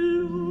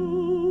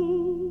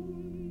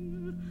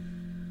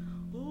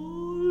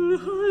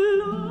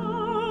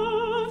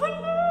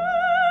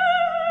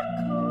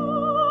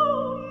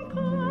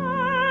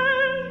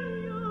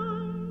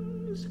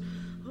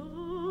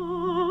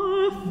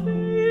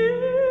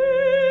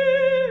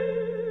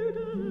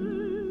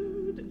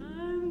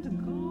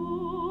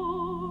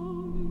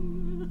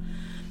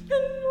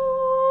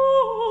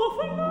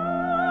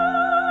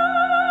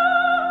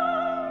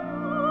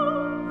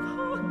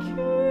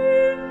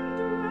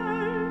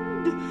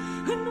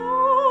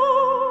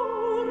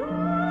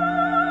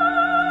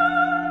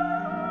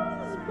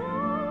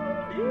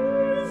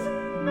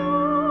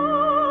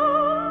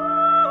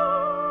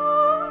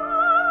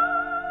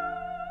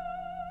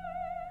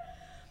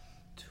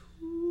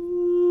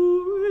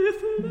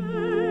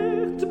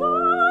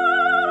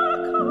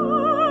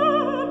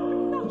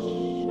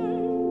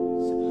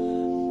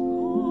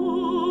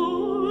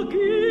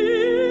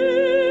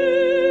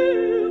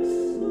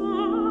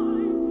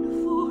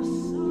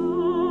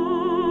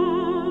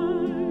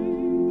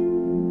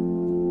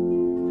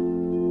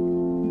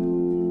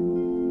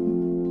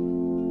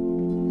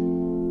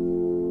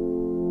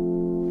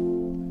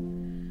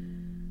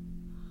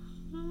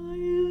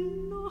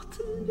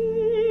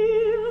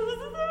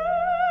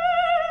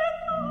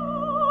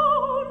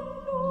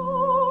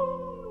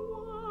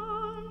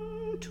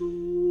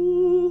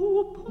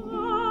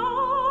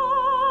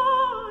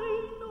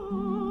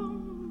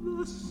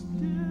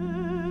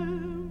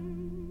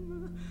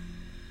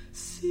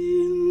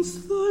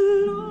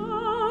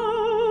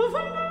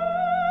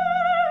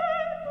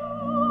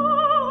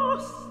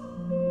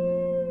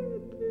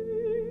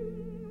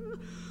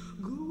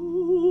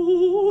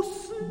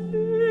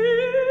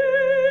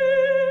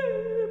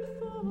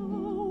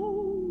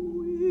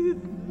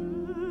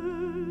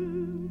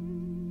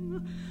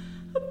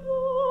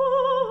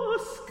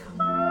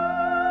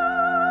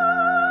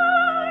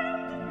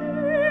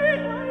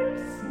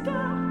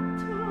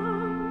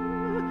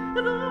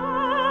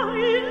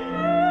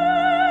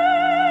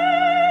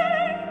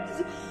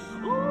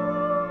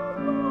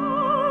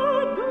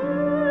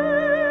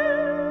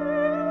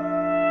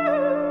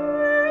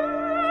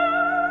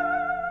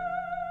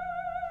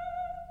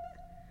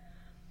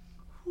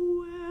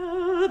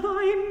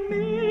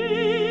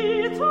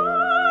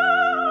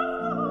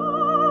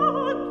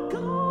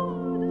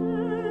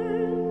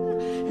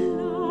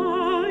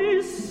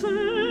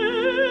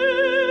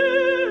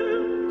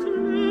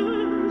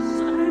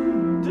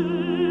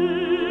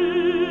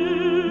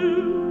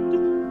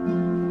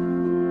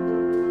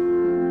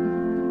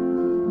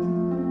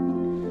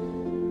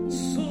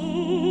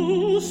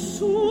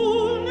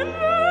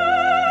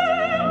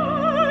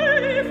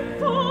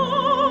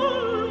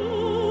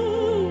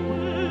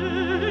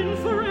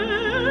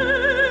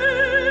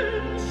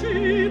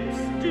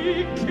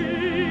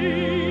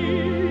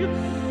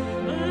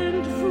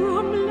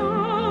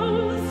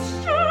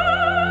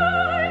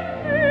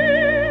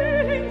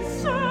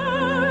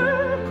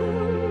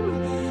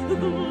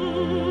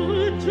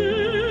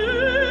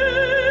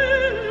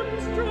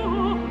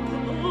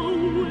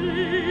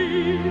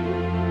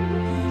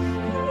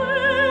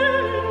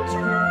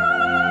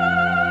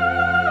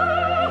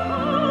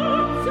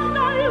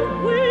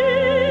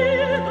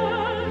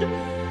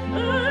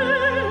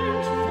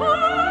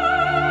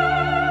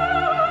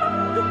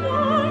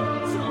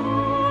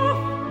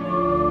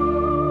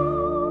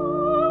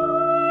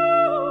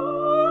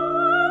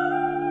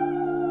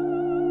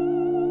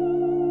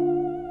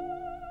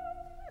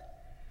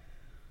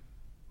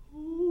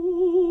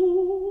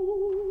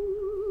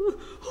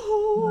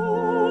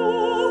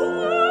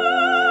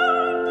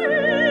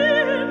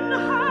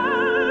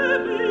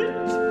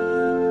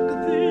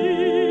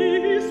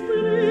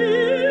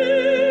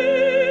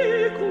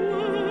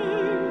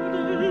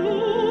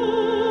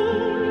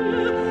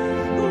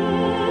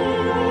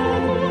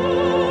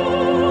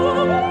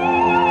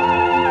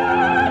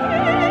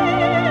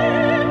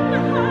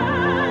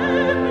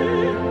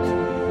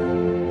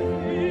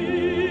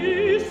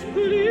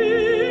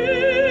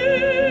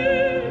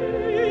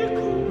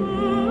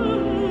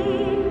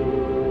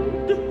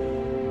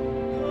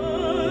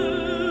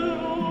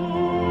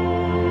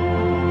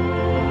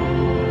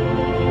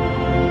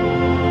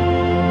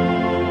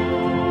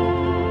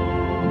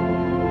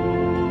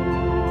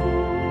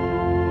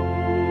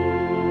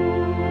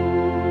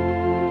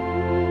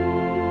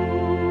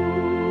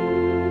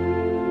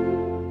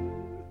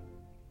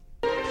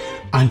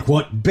And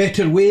what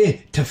better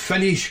way to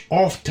finish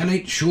off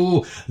tonight's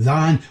show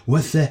than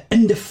with the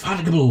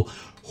indefatigable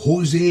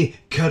Jose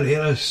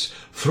Carreras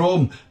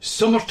from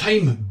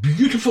Summertime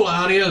Beautiful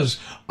Arias,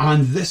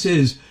 and this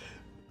is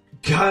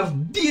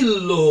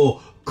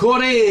Cardillo Core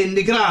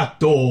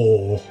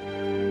Negrato.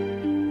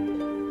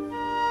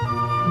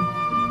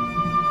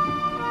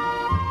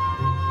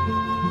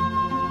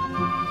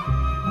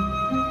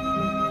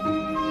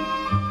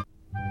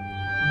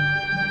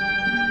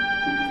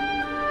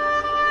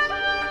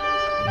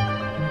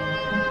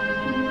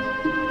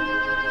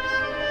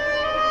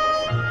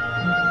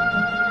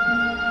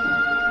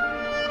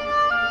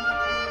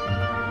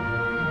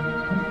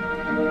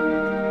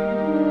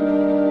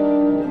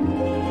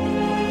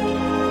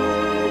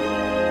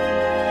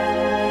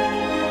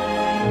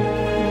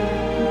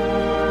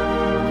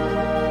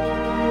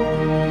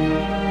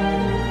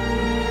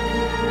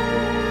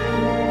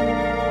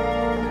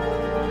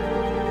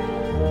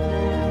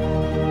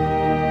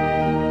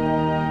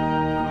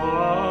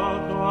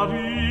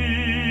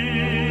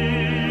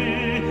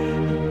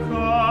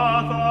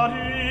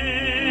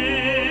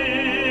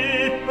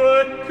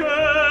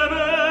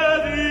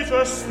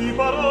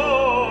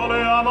 Parole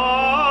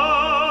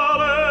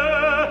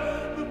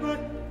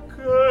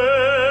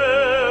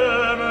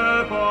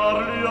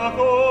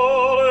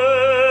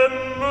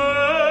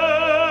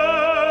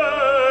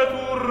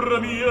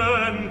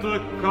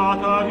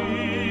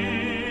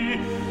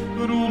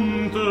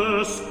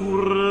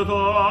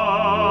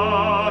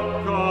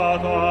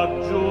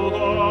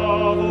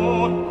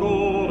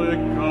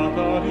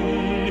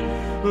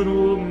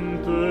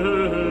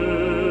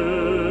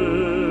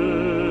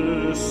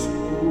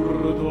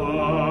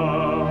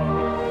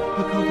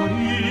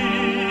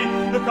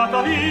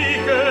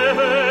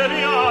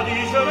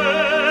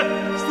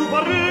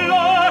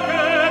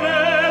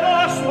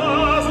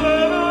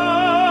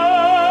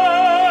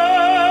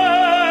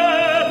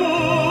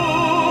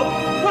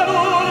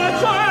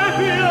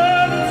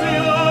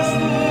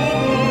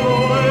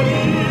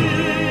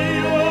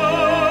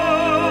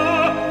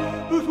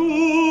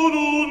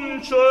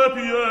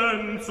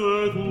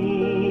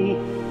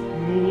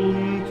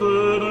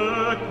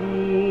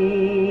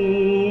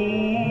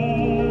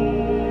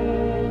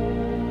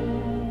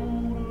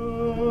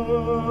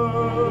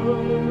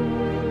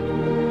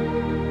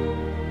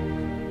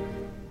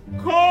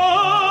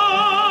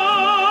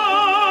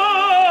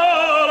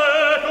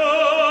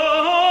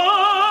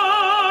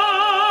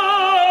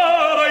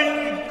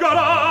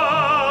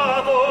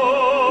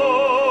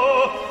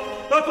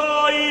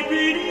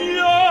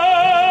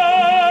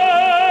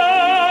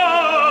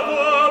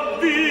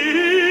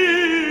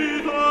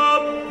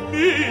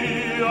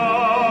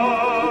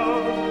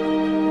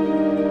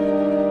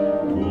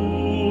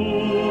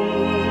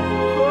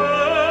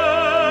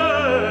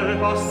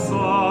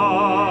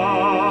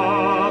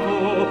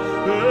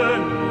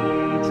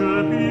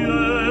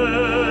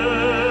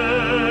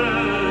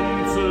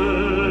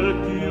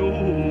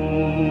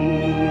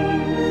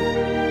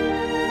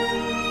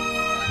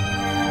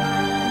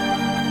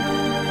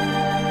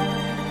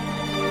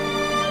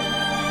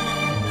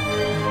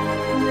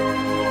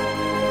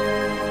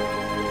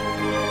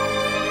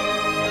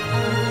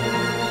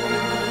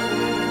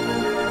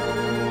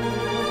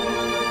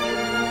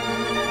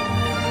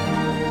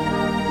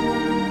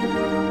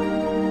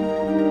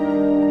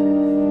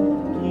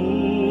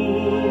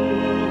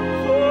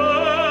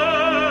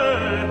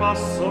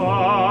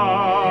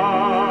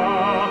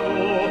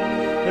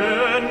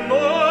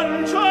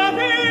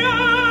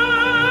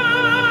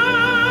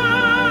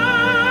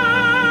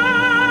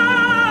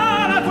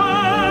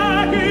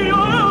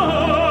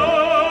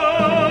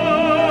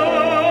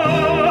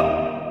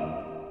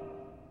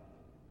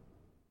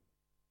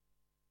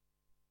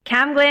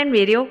CamGlen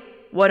Radio,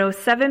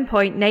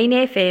 107.9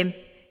 FM.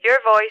 Your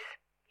voice,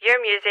 your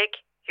music,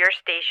 your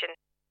station.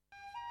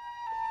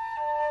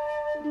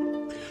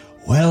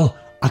 Well,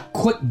 a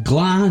quick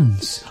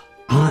glance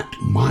at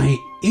my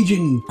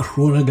aging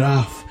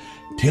chronograph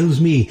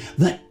tells me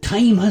that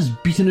time has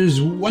beaten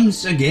us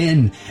once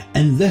again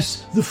in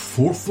this, the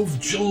 4th of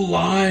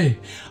July,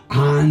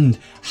 and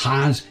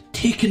has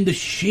taken the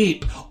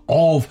shape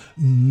of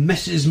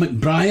Mrs.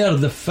 McBriar,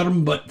 the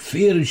firm but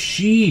fair is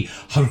she,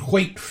 her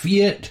white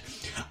Fiat,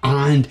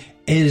 and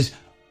is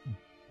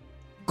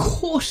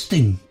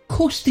coasting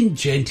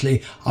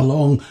gently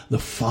along the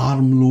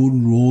Farm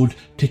Lone Road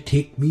to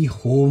take me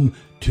home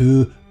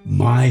to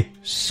my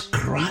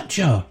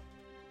scratcher.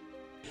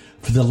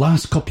 For the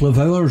last couple of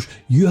hours,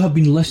 you have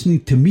been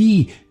listening to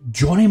me,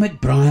 Johnny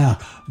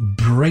McBriar,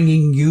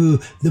 bringing you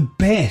the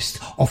best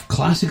of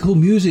classical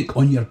music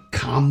on your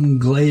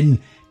CamGlen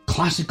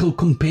Classical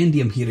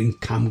Compendium here in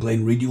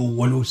CamGlen Radio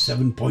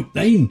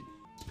 107.9.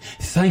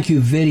 Thank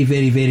you very,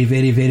 very, very,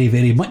 very, very,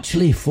 very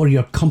muchly for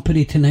your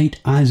company tonight,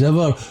 as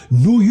ever.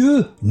 No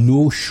you,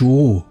 no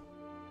show.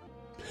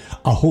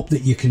 I hope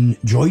that you can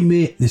join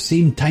me at the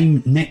same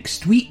time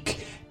next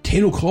week,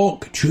 10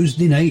 o'clock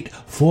Tuesday night,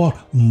 for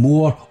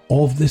more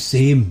of the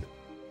same.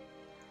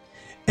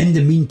 In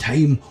the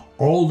meantime,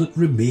 all that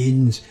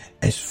remains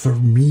is for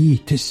me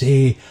to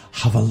say,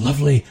 have a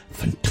lovely,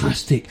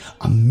 fantastic,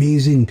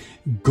 amazing,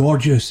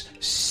 gorgeous,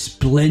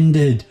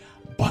 splendid,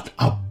 but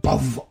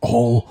above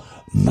all,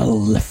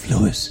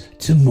 mellifluous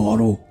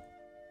tomorrow.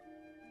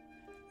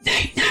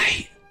 Night,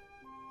 night.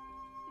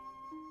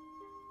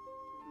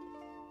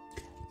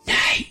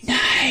 Night,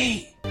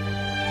 night.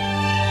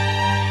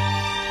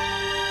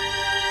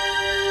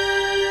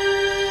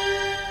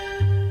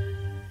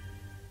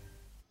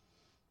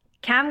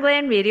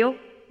 CamGlen Radio,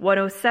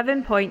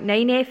 107.9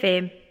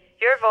 FM.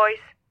 Your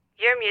voice,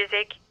 your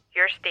music,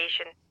 your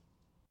station.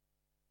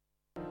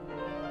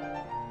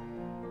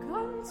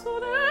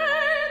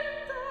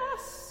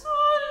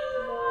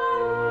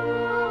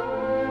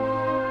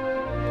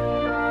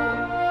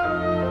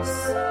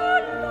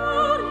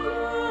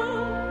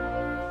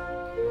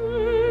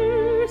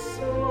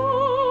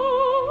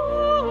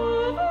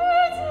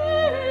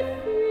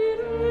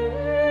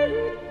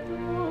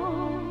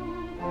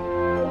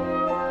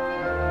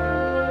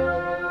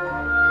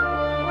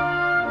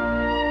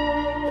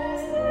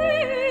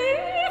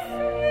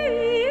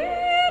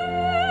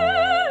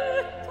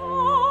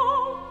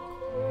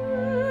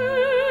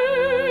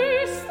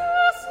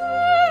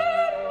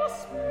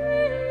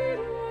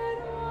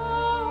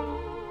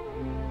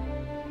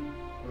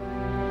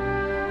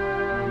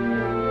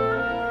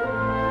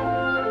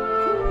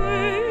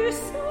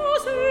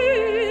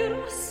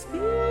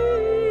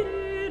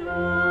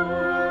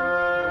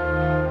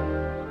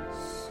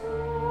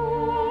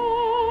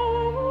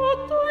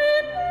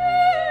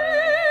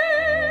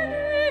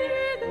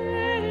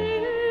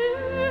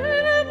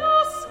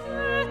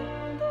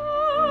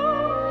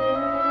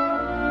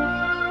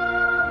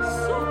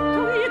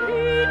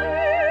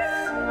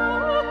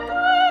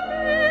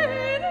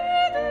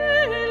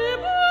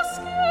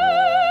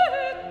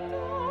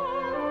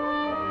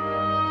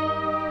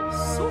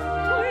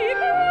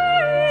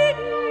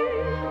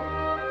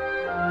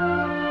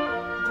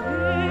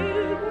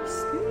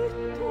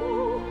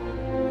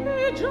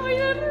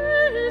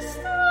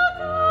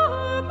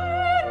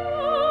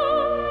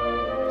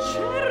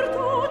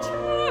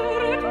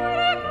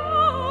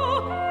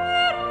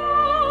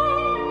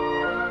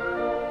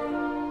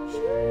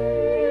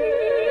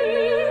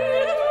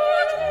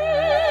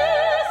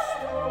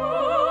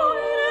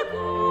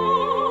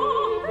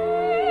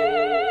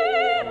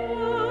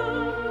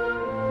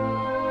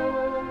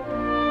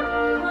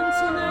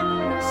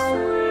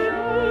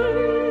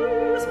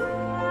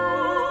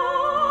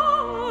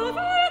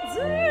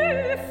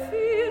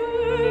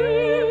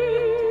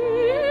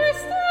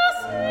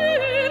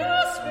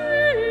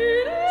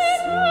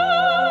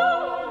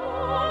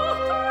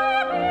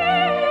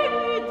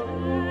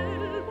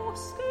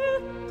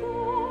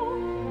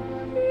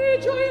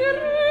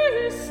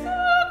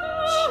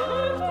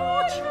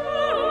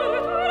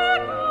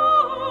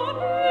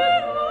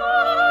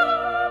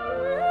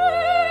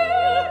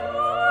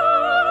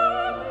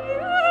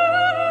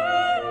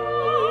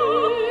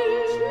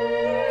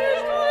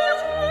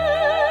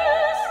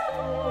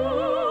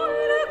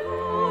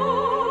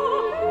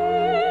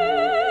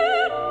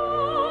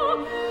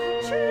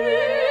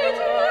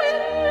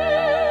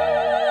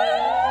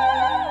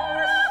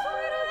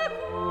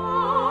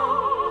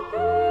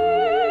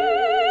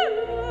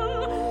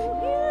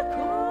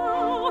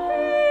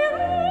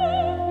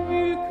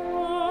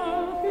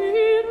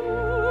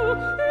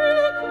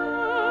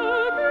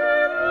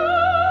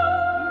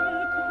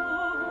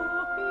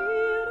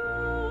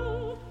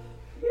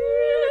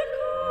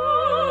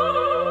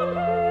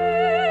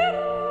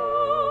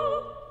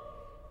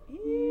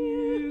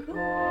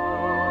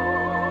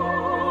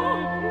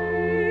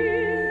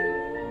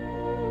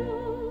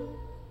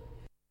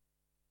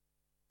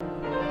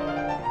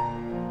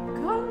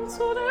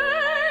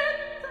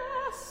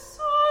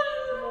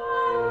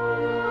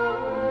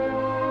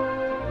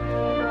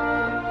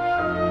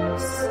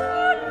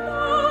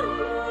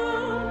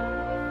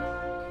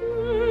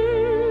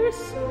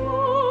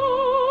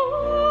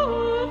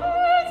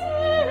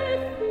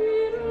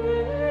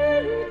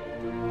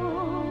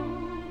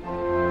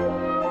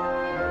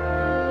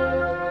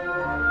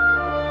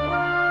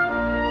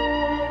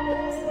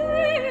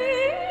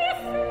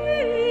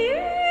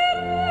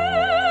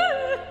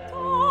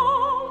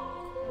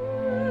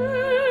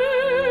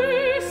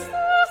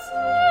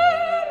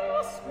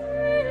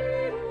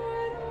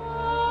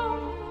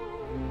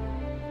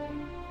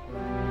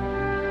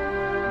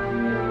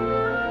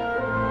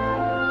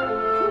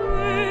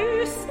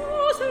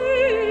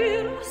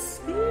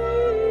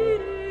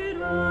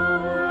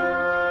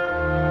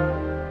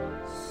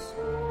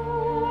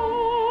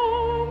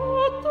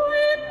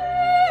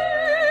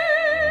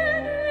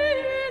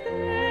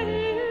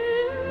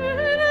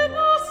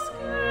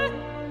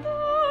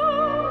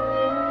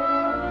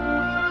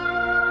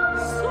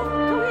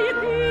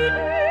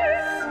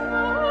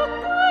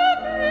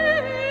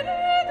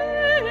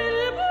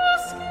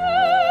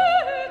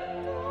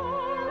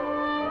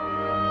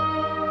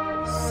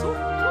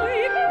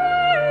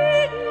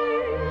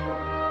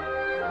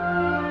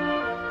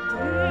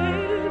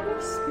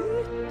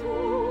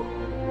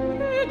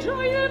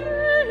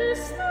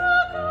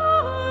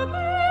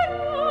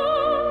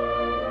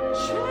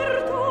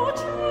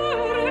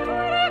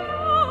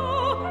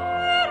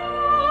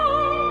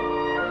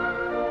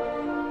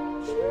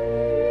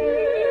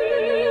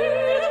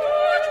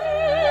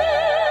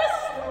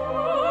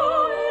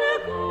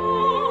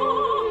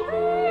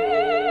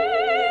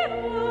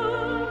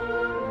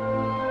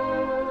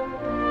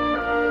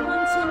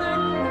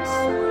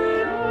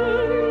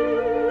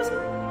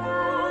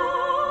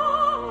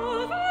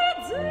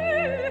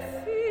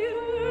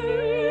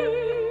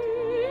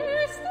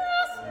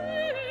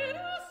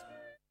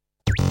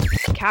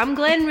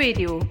 CamGlen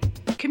Radio.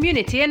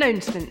 Community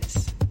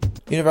announcements.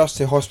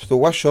 University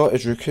Hospital Wishaw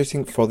is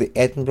recruiting for the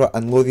Edinburgh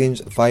and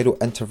Lothian's Viral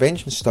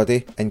Intervention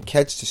Study in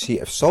kids to see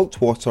if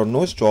saltwater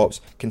nose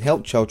drops can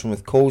help children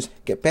with colds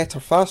get better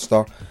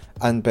faster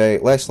and be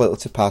less likely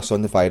to pass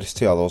on the virus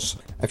to others.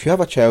 If you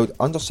have a child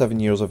under 7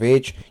 years of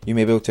age, you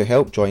may be able to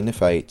help join the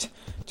fight.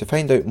 To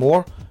find out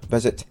more,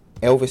 visit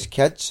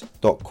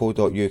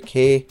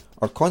elviskids.co.uk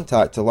or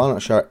contact the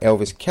Lanarkshire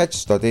Elvis Kids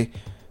Study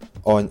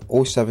on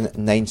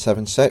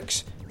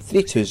 07976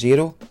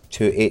 320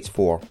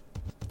 284.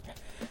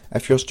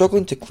 If you're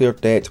struggling to clear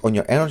debt on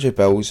your energy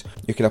bills,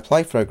 you can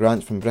apply for a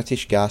grant from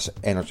British Gas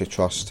Energy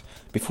Trust.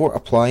 Before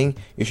applying,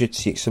 you should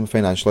seek some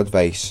financial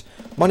advice.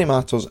 Money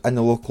Matters in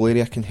the local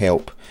area can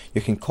help. You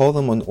can call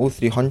them on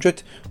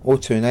 0300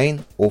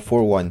 029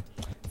 041.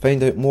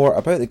 Find out more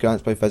about the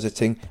grants by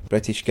visiting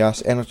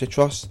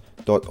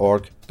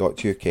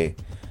britishgasenergytrust.org.uk.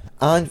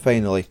 And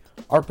finally,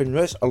 Urban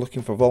Roots are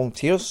looking for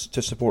volunteers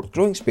to support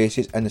growing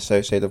spaces in the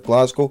south side of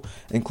Glasgow,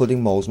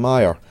 including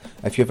Mallsmire.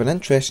 If you have an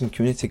interest in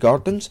community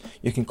gardens,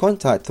 you can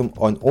contact them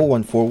on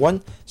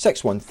 0141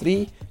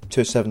 613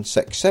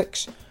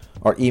 2766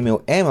 or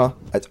email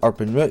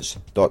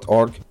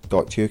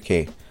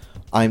emma@urbanroots.org.uk.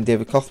 I'm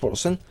David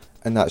Cuthbertson,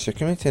 and that's your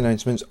community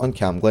announcements on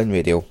CamGlen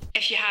Radio.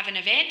 If you have an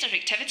event or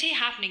activity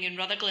happening in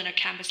Rutherglen or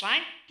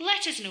Cambuslang,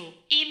 let us know.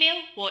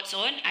 Email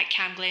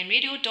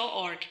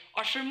whatson@camglenradio.org,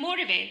 or for more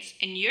events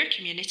in your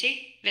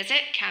community,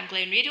 visit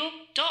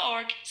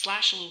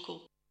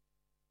camglenradio.org/local.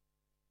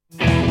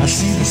 I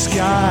see the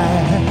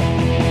sky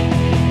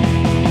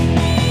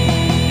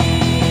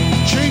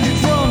changing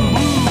from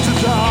blue to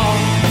dark.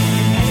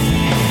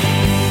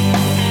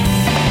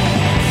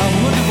 I'm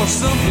looking for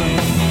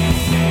something